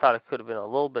said, I thought it could have been a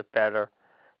little bit better.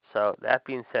 So that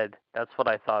being said, that's what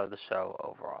I thought of the show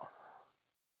overall.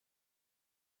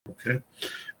 Okay.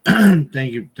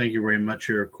 Thank you very much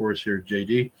here, of course, here,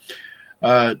 JD.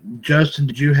 Justin,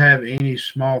 did you have any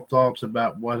small thoughts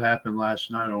about what happened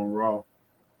last night on Raw?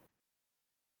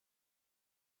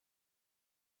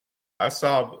 I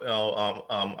saw.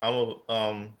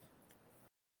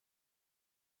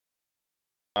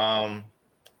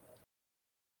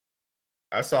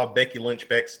 I saw Becky Lynch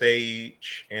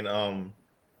backstage, and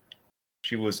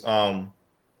she was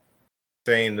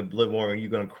saying to Liv Morgan, "You're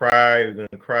gonna cry, you're gonna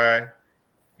cry,"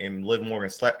 and Liv Morgan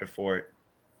slapped her for it.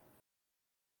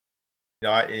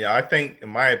 I think, in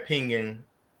my opinion,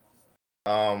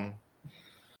 I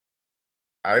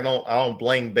don't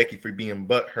blame Becky for being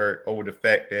butthurt over the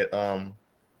fact that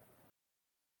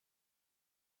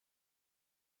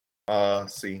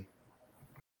see,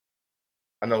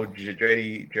 I know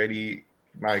JD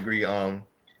might agree.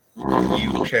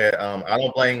 You Chad, I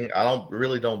don't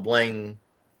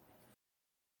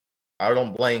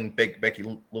blame Becky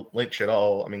Lynch at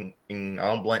all. I mean, I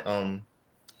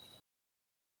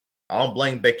don't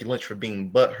blame Becky Lynch for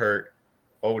being butthurt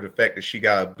over the fact that she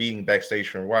got a beating backstage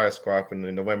from Riot Squad from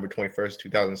the November 21st,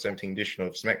 2017 edition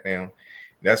of SmackDown.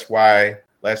 That's why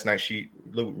last night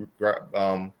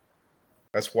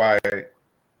that's why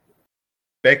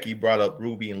Becky brought up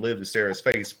Ruby and Liv to Sarah's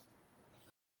face.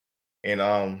 And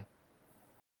I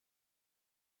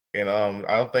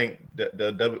don't think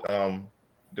the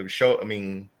show. I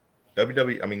mean,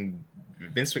 WWE. I mean,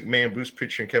 Vince McMahon, Bruce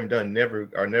Prichard, and Kevin Dunn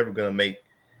are never gonna make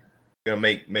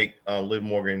Liv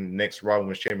Morgan next Raw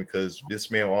Women's Champion, because this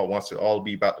man wants it all to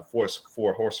be about the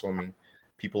four horsewomen.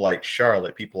 People like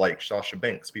Charlotte, people like Sasha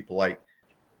Banks, people like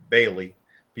Bayley,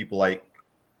 people like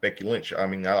Becky Lynch. I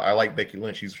mean, I like Becky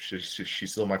Lynch.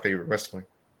 She's still my favorite wrestler,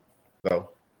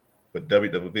 though. But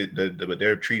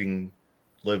they're treating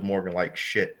Liv Morgan like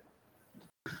shit.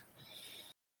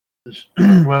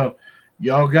 Well,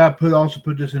 y'all got also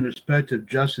put this in perspective.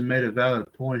 Justin made a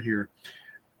valid point here.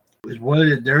 Is what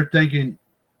they're thinking.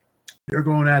 They're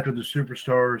going after the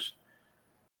superstars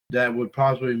that would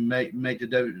possibly make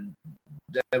the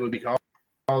that would be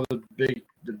all the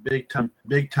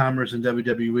big timers in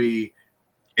WWE.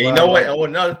 And you know what? Oh,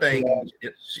 another thing.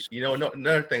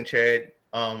 Another thing, Chad.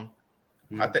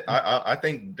 I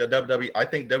think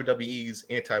WWE's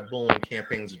anti-bullying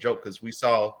campaign is a joke, because we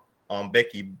saw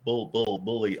Becky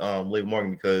bully Liv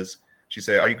Morgan, because she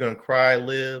said, "Are you gonna cry,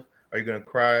 Liv? Are you gonna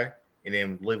cry?" And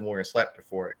then Liv Morgan slapped her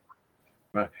for it.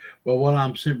 Right. Well, what I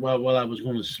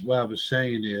was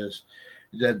saying is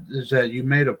that you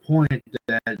made a point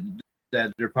that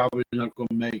they're probably not going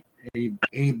to make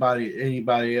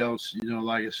anybody else,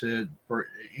 like I said, for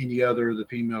any other of the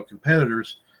female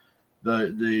competitors,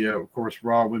 the of course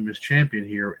Raw Women's Champion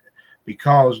here,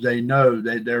 because they know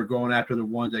that they're going after the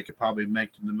ones that could probably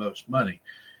make them the most money.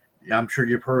 I'm sure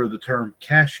you've heard of the term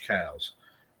cash cows.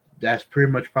 That's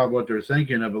pretty much probably what they're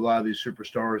thinking of a lot of these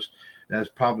superstars. That's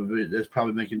probably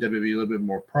making WWE a little bit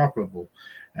more profitable.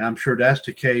 And I'm sure that's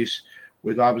the case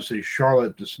with, obviously,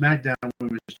 Charlotte, the SmackDown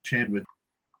Women's Champion, with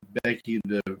Becky,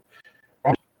 the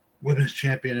Women's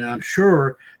Champion. And I'm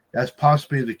sure that's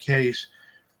possibly the case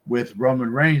with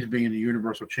Roman Reigns being the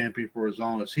Universal Champion for as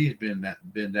long as he's been that,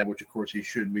 which, of course, he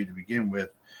shouldn't be to begin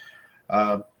with.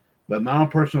 But my own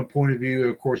personal point of view,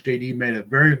 of course, JD made a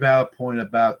very valid point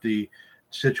about the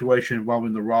situation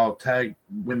involving the Raw the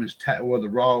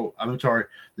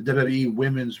WWE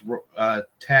Women's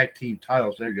Tag Team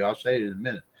titles. There you go. I'll say it in a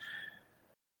minute.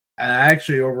 And I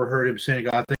actually overheard him saying,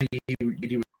 I think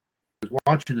he was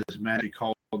watching this match. He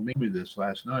called me this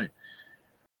last night.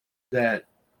 That,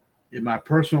 in my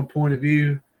personal point of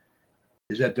view,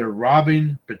 is that they're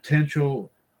robbing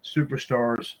potential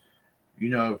superstars,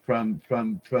 from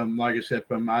like I said,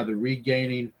 from either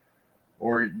regaining,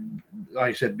 or,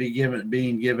 like I said,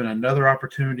 being given another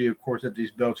opportunity, of course, at these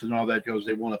belts and all that goes.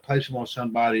 They want to place them on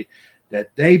somebody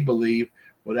that they believe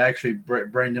would actually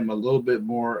bring them a little bit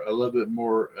more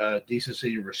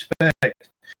decency and respect.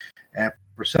 And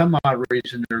for some odd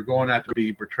reason, they're going after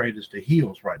being portrayed as the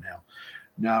heels right now.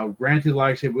 Now, granted,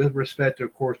 like I said, with respect,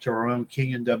 of course, to our own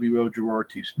King and WO, Gerard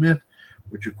T. Smith,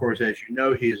 which, of course, as you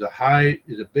know, he is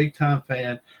a big-time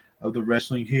fan of the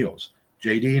wrestling heels.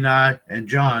 JD and I and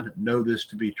John know this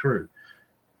to be true.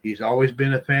 He's always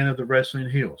been a fan of the wrestling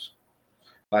heels.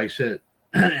 Like I said,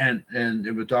 and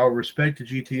with all respect to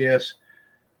GTS,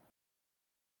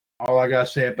 all I got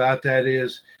to say about that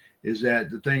is that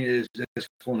the thing is that's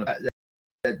going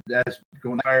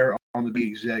to fire on the big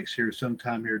execs here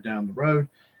sometime here down the road.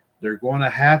 They're going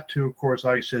to have to, of course,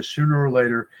 like I said, sooner or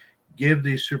later, give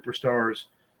these superstars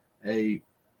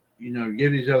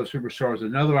give these other superstars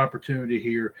another opportunity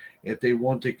here if they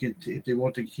want to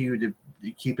continue to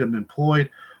keep them employed.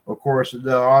 Of course,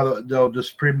 they'll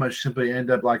just pretty much simply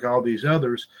end up like all these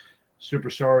others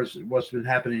superstars. What's been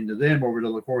happening to them over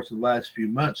the course of the last few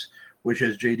months, which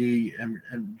as JD and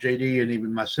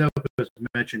even myself has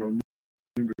mentioned on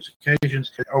numerous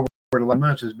occasions over the last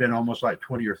months, has been almost like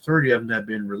 20 or 30 of them that have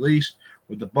been released,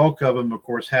 with the bulk of them, of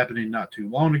course, happening not too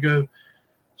long ago.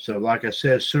 So, like I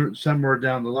said, somewhere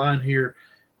down the line here,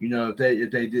 if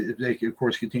they of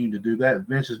course continue to do that,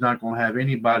 Vince is not going to have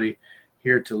anybody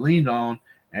here to lean on,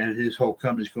 and his whole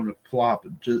company is going to flop.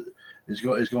 Is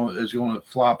going to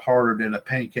flop harder than a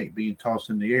pancake being tossed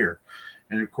in the air.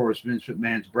 And of course, Vince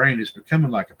McMahon's brain is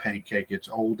becoming like a pancake. It's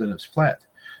old and it's flat.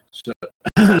 So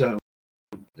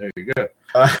there you go.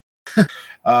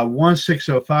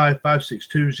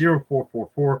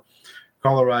 1-605-562-0444.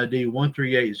 Caller ID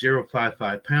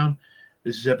 138055#.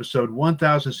 This is episode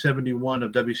 1071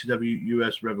 of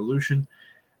WCWUS Revolution.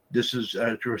 This is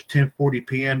 10:40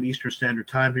 p.m. Eastern Standard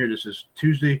Time here. This is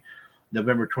Tuesday,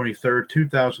 November 23rd,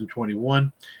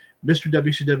 2021. Mr.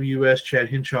 WCWUS Chad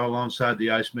Henshaw alongside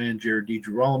the Iceman Jared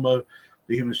DiGirolamo,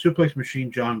 the Human Suplex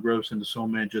Machine John Gross, and the Soul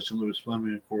Man Justin Lewis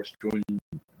Fleming, of course, joining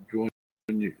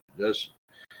us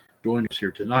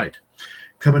here tonight.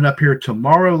 Coming up here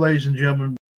tomorrow, ladies and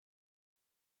gentlemen.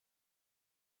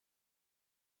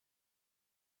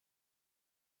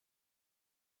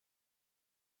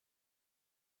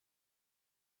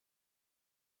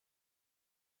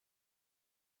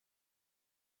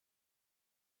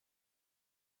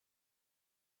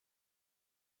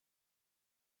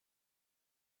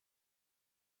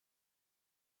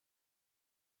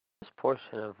 This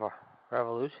portion of our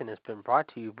Revolution has been brought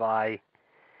to you by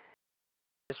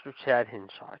Mr. Chad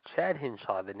Henshaw. Chad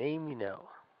Henshaw, the name you know.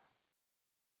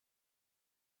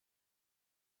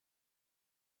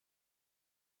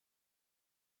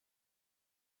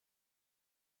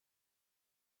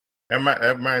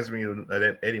 That reminds me of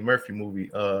that Eddie Murphy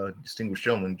movie, Distinguished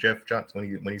Gentleman, Jeff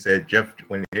Johnson.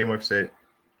 When Eddie Murphy said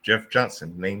Jeff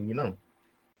Johnson, name you know.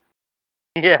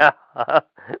 Yeah.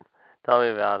 Tell me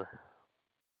about it.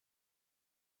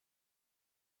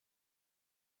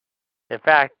 In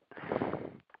fact,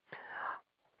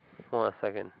 hold on a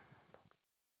second.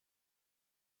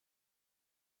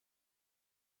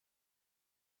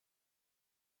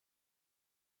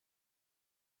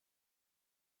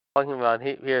 Talking about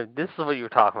here, this is what you were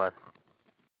talking about.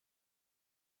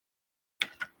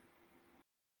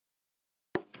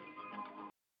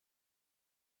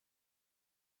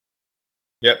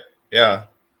 Yep, yeah,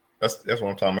 that's what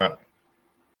I'm talking about.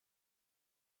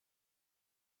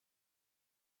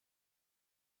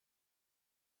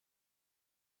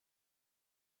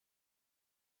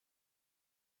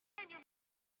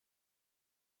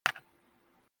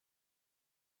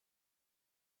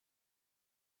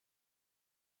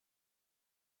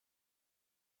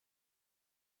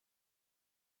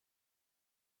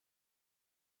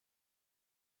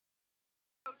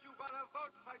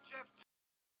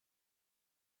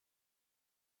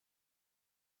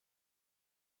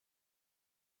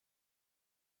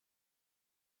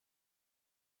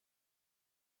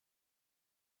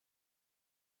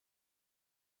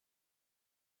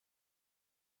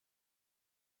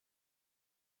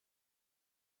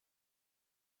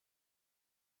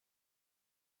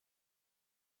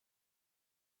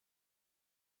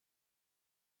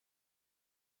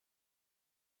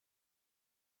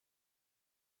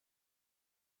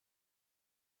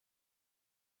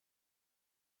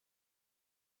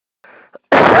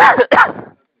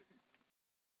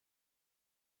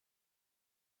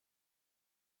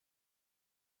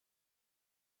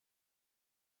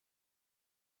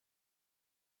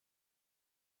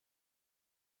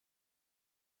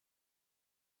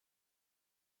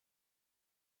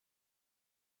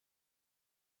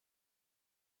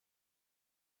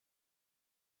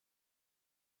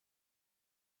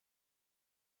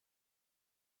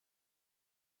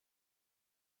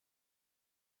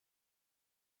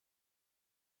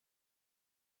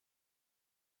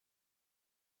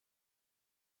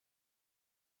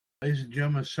 Ladies and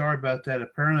gentlemen, sorry about that.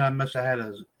 Apparently, I must have had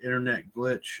an internet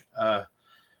glitch,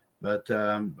 but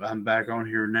I'm back on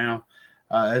here now.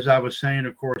 As I was saying,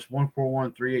 of course,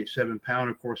 141-387-pound,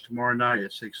 of course, tomorrow night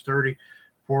at 6:30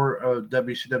 for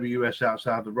WCWUS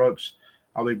Outside the Ropes.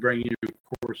 I'll be bringing you, of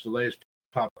course, the latest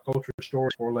pop culture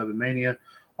stories for 11 Mania.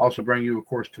 Also bring you, of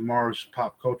course, tomorrow's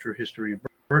pop culture history and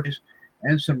birthdays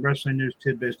and some wrestling news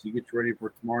tidbits to get you ready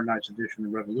for tomorrow night's edition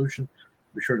of Revolution.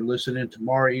 Be sure to listen in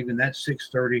tomorrow, even at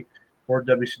 6:30 for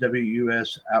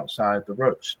WCWUS Outside the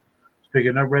Ropes.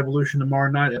 Speaking of Revolution tomorrow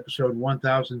night, episode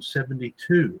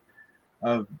 1072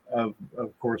 of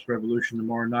course, Revolution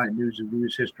tomorrow night, news and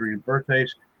views, history, and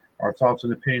birthdays. Our thoughts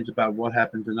and opinions about what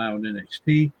happened tonight on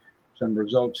NXT. Some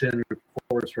results in, of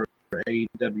course, for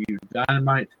AEW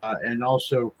Dynamite. And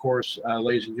also, of course,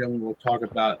 ladies and gentlemen, we'll talk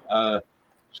about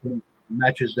some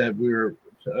matches that we're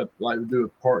like to do a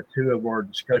part 2 of our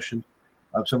discussion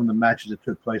of some of the matches that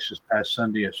took place this past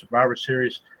Sunday at Survivor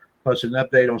Series, plus an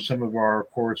update on some of our,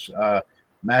 of course,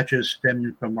 matches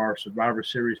stemming from our Survivor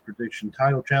Series prediction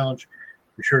title challenge.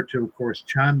 Be sure to, of course,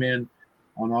 chime in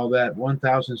on all that.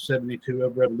 1072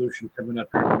 of Revolution coming up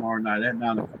here tomorrow night at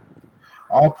 9 o'clock.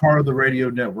 All part of the radio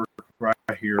network right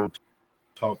here on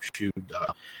Talk Shoe.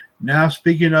 Now,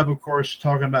 speaking of course,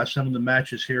 talking about some of the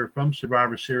matches here from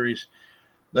Survivor Series,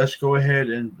 let's go ahead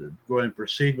and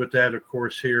proceed with that, of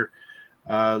course, here.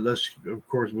 We'll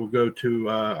go to,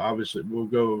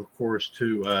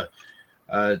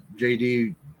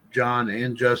 JD, John,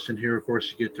 and Justin here, of course,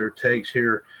 to get their takes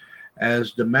here.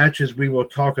 As the matches we will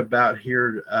talk about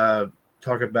here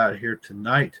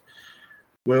tonight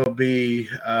will be,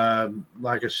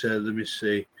 like I said, let me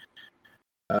see.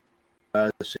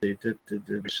 Let's see,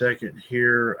 a second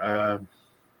here.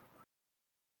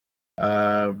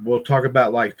 We'll talk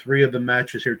about like 3 of the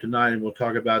matches here tonight, and we'll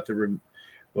talk about the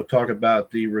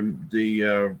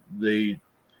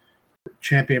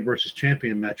champion versus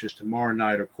champion matches tomorrow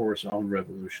night, of course, on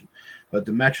Revolution. But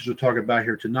the matches we'll talk about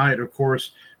here tonight, of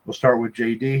course, we'll start with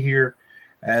JD here,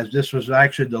 as this was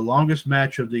actually the longest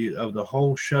match of the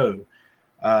whole show,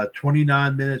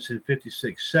 29 minutes and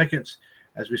 56 seconds,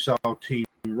 as we saw Team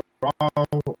Raw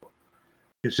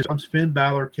consist Finn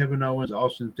Balor, Kevin Owens,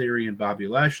 Austin Theory, and Bobby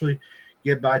Lashley,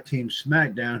 get by Team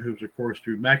SmackDown, who's of course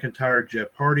Drew McIntyre, Jeff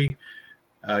Hardy,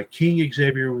 King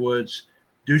Xavier Woods,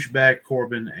 Douchebag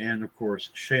Corbin, and of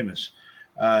course Sheamus.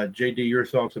 JD, your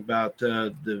thoughts about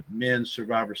the men's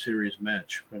Survivor Series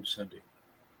match from Sunday?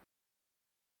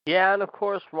 Yeah, and of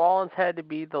course Rollins had to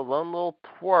be the lone little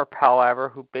twerp, however,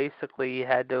 who basically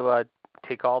had to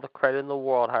take all the credit in the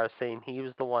world, saying he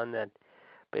was the one that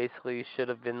basically should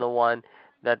have been the one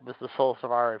that was the sole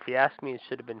survivor. If you ask me, it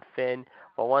should have been Finn.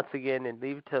 But once again, and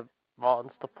leave it to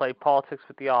Rollins to play politics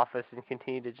with the office and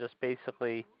continue to just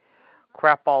basically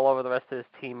crap all over the rest of his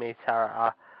teammates.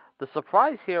 The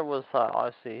surprise here was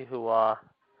obviously who,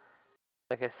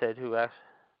 like I said, who actually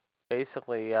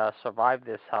basically survived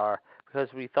this, however,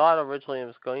 because we thought originally it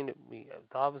was going to be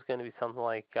something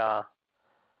like,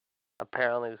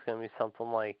 apparently it was going to be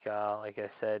something like I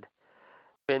said,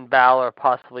 Finn Balor,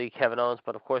 possibly Kevin Owens,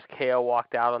 but of course KO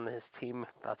walked out on his team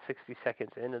about 60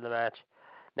 seconds into the match.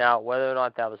 Now, whether or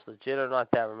not that was legit or not,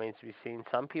 that remains to be seen.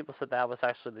 Some people said that was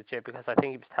actually legit because I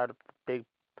think he was tired of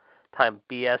big-time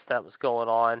BS that was going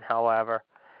on, however.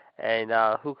 And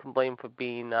who can blame for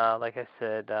being, like I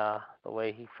said, the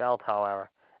way he felt, however.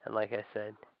 And like I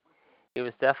said, he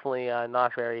was definitely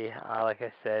not very, like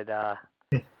I said,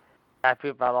 happy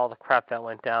about all the crap that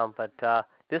went down. But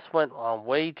this went on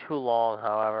way too long,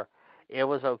 however. It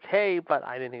was okay, but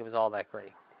I didn't think it was all that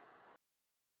great.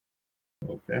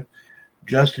 Okay.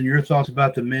 Justin, your thoughts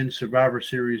about the men's Survivor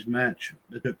Series match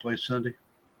that took place Sunday?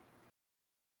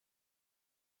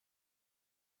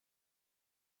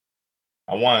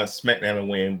 I want SmackDown to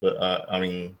win, but I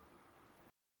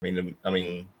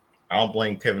don't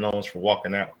blame Kevin Owens for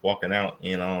walking out,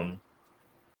 and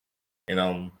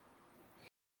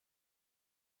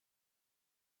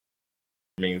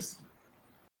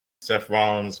Seth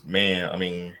Rollins,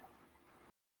 man,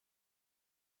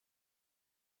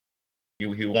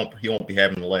 he won't be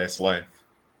having the last laugh.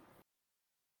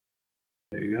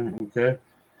 There you go. Okay.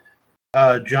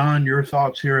 John, your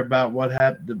thoughts here about what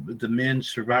happened, the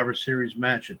men's Survivor Series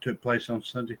match that took place on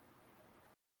Sunday?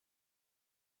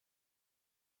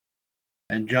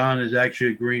 And John is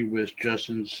actually agreeing with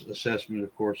Justin's assessment,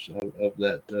 of course, of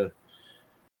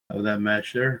that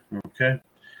match there. Okay.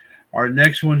 Our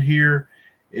next one here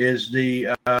is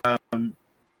the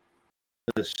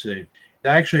let's see.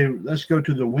 Actually, let's go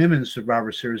to the women's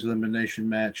Survivor Series elimination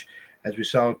match, as we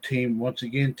saw Team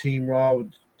Raw,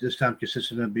 this time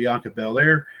consisting of Bianca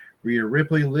Belair, Rhea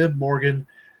Ripley, Liv Morgan,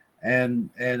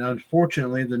 and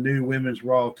unfortunately the new women's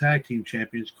Raw Tag Team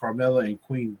Champions Carmella and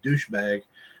Queen Douchebag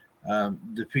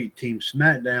defeat Team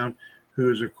SmackDown,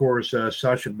 who is of course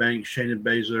Sasha Banks, Shayna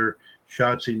Baszler,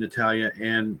 Shotzi, Natalya,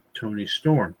 and Toni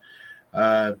Storm.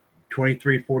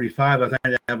 23:45. I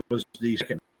think that was the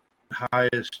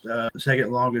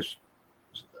second longest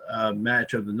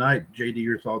match of the night. JD,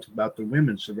 your thoughts about the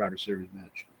women's Survivor Series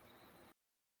match?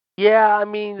 Yeah,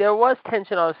 there was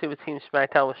tension, obviously, with Team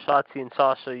SmackDown with Shotzi and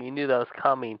Sasha. You knew that was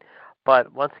coming.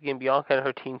 But once again, Bianca and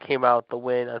her team came out the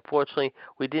win. Unfortunately,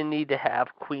 we didn't need to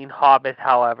have Queen Hobbit,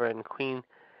 however, and Queen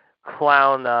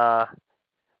clown,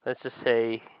 let's just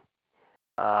say,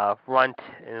 runt,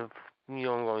 and I'm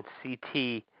going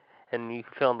CT, and you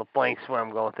can fill in the blanks where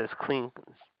I'm going with this clean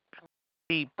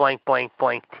C blank blank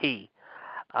blank T.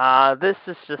 This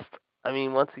is just,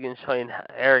 once again, showing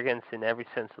arrogance in every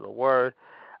sense of the word.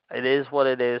 It is what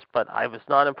it is, but I was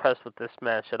not impressed with this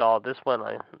match at all. This one,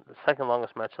 the second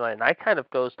longest match tonight, and I kind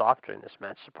of dozed off during this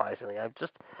match, surprisingly.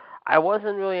 I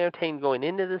wasn't really entertained going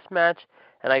into this match,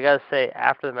 and I gotta say,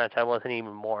 after the match, I wasn't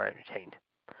even more entertained.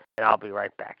 And I'll be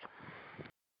right back.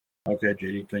 Okay,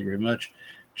 JD, thank you very much.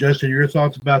 Justin, your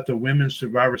thoughts about the Women's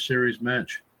Survivor Series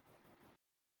match?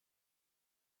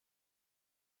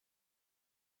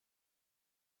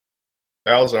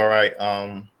 That was all right.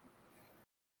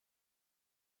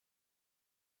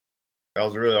 That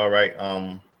was really all right.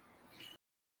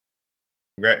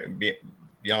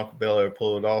 Bianca Belair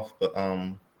pulled it off, but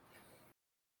and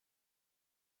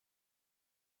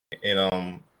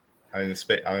I didn't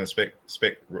expect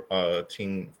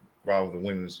Team Raw, the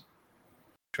women's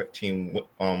team,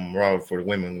 Raw for the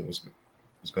women was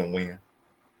going to win.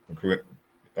 Correct.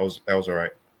 That was all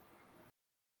right.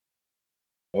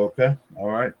 Okay, all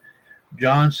right.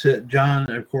 John,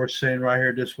 of course, saying right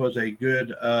here, this was in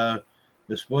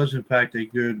fact a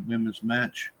good women's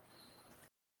match.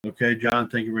 Okay, John,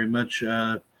 thank you very much.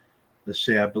 Let's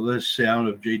see, I don't know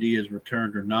if JD has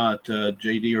returned or not.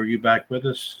 JD, are you back with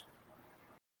us?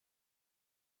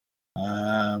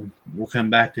 We'll come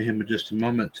back to him in just a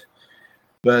moment.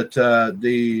 But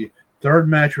the third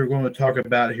match we're going to talk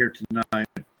about here tonight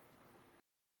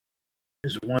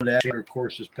is one that, of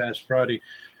course, this past Friday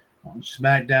on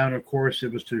SmackDown. Of course,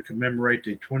 it was to commemorate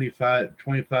the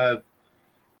 25th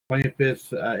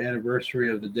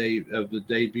anniversary of the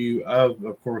debut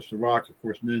of course, The Rock, of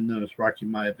course, known as Rocky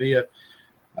Maivia.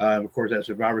 Of course, that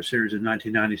Survivor Series in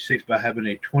 1996 by having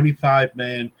a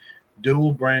 25-man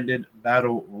dual-branded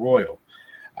battle royal.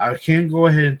 I can go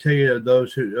ahead and tell you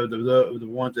those who the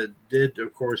ones that did,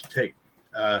 of course, take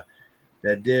part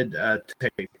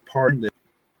in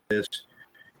this.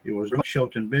 It was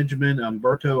Shelton Benjamin,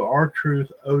 Humberto,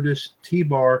 R-Truth, Otis,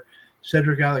 T-Bar,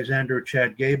 Cedric Alexander,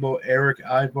 Chad Gable, Eric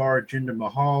Ivar, Jinder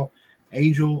Mahal,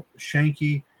 Angel,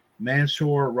 Shanky,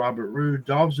 Mansoor, Robert Roode,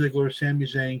 Dolph Ziggler, Sami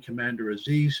Zayn, Commander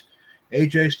Aziz,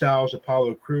 AJ Styles,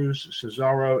 Apollo Crews,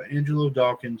 Cesaro, Angelo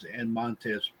Dawkins, and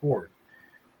Montez Ford.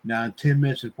 Now, in 10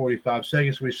 minutes and 45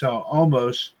 seconds, we saw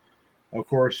Omos, of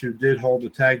course, who did hold the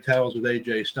tag titles with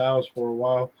AJ Styles for a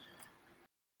while,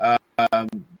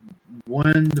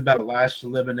 won the battle, last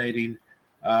eliminating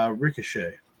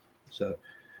Ricochet. So,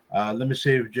 let me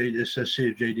see if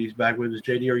JD's back with us.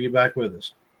 JD, are you back with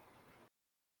us?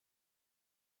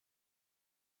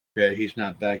 Okay, he's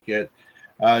not back yet.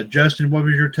 Justin, what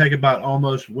was your take about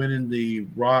almost winning the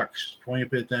Rock's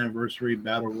 25th anniversary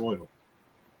battle royal?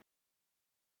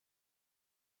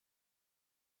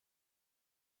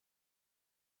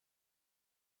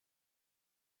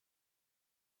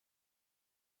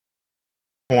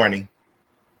 Corny.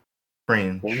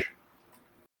 Cringe.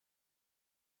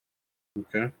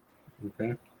 Okay.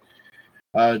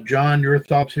 John, your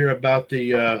thoughts here about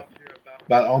the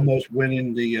about almost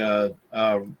winning the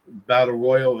battle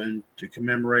royal and to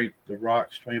commemorate the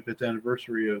Rock's 25th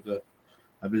anniversary of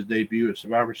his debut at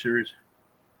Survivor Series?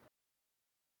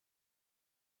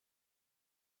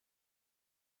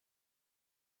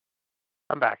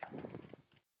 I'm back.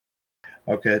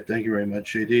 Okay, thank you very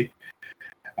much, JD.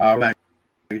 Back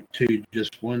to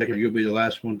just one second. You'll be the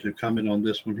last one to comment on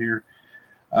this one here.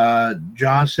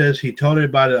 John says he told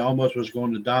everybody that almost was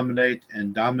going to dominate,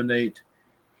 and dominate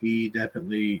he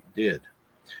definitely did.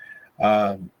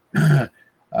 JD,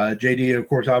 of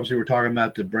course, obviously we're talking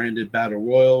about the branded battle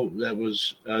royal that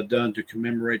was done to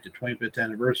commemorate the 25th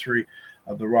anniversary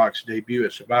of The Rock's debut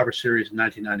at Survivor Series in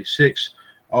 1996.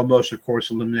 Almost, of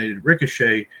course, eliminated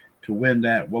Ricochet to win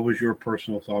that. What was your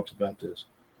personal thoughts about this?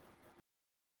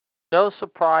 No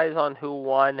surprise on who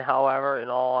won, however, in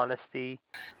all honesty.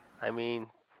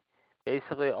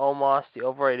 Basically, Omos, the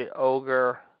overrated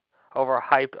ogre,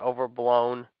 overhyped,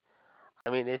 overblown.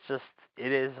 It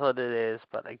is what it is.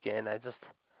 But again,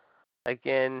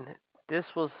 this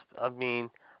was,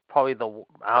 probably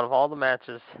out of all the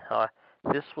matches,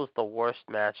 this was the worst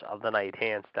match of the night,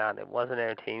 hands down. It wasn't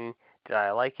entertaining. Did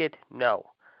I like it? No.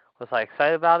 Was I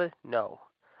excited about it? No.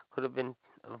 Could have been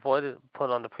avoided, put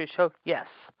on the pre-show? Yes.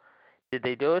 Did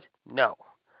they do it? No.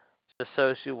 Just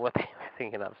shows you what they were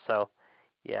thinking of. So,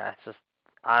 yeah, it's just,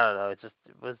 I don't know. It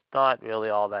was not really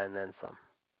all that and then some.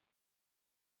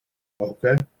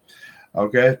 Okay.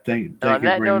 Thank you on that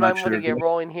very note, much. I'm going to get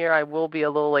rolling here. I will be a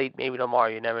little late, maybe tomorrow.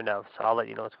 You never know. So I'll let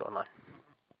you know what's going on.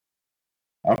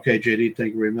 Okay, JD,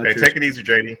 thank you very much. Hey, take it easy,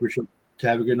 JD. Appreciate it.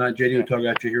 Have a good night, JD. We'll talk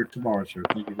about you here tomorrow, sir.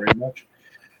 Thank you very much.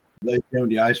 Ladies and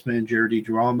gentlemen, the Iceman, Jared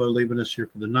DiGirolamo, leaving us here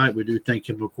for the night. We do thank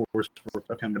him, of course, for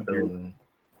coming here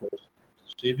this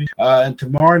evening. And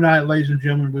tomorrow night, ladies and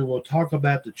gentlemen, we will talk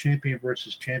about the champion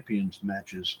versus champions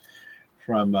matches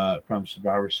from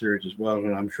Survivor Series as well.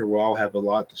 And I'm sure we'll all have a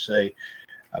lot to say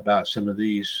about some of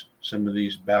these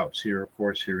bouts here, of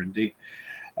course, here indeed.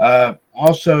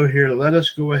 Also here, let us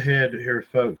go ahead here,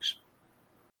 folks.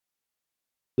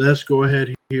 Let's go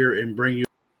ahead here and bring you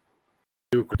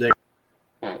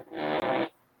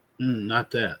not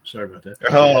that. Sorry about that.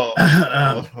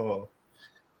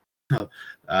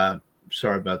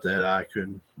 Sorry about that. I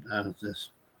couldn't.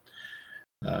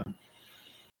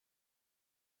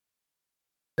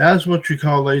 That's what you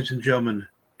call, ladies and gentlemen,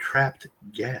 trapped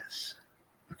gas.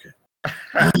 Okay.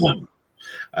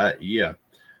 Yeah.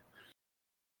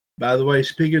 By the way,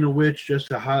 speaking of which,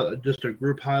 just a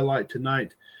group highlight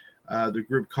tonight. The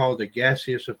group called the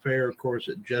Gaseous Affair, of course,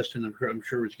 that Justin, I'm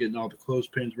sure, is getting all the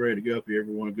clothespins ready to go if you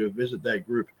ever want to go visit that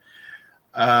group.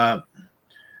 But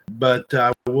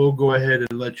I will go ahead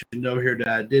and let you know here that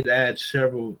I did add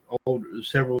several more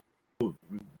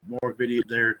videos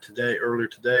there earlier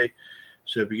today.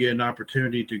 So if you get an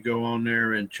opportunity to go on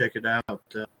there and check it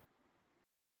out,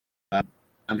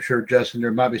 I'm sure, Justin,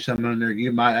 there might be something on there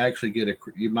you might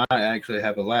actually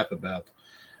have a laugh about.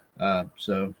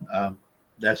 So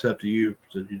that's up to you.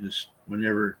 So you just,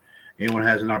 whenever anyone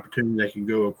has an opportunity, they can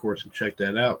go, of course, and check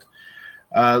that out.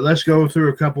 Let's go through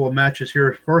a couple of matches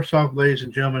here. First off, ladies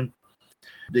and gentlemen,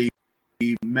 the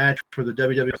match for the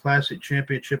WWE Classic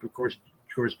Championship, of course,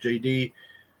 JD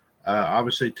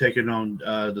obviously taking on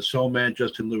the Soul Man,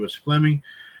 Justin Lewis Fleming.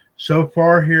 So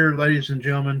far here, ladies and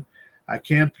gentlemen, I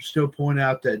can still point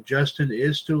out that Justin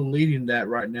is still leading that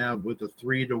right now with a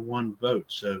 3-1 vote.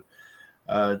 So,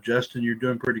 Justin, you're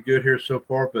doing pretty good here so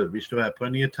far, but we still have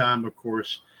plenty of time, of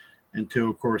course, until,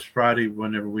 of course, Friday,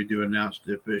 whenever we do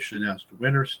officially announce the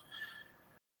winners.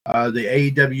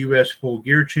 The AWS Full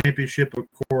Gear Championship, of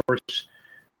course,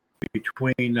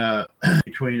 between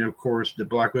of course, the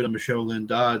Black Widow, Michelle Lynn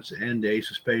Dodds, and the Ace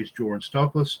of Spades, Jordan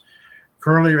Stokely.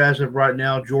 Currently, as of right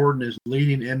now, Jordan is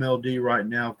leading MLD right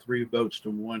now, 3 votes to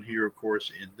 1 here, of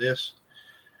course, in this.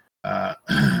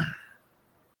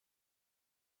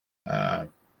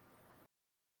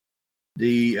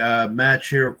 The match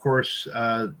here, of course,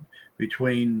 for the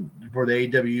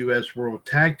AWS World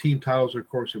Tag Team titles, of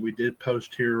course, that we did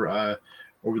post here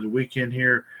over the weekend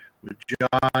here with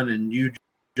John and you,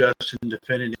 Justin,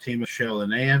 defending the team of Michelle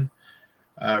and Ann.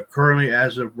 Currently,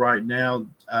 as of right now,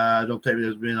 I don't think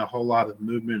there's been a whole lot of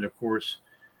movement, of course,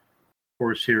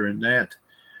 here in that.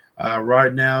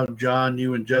 Right now, John,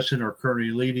 you and Justin are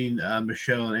currently leading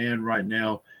Michelle and Ann right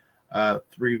now,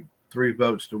 3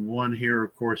 votes to 1 here,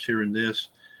 of course, here in this.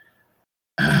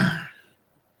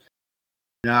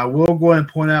 Now, I will go ahead and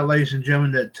point out, ladies and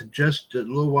gentlemen, that just a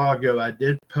little while ago, I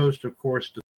did post, of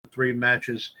course, the 3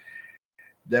 matches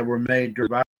that were made during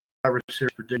the Survivor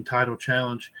Series Prediction Title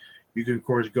Challenge. You can, of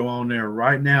course, go on there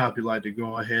right now if you'd like to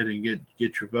go ahead and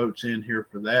get your votes in here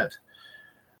for that.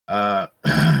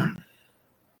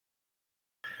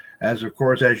 As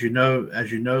you know,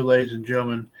 ladies and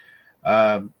gentlemen,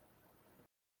 it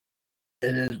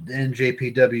is the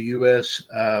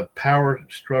NJPWUS Power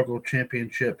Struggle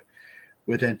Championship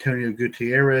with Antonio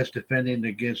Gutierrez defending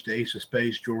against the Ace of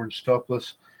Spades, Jordan Stokely.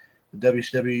 The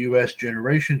WCWUS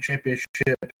Generation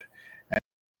Championship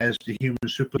as the Human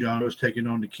Super John was taking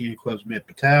on the King of Clubs Mitt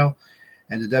Patel,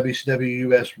 and the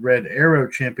WCWUS Red Arrow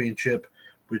Championship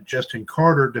with Justin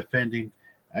Carter defending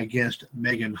against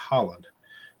Megan Holland.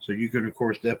 So you can, of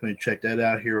course, definitely check that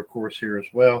out here, of course, here as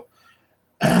well.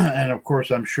 And, of course,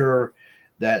 I'm sure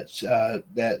that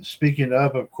speaking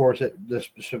of course, the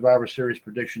Survivor Series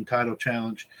Prediction Title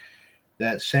Challenge,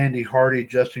 that Sandy Hardy,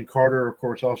 Justin Carter, of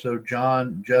course, also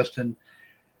John, Justin,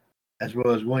 as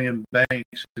well as William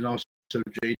Banks, and also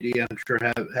JD, I'm sure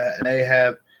may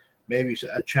have maybe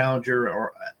a challenger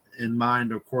or in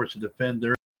mind, of course, to defend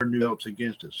their new belts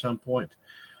against at some point.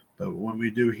 But when we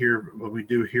do hear,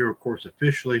 of course,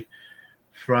 officially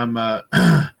from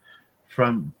them,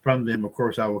 of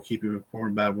course, I will keep you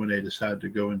informed about when they decide to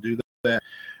go and do that.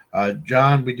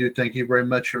 John, we do thank you very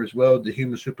much here as well. The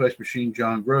Human Suplex Machine,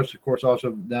 John Gross, of course,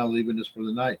 also now leaving us for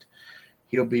the night.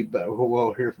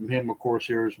 We'll hear from him, of course,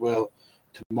 here as well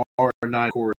tomorrow night,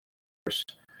 of course,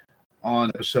 on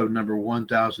episode number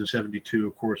 1072,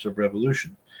 of course, of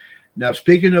Revolution. Now,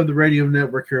 speaking of the radio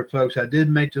network here, folks, I did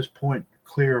make this point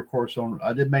clear, of course, on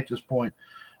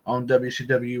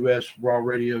WCWUS Raw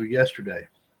Radio yesterday.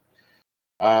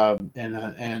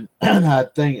 And I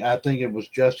think it was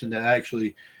Justin that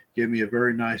actually gave me a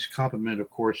very nice compliment, of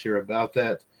course, here about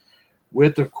that.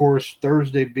 With, of course,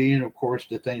 Thursday being, of course,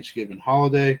 the Thanksgiving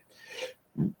holiday,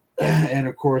 and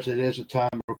of course, it is a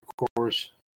time, of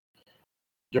course,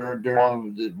 during one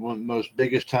of the most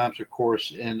biggest times, of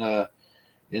course, in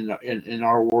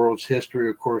our world's history,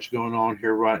 of course, going on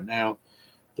here right now.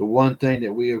 The one thing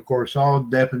that we, of course, all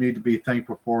definitely need to be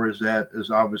thankful for is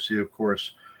obviously, of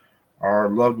course, our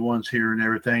loved ones here and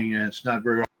everything. And it's not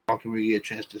very often we get a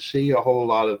chance to see a whole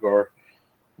lot of our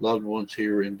loved ones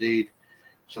here, indeed.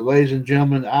 So, ladies and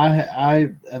gentlemen, I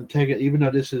am taking, even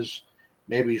though this is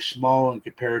maybe small and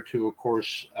compared to, of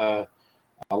course, a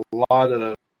lot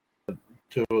of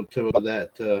to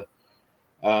that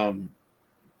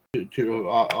to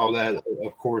all that,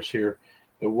 of course, here.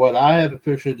 But what I have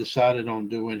officially decided on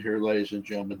doing here, ladies and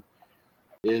gentlemen,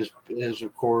 is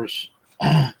of course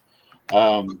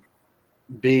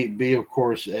be of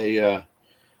course a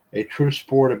true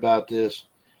sport about this.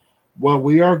 What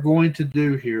we are going to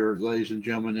do here, ladies and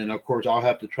gentlemen, and of course I'll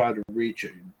have to try to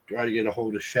get a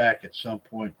hold of Shaq at some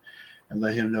point and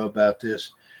let him know about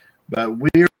this. But we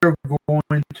are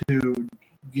going to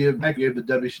give the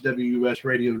WCWUS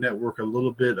Radio Network a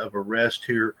little bit of a rest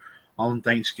here on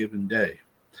Thanksgiving Day.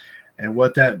 And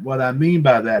what I mean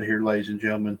by that here, ladies and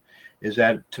gentlemen, is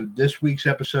that to this week's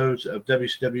episodes of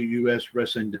WCWUS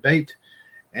Wrestling Debate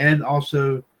and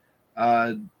also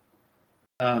NWO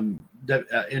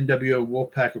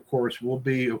Wolfpack, of course, will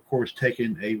be, of course,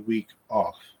 taking a week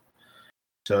off.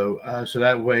 So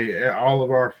that way all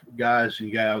of our guys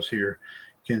and gals here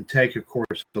can take, of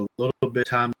course, a little bit of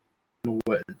time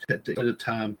away,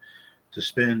 time to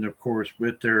spend, of course,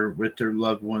 with their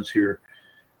loved ones here,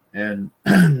 and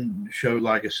show,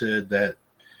 like I said, that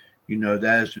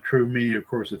that is the true meaning, of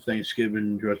course, of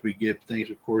Thanksgiving. Because we give things,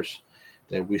 of course,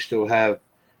 that we still have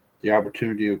the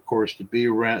opportunity, of course, to be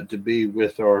around, to be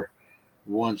with our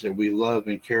ones that we love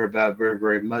and care about very,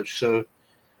 very much. So,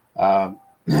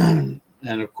 and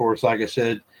of course, like I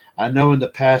said, I know in the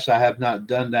past I have not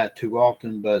done that too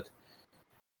often, but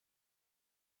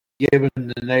given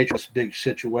the nature of this big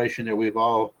situation that we've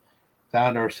all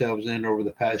found ourselves in over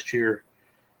the past year,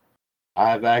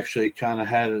 I've actually kind of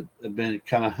been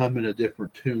humming a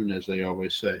different tune, as they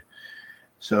always say.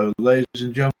 So, ladies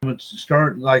and gentlemen,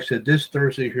 starting, like I said, this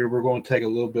Thursday here, we're going to take a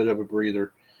little bit of a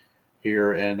breather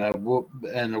here, and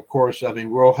of course, I mean,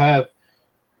 we'll have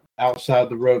Outside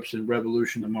the Ropes and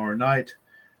Revolution tomorrow night,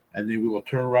 and then we will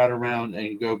turn right around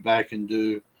and go back and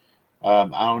do. I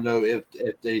don't know if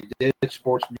they did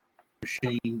Sports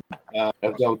Machine,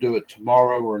 if they'll do it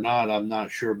tomorrow or not. I'm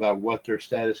not sure about what their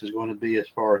status is going to be as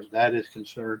far as that is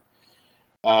concerned.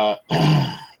 But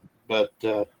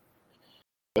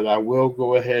I will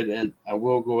go ahead,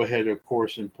 of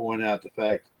course, and point out the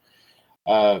fact.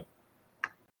 I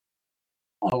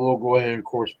will go ahead and, of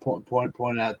course,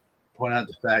 point out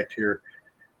the fact here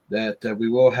that we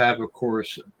will have, of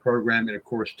course, programming, of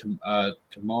course,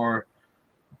 tomorrow.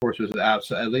 Of course, with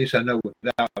outside, at least I know with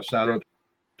Outside of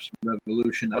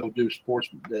Revolution, I will do a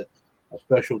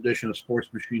special edition of Sports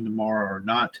Machine tomorrow or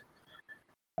not.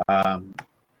 But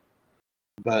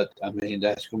I mean,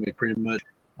 that's going to be pretty much.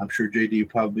 I'm sure JD will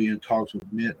probably be in talks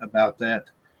with Mitt about that.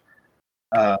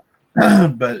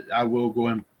 But I will go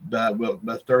in.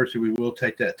 But Thursday we will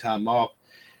take that time off.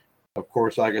 Of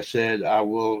course, like I said, I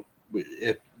will.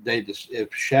 If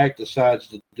Shaq decides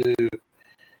to do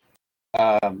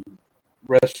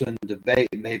wrestling debate,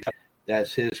 maybe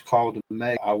that's his call to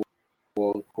make. I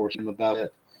will, of course, him about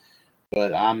it.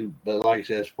 But like I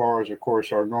said, as far as, of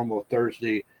course, our normal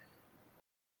Thursday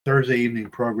evening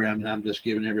program, and I'm just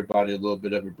giving everybody a little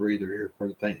bit of a breather here for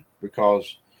the thing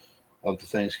because of the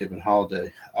Thanksgiving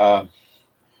holiday.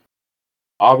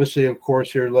 Obviously, of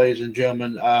course, here, ladies and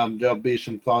gentlemen, there'll be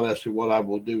some thought as to what I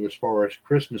will do as far as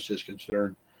Christmas is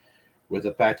concerned, with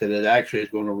the fact that it actually is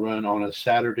going to run on a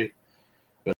Saturday.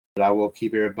 But I will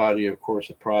keep everybody, of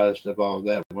course, apprised of all of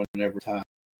that whenever time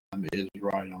is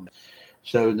right on it.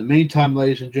 So in the meantime,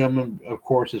 ladies and gentlemen, of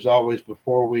course, as always,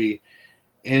 before we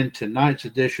end tonight's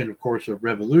edition, of course, of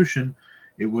Revolution,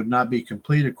 it would not be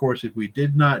complete, of course, if we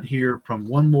did not hear from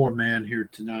one more man here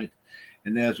tonight.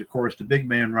 And that's, of course, the big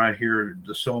man right here,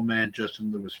 the soul man,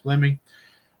 Justin Lewis Fleming,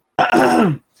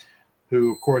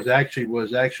 who, of course,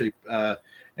 was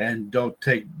and don't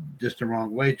take this the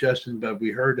wrong way, Justin, but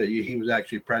we heard that he was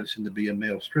actually practicing to be a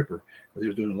male stripper, but he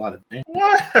was doing a lot of dancing.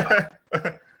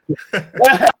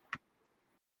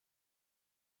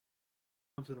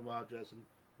 Once in a while, Justin.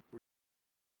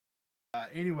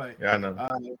 Anyway. Yeah, I know.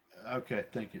 Okay,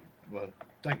 thank you. Well,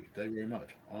 thank you very much.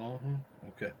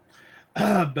 Okay.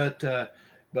 But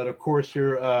But of course,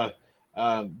 here,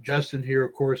 Justin here,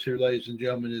 of course, here, ladies and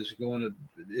gentlemen, is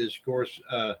of course,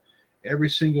 every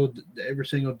single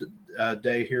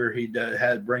day here he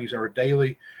brings our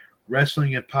daily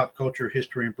wrestling and pop culture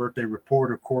history and birthday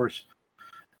report. Of course,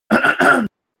 the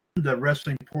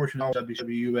wrestling portion of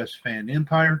WCWUS Fan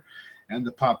Empire, and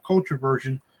the pop culture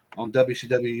version on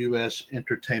WCWUS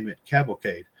Entertainment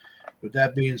Cavalcade. With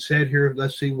that being said, here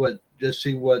let's see what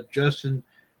Justin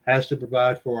has to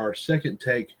provide for our second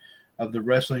take of the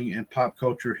wrestling and pop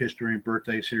culture history and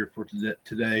birthdays here for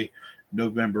today,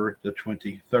 November the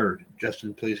 23rd.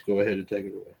 Justin, please go ahead and take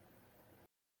it away.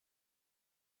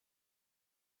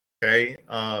 Okay,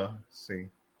 let's see.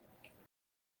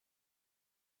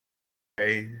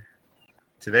 Okay,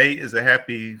 today is a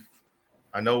happy.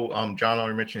 I know John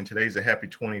already mentioned today's a happy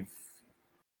 27th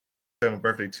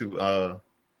birthday to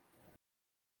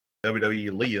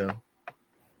WWE Leah,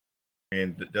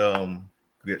 and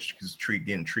she's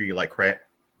getting treated like crap.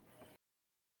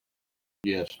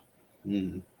 Yes.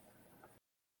 Mm-hmm.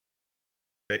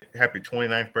 Happy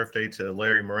 29th birthday to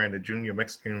Larry Miranda Jr.,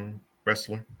 Mexican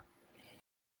wrestler.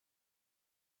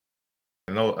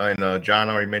 I know, and John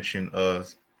already mentioned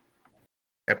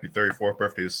happy 34th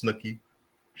birthday to Snooki.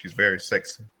 She's very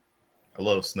sexy. I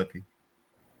love Snooki.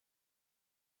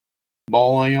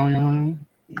 Ball.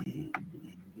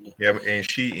 Yeah, and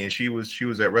she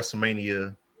was at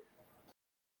WrestleMania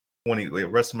 20.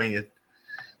 WrestleMania,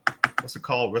 what's it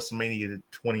called? WrestleMania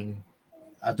 20.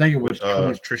 I think it was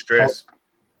Trish Stratus.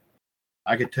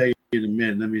 I could tell you in a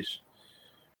minute. Let me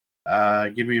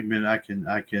give me a minute. I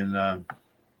can.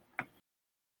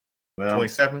 Well,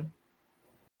 27.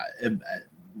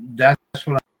 That's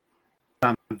what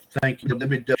I'm thinking. Let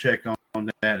me double check on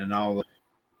that and all.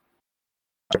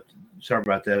 Sorry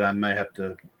about that. I may have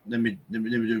to. Let me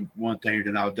do one thing,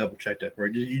 then I'll double check that for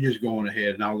you. You just go on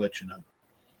ahead, and I'll let you know.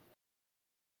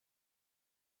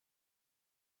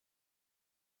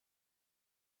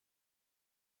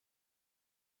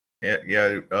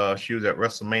 Yeah. She was at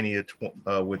WrestleMania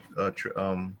with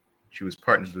she was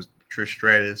partners with Trish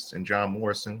Stratus and John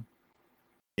Morrison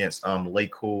against Lay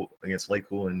Cool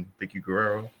and Vicky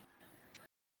Guerrero.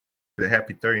 The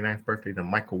happy 39th birthday to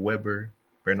Michael Weber,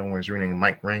 better known as renamed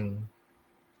Mike Rain.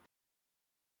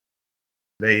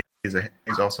 Today is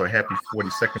also a happy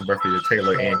 42nd birthday to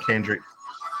Taylor Ann Kendrick,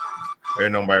 better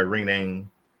known by a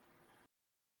rename.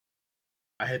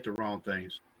 I hit the wrong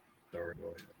things. Sorry, go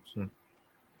ahead.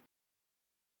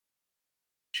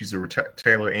 She's a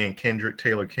Taylor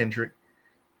Kendrick.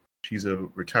 She's a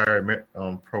retired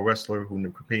pro wrestler who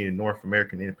competed in North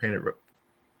American independent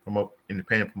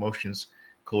promotions,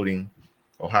 including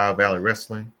Ohio Valley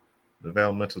Wrestling, the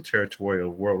developmental territory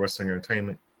of World Wrestling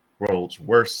Entertainment, World's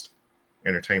Worst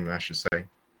Entertainment, I should say.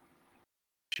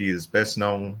 She is best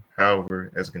known,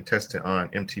 however, as a contestant on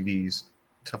MTV's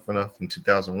Tough Enough in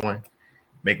 2001,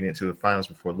 making it to the finals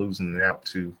before losing it out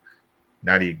to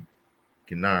Nadia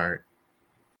Gennard.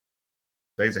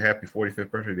 Today's a happy 45th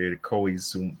birthday to Koi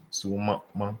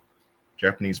Suwama,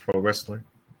 Japanese pro wrestler,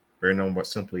 very known but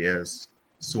simply as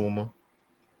Suwama.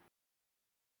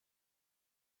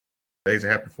 Today's a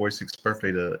happy 46th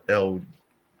birthday to El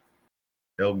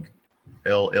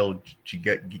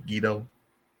Giguito,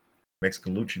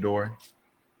 Mexican luchador.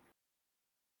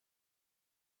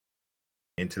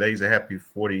 And today's a happy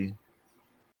 40.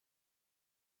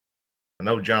 I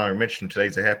know John mentioned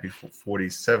today's a happy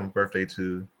 47th birthday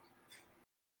to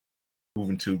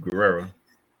Juventud Guerrero.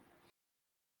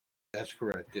 That's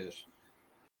correct, yes.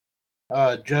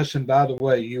 Justin, by the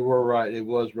way, you were right. It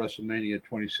was WrestleMania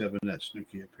 27 that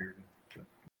Snooki appeared in.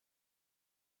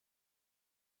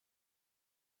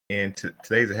 And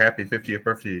today's a happy 50th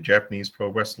birthday to Japanese pro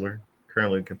wrestler,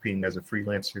 currently competing as a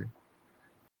freelancer,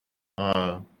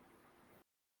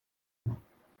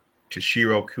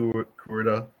 Toshiro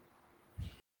Kurita.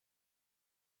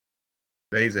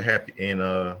 Today's a happy, and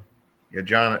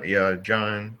John.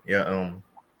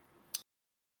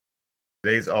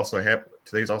 Today's also a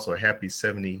happy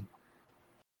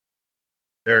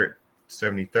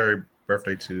 73rd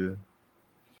birthday to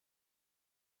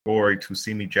Gori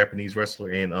Tsusumi, Japanese wrestler,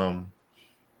 and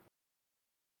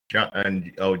John,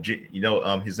 and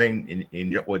his name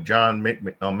in what John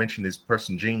mentioned, this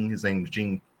person Gene. His name is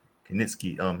Gene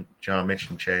Knitsky. John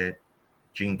mentioned Chad.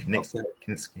 Gene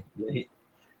Knitsky. Yeah,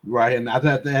 right, and I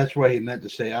thought that's what he meant to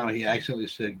say. I don't know, he accidentally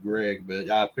said Greg,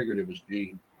 but I figured it was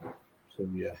Gene. So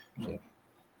yeah. So.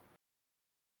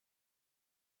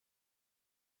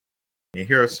 And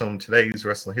here are some today's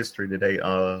wrestling history today.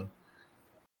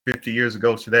 50 years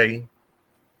ago today,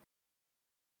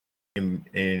 from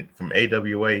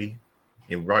AWA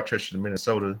in Rochester,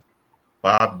 Minnesota,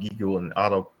 Bob Geigel and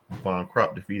Otto Von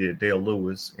Kropp defeated Dale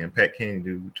Lewis and Pat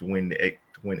Kennedy to win the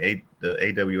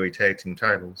AWA Tag Team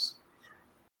titles.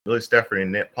 Billy Stafford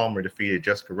and Ned Palmer defeated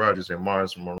Jessica Rogers and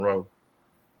Mars Monroe.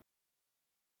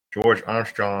 George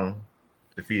Armstrong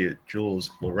defeated Jules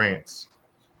Lawrence.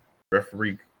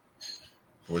 Referee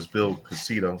was Bill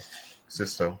Sisto.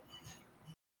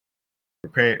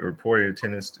 Reported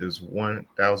attendance is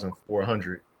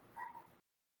 1,400.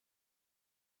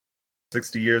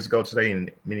 60 years ago today in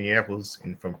Minneapolis,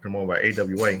 and promoted by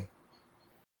AWA,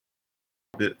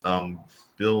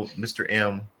 Mr.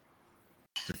 M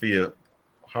defeated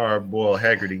Hardboiled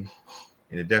Haggerty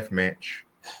in a death match.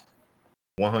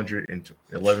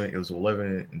 111. It was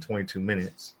 11 and 22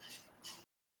 minutes.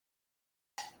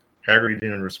 Haggerty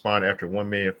didn't respond after 1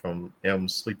 minute from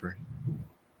M's sleeper.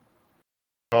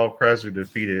 Paul Kreiser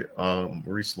defeated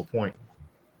Maurice LaPointe.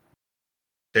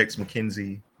 Tex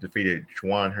McKenzie defeated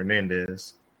Juan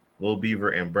Hernandez. Lil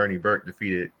Beaver and Bernie Burke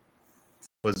defeated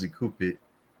Fuzzy Cupid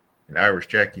and Irish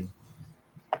Jackie.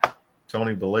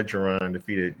 Tony Bellegeron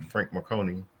defeated Frank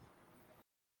Marconi.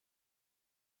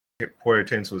 Port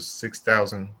attendance was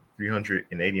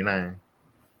 6,389.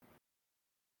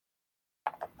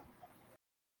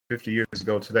 50 years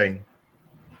ago today,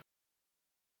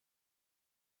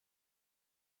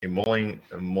 in Moline,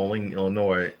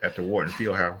 Illinois, at the Wharton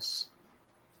Fieldhouse,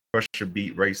 Crusher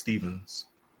beat Ray Stevens.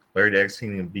 Larry the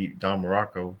X-Henium beat Don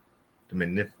Morocco, the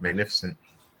Magnificent.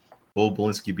 Bull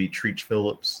Belinsky beat Treach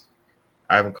Phillips.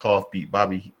 Ivan Koff beat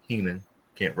Bobby Heenan,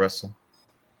 can't wrestle.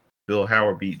 Bill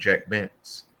Howard beat Jack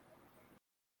Bentz.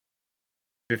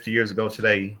 50 years ago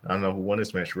today, I don't know who won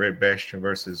this match, Red Bastion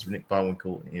versus Nick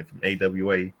Botwinkle from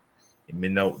AWA in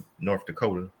Minot, North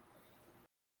Dakota.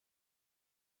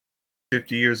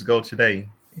 50 years ago today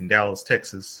in Dallas,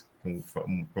 Texas,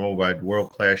 promoted by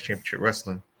World Class Championship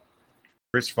Wrestling,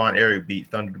 Chris Von Erich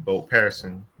beat Thunderbolt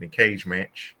Patterson in a cage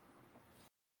match.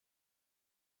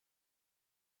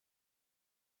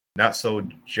 Not So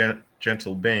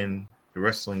Gentle Ben, the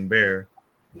Wrestling Bear,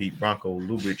 beat Bronco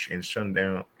Lubitsch in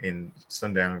Sundown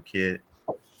Kid.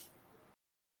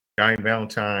 Johnny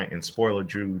Valentine and Spoiler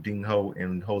drew Dean Ho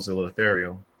and Jose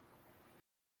Lothario.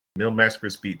 Mil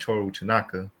Mascaras beat Toru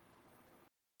Tanaka.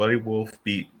 Buddy Wolf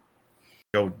beat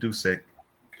Joe Dusek.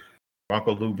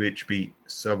 Bronco Lubitsch beat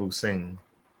Sabu Singh.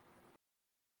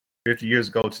 50 years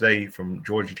ago today from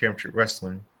Georgia Championship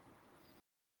Wrestling,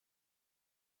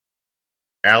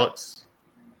 Alex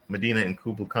Medina and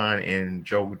Kublai Khan and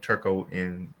Joe Turco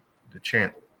in the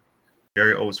Champ.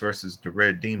 Gary Oates versus the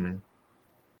Red Demon.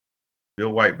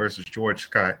 Bill White versus George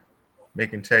Scott.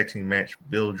 Making tag team match,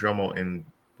 Bill Drummond and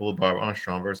Boulevard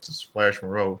Armstrong versus Flash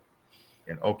Monroe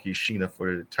and Oki Sheena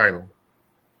for the title.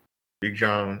 Big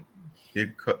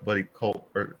Buddy Colt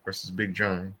versus Big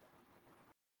John.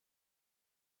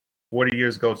 40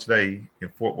 years ago today in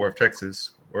Fort Worth,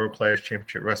 Texas, World Class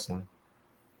Championship Wrestling,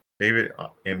 David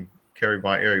and Kerry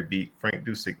Von Erich beat Frank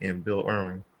Dusek and Bill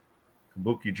Irwin.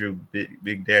 Kabuki drew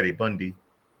Big Daddy Bundy.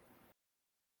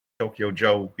 Tokyo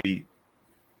Joe beat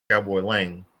Cowboy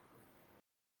Lang.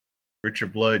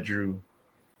 Richard Blood drew,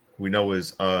 who we know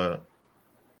is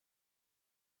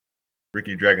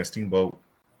Ricky Dragon Steamboat,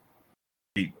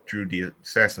 beat Drew the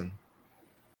Assassin.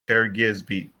 Terry Gibbs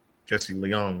beat Jesse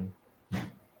Leong.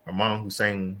 Armand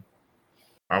Hussein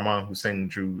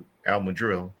drew Al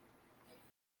Madrill.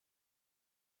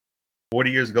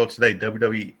 40 years ago today,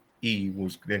 WWE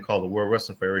was then called the World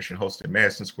Wrestling Federation, hosted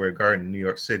Madison Square Garden in New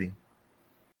York City.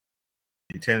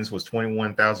 The attendance was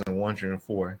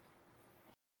 21,104.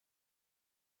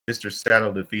 Mr.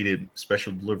 Saddle defeated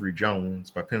Special Delivery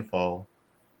Jones by pinfall.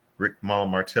 Rick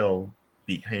Martel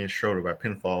beat Hans Schroeder by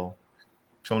pinfall.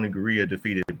 Tony Gurria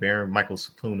defeated Baron Michael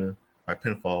Cicluna by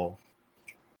pinfall.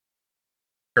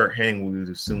 Kurt Hennig, who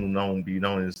was soon be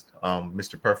known as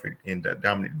Mr. Perfect, and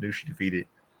Dominic Ducci defeated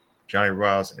Johnny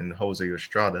Ross and Jose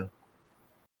Estrada.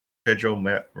 Pedro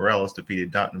Morales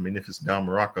defeated the Magnificent Don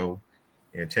Morocco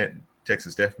in a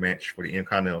Texas Death Match for the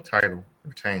Intercontinental title,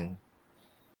 retained.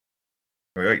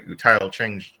 Title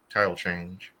change.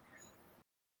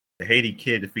 The Haiti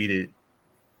Kid defeated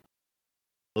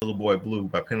Little Boy Blue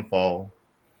by pinfall.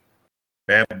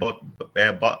 Bob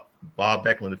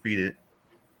Backlund defeated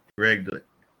Greg the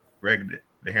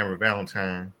Hammer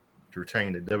Valentine to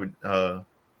retain the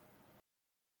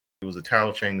it was a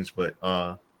title change, but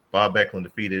Bob Backlund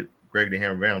defeated Greg the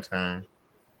Hammer Valentine,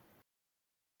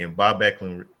 and Bob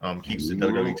Backlund keeps the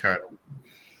WWE title.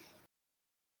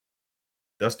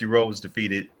 Dusty Rhodes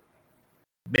defeated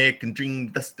American Dream.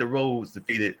 Dusty Rhodes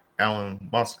defeated Alan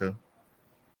Mosca.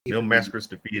 Mil Mascaras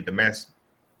defeated the Mask.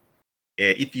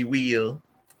 If you will,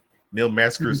 Mil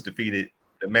Mascaras defeated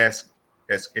the Mask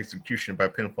Execution by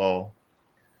pinfall.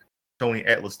 Tony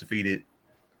Atlas defeated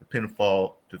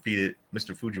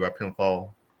Mr. Fuji by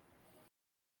pinfall.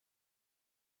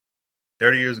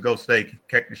 30 years ago today,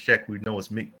 Cactus Jack, we know as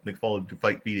Mick Foley,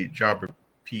 defeated Jobber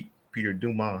Peter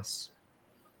Dumas,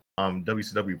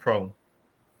 WCW Pro.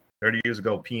 30 years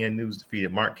ago, PN News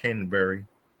defeated Mark Canterbury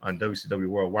on WCW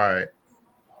Worldwide.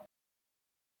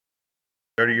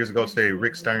 30 years ago today,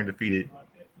 Rick Stein defeated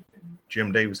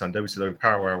Jim Davis on WCW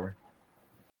Power Hour.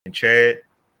 And Chad,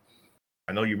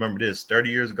 I know you remember this.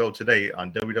 30 years ago today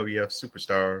on WWF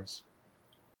Superstars,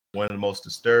 one of the most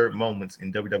disturbed moments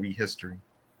in WWE history.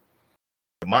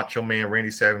 The Macho Man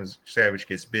Randy Savage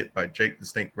gets bit by Jake the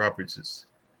Snake Roberts'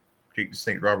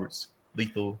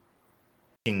 lethal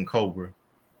King Cobra.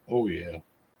 Oh yeah.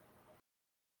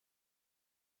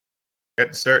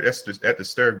 That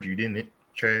disturbed you, didn't it,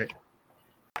 Chad?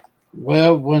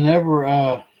 Well, whenever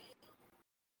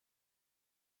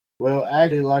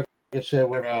actually, like I said,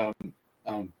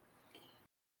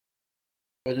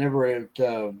 whenever it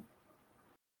to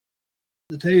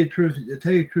tell you the truth,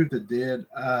 it did.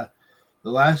 The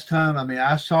last time, I mean,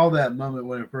 I saw that moment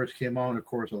when it first came on, of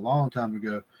course, a long time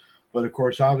ago. But of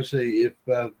course, obviously, if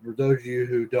for those of you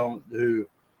who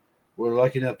were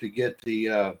lucky enough to get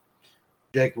the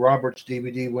Jake Roberts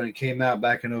DVD when it came out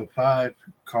back in 2005,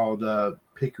 called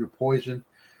Pick Your Poison,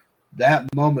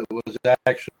 that moment was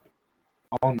actually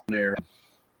on there.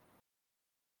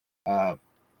 And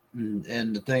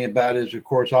the thing about it is, of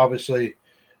course, obviously,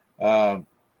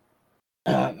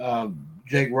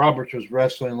 Jake Roberts was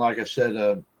wrestling, like I said,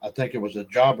 I think it was a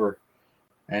jobber,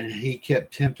 and he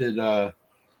kept tempted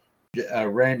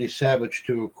Randy Savage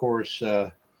to, of course,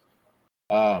 to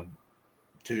come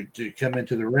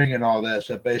into the ring and all that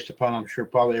stuff, based upon, I'm sure,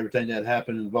 probably everything that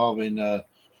happened involving him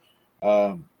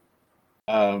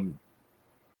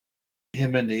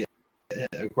and the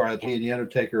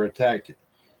Undertaker attacked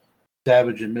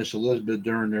Savage and Miss Elizabeth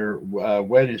during their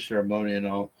wedding ceremony and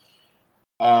all.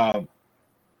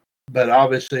 But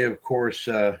obviously, of course,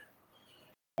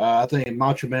 I think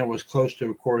Macho Man was close to,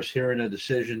 of course, hearing a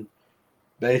decision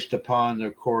based upon,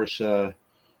 of course,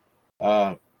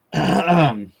 by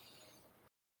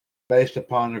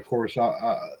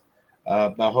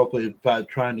hopefully by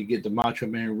trying to get the Macho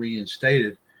Man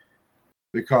reinstated.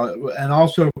 Because, and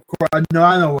also, of course, I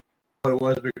know what it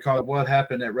was, because of what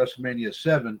happened at WrestleMania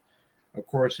 7. Of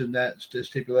course, in that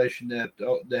stipulation that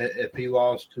if he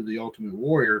lost to the Ultimate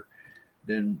Warrior,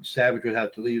 then Savage would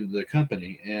have to leave the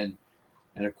company, and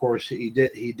of course he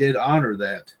did honor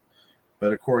that.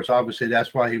 But of course, obviously,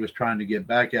 that's why he was trying to get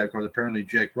back at, because apparently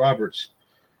Jake Roberts,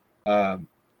 of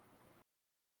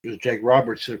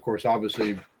course,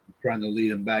 obviously trying to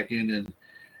lead him back in, and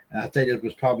I think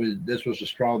this was the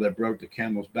straw that broke the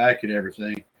camel's back and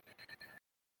everything.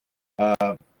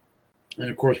 And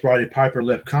of course, Roddy Piper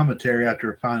left commentary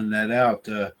after finding that out.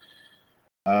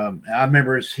 I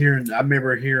remember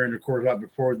hearing, of course, right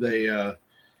before they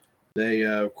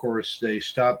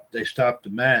stopped the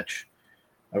match.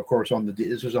 Of course,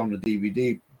 this was on the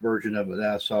DVD version of it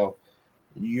that I saw.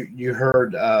 You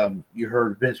heard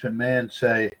Vince McMahon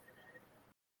say,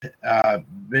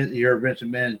 you heard Vince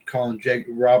McMahon calling Jake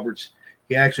Roberts.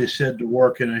 He actually said the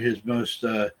work in his most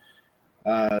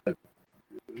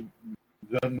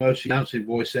announcing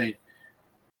voice, saying,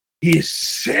 "He's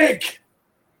sick."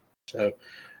 So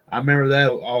I remember that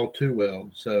all too well.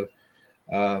 So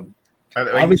I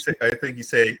think he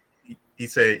said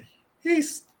he's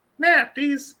snapped.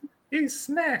 He's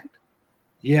snapped.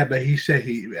 Yeah, but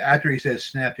after he said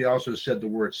snapped, he also said the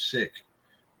word sick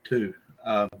too.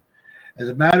 As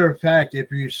a matter of fact,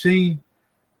 if you've seen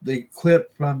the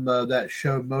clip from that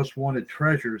show Most Wanted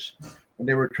Treasures, when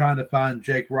they were trying to find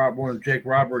one of Jake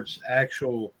Roberts'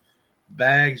 actual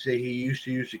bags that he used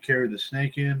to use to carry the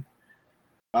snake in,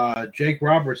 Jake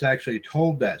Roberts actually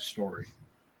told that story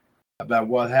about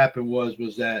what happened was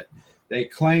that they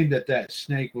claimed that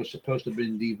snake was supposed to have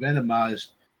been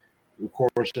devenomized, of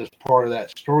course, as part of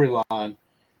that storyline.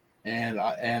 And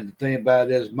the thing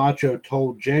about it is, Macho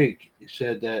told Jake, he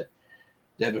said that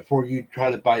before you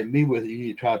try to bite me with it, you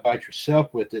need to try to bite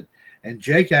yourself with it. And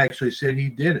Jake actually said he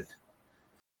did it.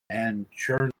 And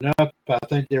sure enough, I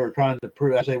think they were trying to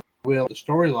prove, as they will, the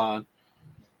storyline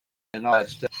and all that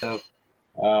stuff.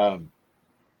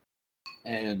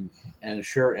 And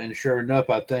sure enough,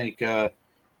 I think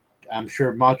I'm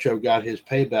sure Macho got his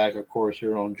payback, of course,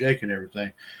 here on Jake and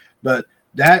everything. But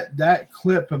that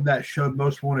clip from that show,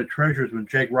 Most Wanted Treasures, when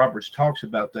Jake Roberts talks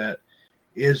about that,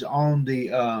 is on the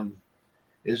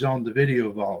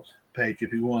Video Vault page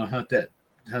if you want to hunt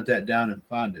that down and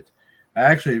find it. I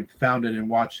actually found it and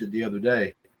watched it the other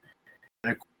day.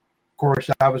 And of course,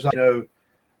 I was like,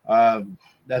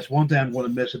 That's one thing I'm going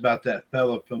to miss about that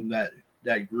fella from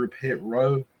that group Hit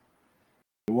Row.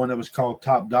 The one that was called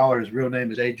Top Dollar. His real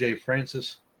name is AJ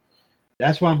Francis.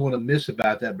 That's what I'm going to miss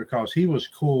about that, because he was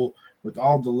cool with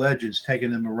all the legends,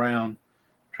 taking them around,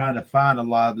 trying to find a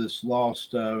lot of this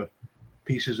lost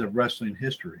pieces of wrestling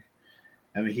history.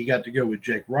 I mean, he got to go with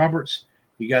Jake Roberts.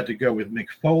 He got to go with Mick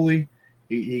Foley.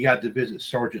 He got to visit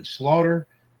Sergeant Slaughter.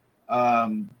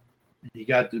 He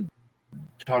got to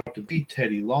talk to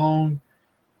Teddy Long.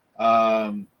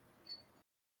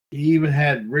 He even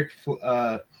had Rick.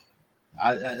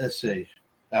 Let's see.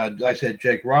 Like I said,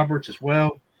 Jake Roberts as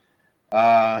well.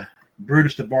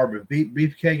 Brutus the Barber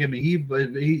Beefcake. I mean,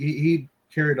 he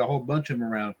carried a whole bunch of them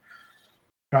around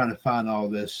trying to find all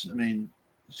this. I mean,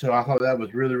 so I thought that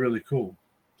was really, really cool.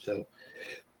 So,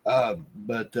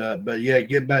 but yeah,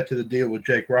 get back to the deal with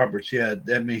Jake Roberts. Yeah,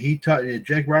 I mean,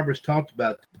 Jake Roberts talked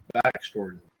about the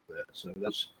backstory of that. So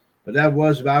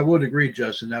I would agree,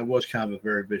 Justin, that was kind of a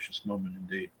very vicious moment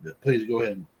indeed. But please go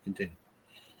ahead and continue.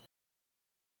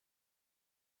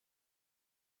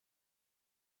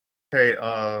 Okay,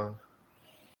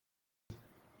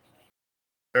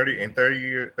 30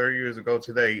 years ago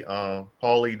today,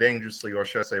 Paulie Dangerously, or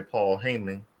should I say Paul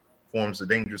Heyman, forms the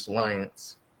Dangerous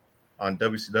Alliance on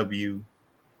WCW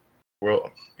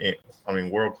World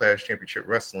Class Championship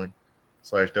Wrestling /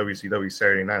 WCW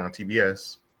Saturday Night on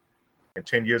TBS. And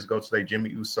 10 years ago today, Jimmy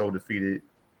Uso defeated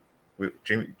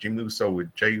Jay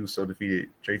Uso defeated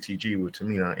JTG with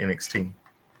Tamina on NXT.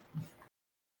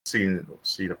 See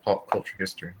the pop culture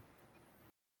history.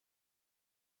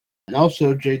 And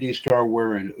also, JD started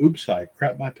wearing "Oops, I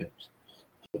crap my pants."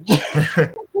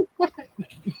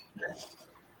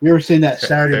 You ever seen that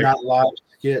Saturday Night Live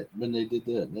skit when they did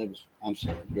that? I'm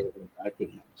sorry, I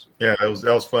couldn't help it. Yeah,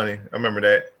 that was funny. I remember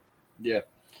that. Yeah.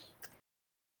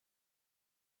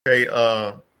 Okay,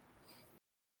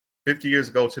 50 years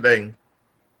ago today, in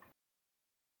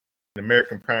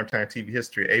American primetime TV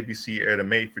history, ABC aired a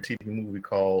made-for-TV movie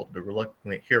called The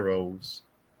Reluctant Heroes.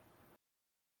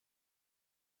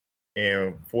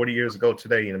 And 40 years ago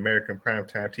today, in American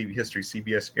primetime TV history,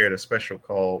 CBS aired a special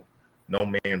called No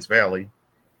Man's Valley.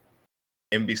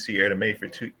 NBC aired a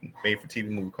made-for-TV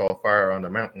movie called Fire on the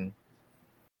Mountain.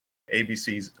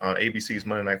 ABC's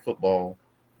Monday Night Football,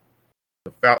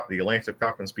 the Atlanta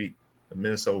Falcons beat the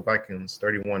Minnesota Vikings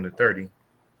 31-30.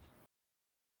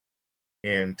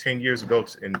 And 30 years ago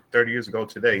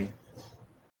today,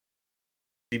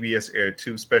 CBS aired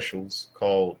two specials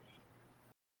called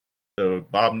the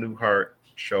Bob Newhart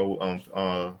Show on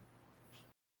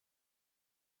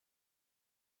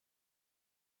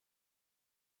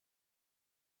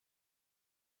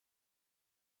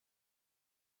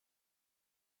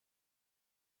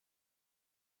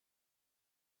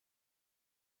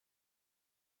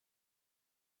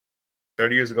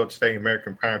 30 years ago today,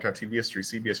 American primetime TV history,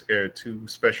 CBS aired two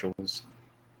specials: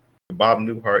 the Bob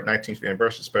Newhart 19th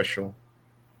anniversary special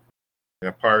and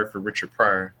a Pirate for Richard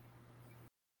Pryor.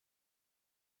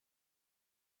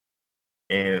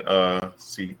 And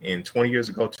 20 years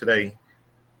ago today,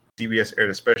 CBS aired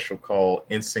a special called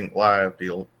NSYNC Live,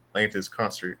 the Atlantis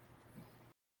concert.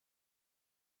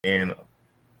 And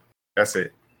that's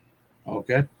it.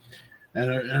 Okay.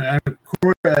 And of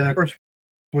course,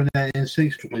 when that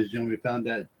NSYNC was, we found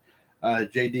that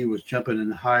JD was jumping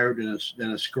in higher than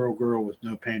a squirrel girl with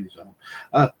no panties on.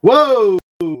 Whoa!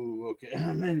 Okay.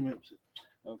 Okay.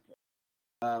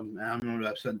 I don't know if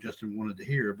that's something Justin wanted to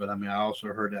hear, but I mean, I also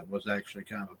heard that was actually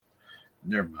kind of,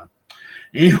 never mind.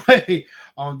 Anyway,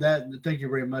 on that, thank you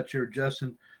very much here,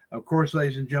 Justin. Of course,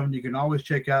 ladies and gentlemen, you can always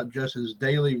check out Justin's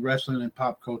daily wrestling and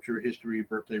pop culture history and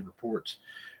birthday reports.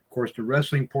 Of course, the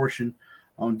wrestling portion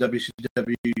on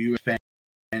WCWUS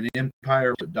and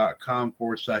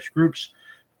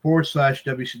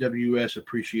empire.com/groups/WCWUS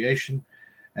appreciation,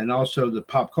 and also the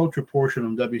pop culture portion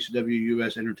on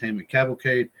WCWUS Entertainment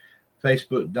Cavalcade,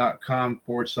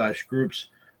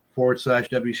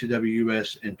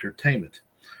 Facebook.com/groups/WCWUS Entertainment.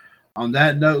 On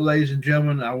that note, ladies and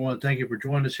gentlemen, I want to thank you for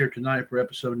joining us here tonight for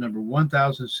episode number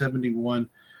 1071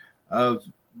 of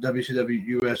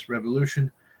WCWUS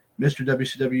Revolution. Mr.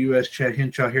 WCWUS Chad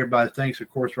Henshaw hereby thanks, of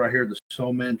course, right here, the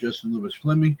Soul Man, Justin Lewis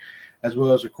Fleming, as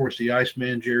well as, of course, the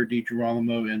Iceman, Jared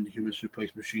DiGirolamo, and the Human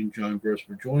Suplex Machine, John Gross,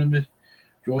 for joining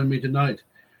me tonight.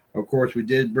 Of course, we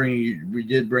did bring you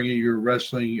your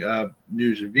wrestling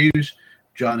news and views.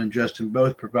 John and Justin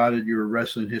both provided your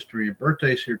wrestling history and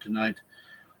birthdays here tonight.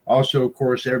 Also, of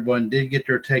course, everyone did get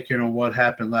their take in on what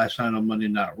happened last night on Monday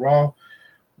Night Raw.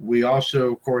 We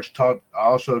also, of course, talked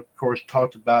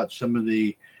about some of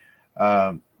the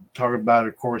of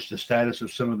course, the status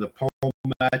of some of the poll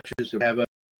matches that we have up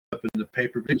in the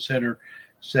pay-per-view center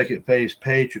second phase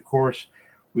page. Of course,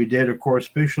 we did, of course,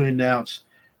 officially announce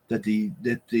that the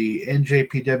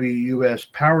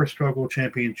NJPWUS Power Struggle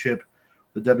Championship,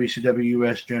 the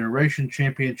WCWUS Generation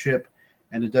Championship,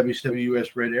 and the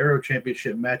WCWUS Red Arrow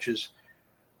Championship matches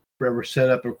were set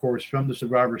up, of course, from the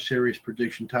Survivor Series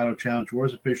Prediction Title Challenge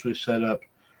was officially set up.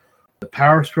 The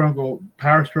Power Struggle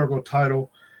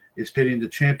title is pitting the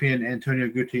champion Antonio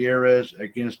Gutierrez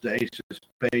against the Aces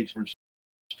Page from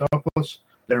Stokos.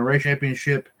 The Generation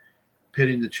Championship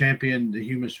pitting the champion, the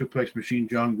Human Suplex Machine,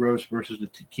 John Gross, versus the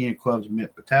Teen Club's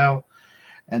Mitt Patel.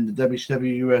 And the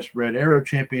WCWUS Red Arrow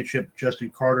Championship,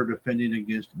 Justin Carter defending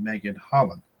against Megan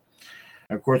Holland.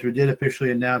 Of course, we did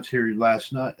officially announce here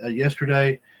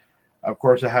yesterday, of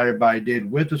course, how everybody did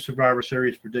with the Survivor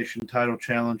Series Prediction Title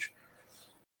Challenge,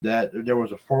 that there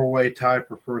was a four-way tie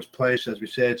for first place. As we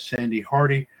said, Sandy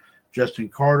Hardy, Justin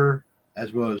Carter,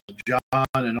 as well as John,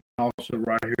 and also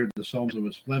right here, the Solomon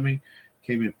Lewis Fleming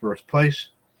came in first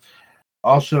place.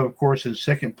 Also, of course, in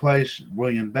second place,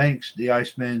 William Banks, the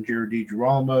Iceman, Jared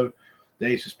DiGirolamo, the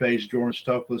Ace of Spades, Jordan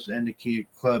Stokos, and the Key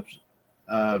Club's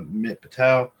Mitt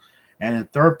Patel. And in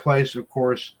third place, of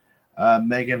course,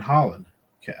 Megan Holland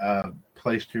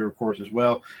placed here, of course, as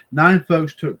well. 9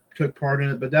 folks took part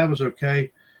in it, but that was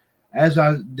okay. As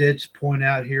I did point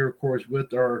out here, of course,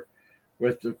 with of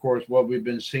course what we've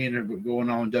been seeing going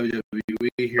on in WWE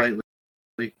here lately,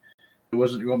 it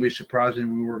wasn't going to be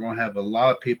surprising. We were going to have a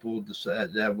lot of people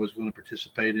that was going to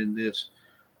participate in this,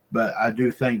 but I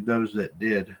do think those that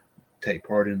did take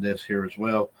part in this here as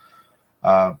well.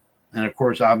 And of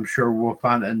course, I'm sure we'll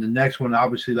find. And the next one,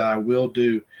 obviously, that I will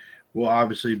do will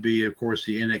obviously be, of course,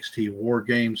 the NXT War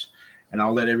Games, and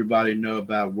I'll let everybody know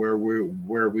about where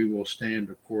we will stand,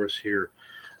 of course, here,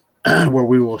 where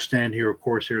we will stand here, of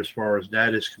course, here as far as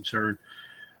that is concerned,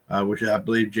 which I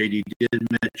believe JD did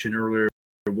mention earlier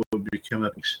will be coming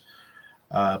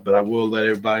up. But I will let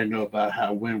everybody know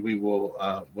about when we will,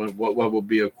 what will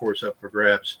be, of course, up for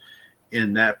grabs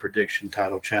in that prediction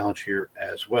title challenge here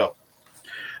as well.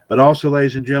 But also,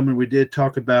 ladies and gentlemen, we did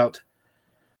talk about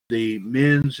the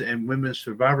men's and women's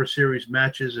Survivor Series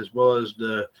matches, as well as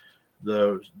the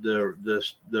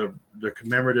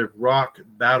commemorative Rock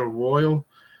Battle Royal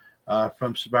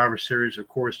from Survivor Series. Of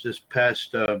course, this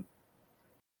past Survivor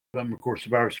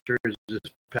Series this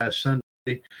past Sunday.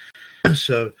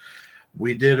 So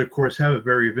we did, of course, have a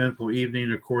very eventful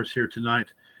evening, of course, here tonight,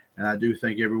 and I do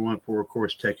thank everyone for, of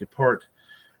course, taking part.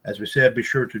 As we said, be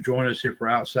sure to join us here for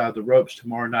Outside the Ropes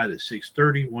tomorrow night at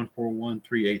 6:30,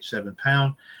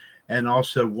 141-387-pound, and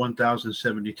also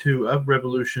 1072 of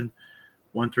Revolution,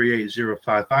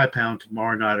 138055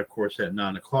 tomorrow night, of course, at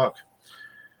 9 o'clock.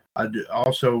 I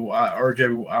also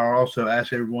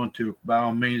ask everyone to, by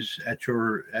all means, at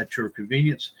your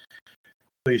convenience,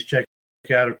 please check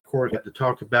out, of course, to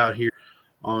talk about here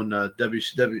on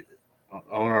WCW.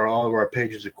 On all of our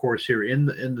pages, of course, here in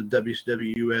the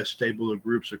WCWUS stable of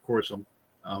groups, of course, on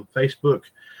Facebook.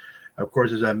 Of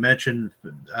course, as I mentioned,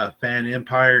 Fan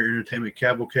Empire, Entertainment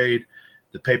Cavalcade,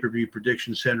 the Pay-Per-View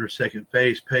Prediction Center second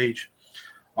phase page.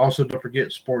 Also, don't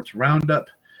forget Sports Roundup,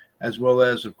 as well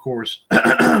as, of course,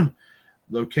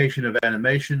 Location of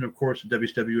Animation, of course, the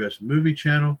WCWUS Movie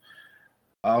Channel.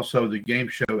 Also, the Game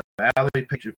Show Alley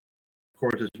page, of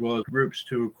course, as well as groups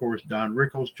to, of course, Don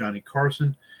Rickles, Johnny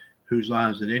Carson, Whose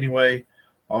Line Is It Anyway?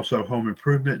 Also, Home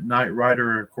Improvement, Knight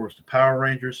Rider, and of course, the Power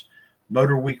Rangers.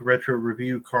 Motor Week Retro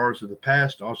Review, Cars of the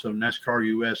Past. Also, NASCAR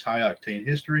US High Octane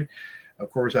History.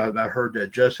 Of course, I heard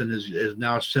that Justin is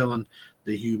now selling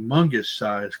the humongous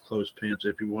size clothespins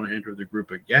if you want to enter the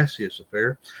group at Gaseous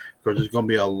Affair, because there's going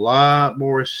to be a lot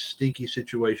more stinky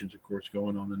situations, of course,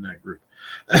 going on in that group.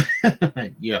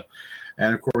 Yeah.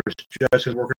 And of course,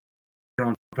 Justin's working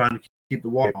on trying to keep the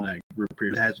water on that group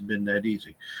here. It hasn't been that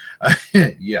easy.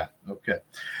 Yeah, okay.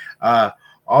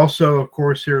 Also, of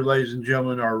course, here, ladies and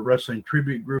gentlemen, our wrestling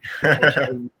tribute group.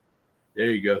 There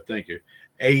you go. Thank you.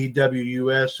 AEW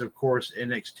US, of course,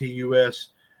 NXT US.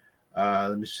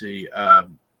 Let me see.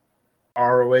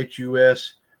 ROH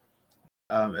US,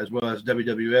 as well as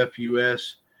WWF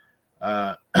US,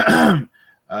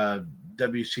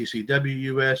 WCCW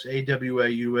US, AWA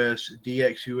US,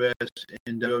 DX US,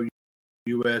 NWO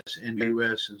US,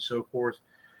 NWS, and so forth.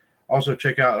 Also,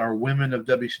 check out our Women of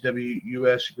WCW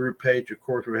US group page. Of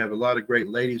course, we have a lot of great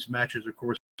ladies matches, of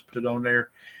course, put on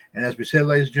there. And as we said,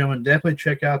 ladies and gentlemen, definitely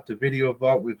check out the video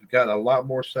vault. We've got a lot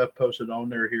more stuff posted on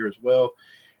there here as well,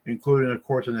 including, of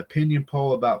course, an opinion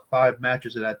poll about 5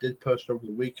 matches that I did post over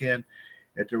the weekend.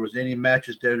 If there was any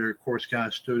matches that, of course, kind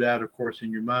of stood out, of course,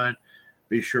 in your mind,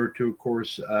 be sure to, of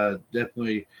course,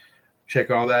 definitely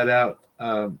check all that out,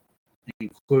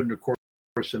 including, of course,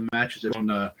 some matches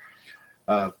on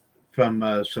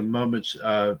from some moments.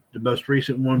 The most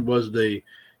recent one was the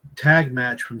tag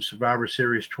match from Survivor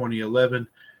Series 2011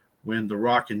 when The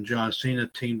Rock and John Cena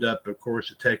teamed up, of course,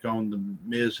 to take on The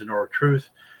Miz and R-Truth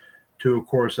to, of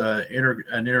course, an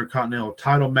Intercontinental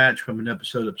title match from an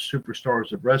episode of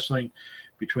Superstars of Wrestling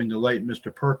between the late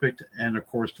Mr. Perfect and, of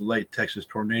course, the late Texas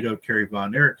Tornado, Kerry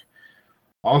Von Erich.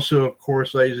 Also, of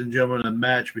course, ladies and gentlemen, a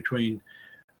match between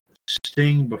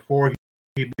Sting before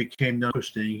he became no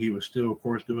Sting. He was still, of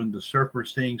course, doing the Surfer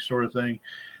Sting sort of thing,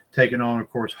 taking on,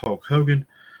 of course, Hulk Hogan.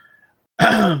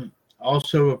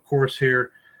 Also, of course,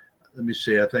 here, let me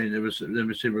see. I think there was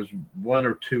one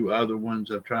or two other ones.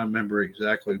 I'm trying to remember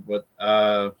exactly what.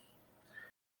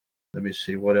 Let me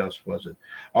see. What else was it?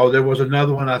 Oh, there was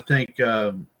another one. I think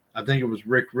it was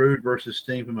Rick Rude versus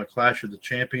Sting from a Clash of the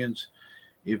Champions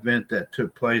event that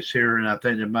took place here, and I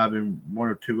think there might have been one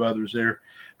or two others there.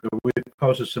 But we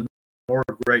posted some more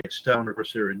great stuff, of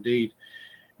course, there indeed,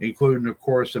 including, of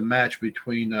course, a match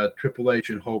between Triple H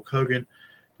and Hulk Hogan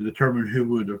to determine who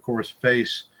would, of course,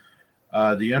 face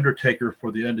The Undertaker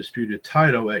for the undisputed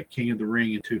title at King of the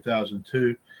Ring in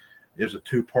 2002. There's a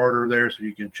two-parter there, so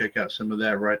you can check out some of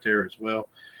that right there as well.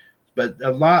 But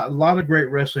a lot of great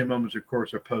wrestling moments, of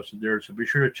course, are posted there. So be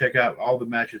sure to check out all the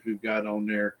matches we've got on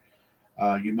there.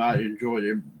 You might enjoy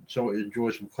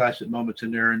some classic moments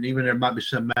in there, and even there might be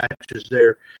some matches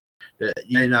there that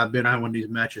you may not have been on when these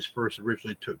matches first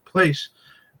originally took place.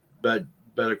 But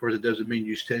of course, it doesn't mean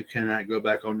you still cannot go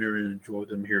back on there and enjoy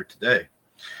them here today.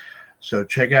 So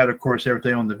check out, of course,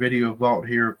 everything on the Video Vault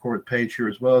here, of course, page here,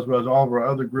 as well as all of our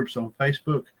other groups on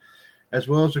Facebook, as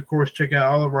well as, of course, check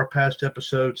out all of our past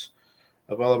episodes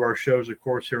of all of our shows, of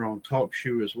course, here on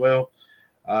TalkShoe as well.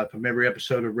 From every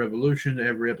episode of Revolution to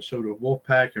every episode of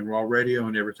Wolfpack and Raw Radio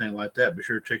and everything like that. Be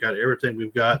sure to check out everything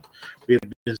we've got. We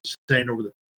have been saying over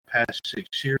the past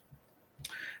 6 years.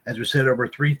 As we said, over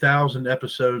 3,000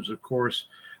 episodes, of course,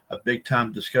 a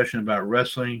big-time discussion about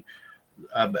wrestling,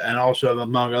 and also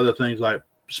among other things like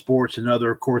sports and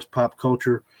other, of course, pop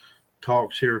culture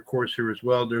talks here, of course, here as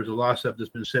well. There's a lot of stuff that's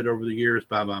been said over the years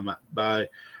by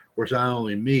of course, not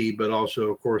only me, but also,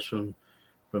 of course, from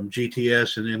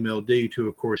GTS and MLD to,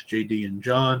 of course, JD and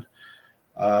John,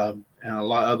 and a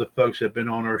lot of other folks have been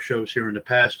on our shows here in the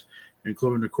past,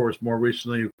 including, of course, more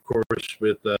recently, of course,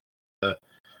 with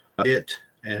It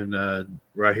and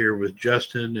right here with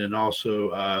Justin, and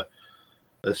also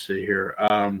let's see here,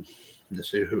 let's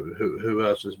see who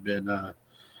else has been. Let's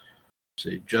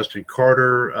see, Justin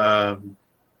Carter.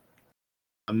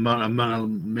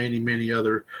 Among many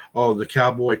other, the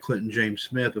Cowboy Clinton James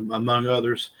Smith, among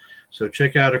others. So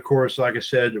check out, of course, like I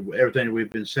said, everything that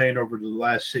we've been saying over the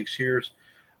last 6 years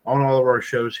on all of our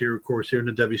shows here, of course, here in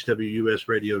the WCWUS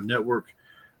Radio Network.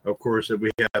 Of course, that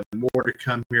we have more to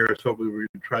come here. So hopefully we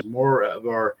can try more of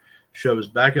our shows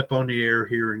back up on the air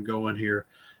here and going here.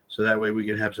 So that way we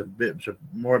can have some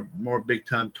more big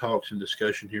time talks and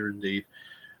discussion here indeed,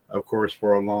 of course,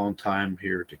 for a long time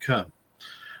here to come.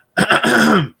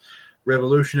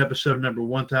 Revolution episode number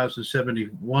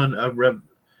 1071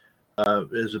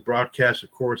 of is a broadcast, of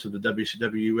course, of the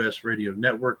WCWUS Radio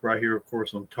Network right here, of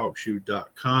course, on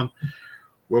TalkShoe.com,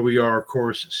 where we are, of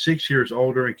course, 6 years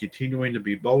older and continuing to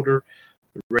be bolder.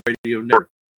 The Radio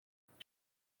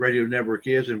Network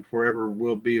is and forever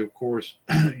will be, of course,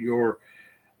 your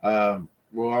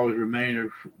will always remain,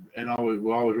 of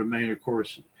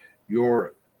course,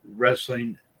 your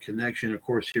wrestling connection, of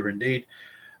course, here indeed.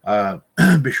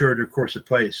 Be sure to, of course, to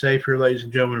play it safe here, ladies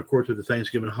and gentlemen, of course, with the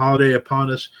Thanksgiving holiday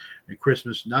upon us and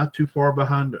Christmas not too far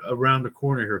around the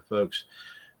corner here, folks.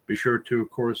 Be sure to, of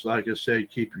course, like I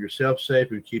said, keep yourself safe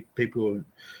and keep people,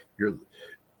 your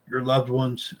loved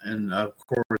ones, and of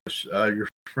course, your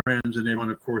friends and everyone,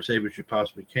 of course, safe as you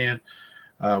possibly can.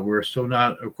 We're still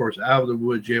not, of course, out of the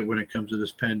woods yet when it comes to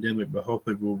this pandemic, but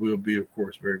hopefully we will be, of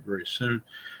course, very, very soon.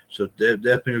 So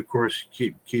definitely, of course,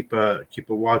 keep a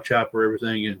watch out for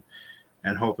everything,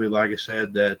 and hopefully, like I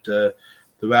said, that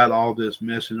throughout all this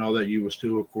mess and all that, you will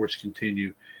still, of course,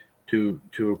 continue to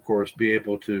of course, be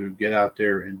able to get out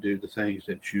there and do the things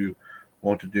that you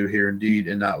want to do here indeed,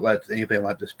 and not let anything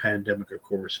like this pandemic, of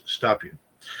course, stop you.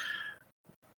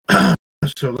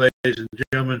 So, ladies and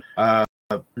gentlemen,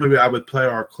 maybe I would play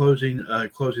our closing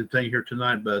thing here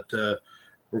tonight, but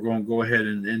we're going to go ahead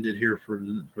and end it here for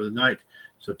the night.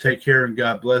 So take care and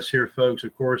God bless here, folks,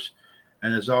 of course.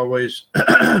 And as always,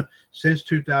 since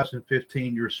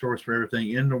 2015, your source for everything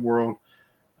in the world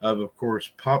of course,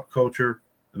 pop culture,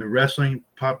 wrestling,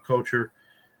 pop culture,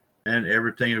 and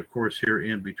everything, of course, here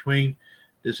in between.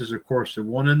 This is, of course, the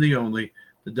one and the only,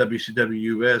 the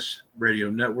WCWUS Radio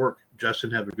Network.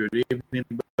 Justin, have a good evening,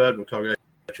 bud. We'll talk about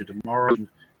you tomorrow.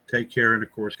 Take care, and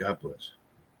of course, God bless.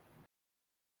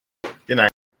 Good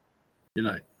night. Good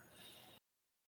night.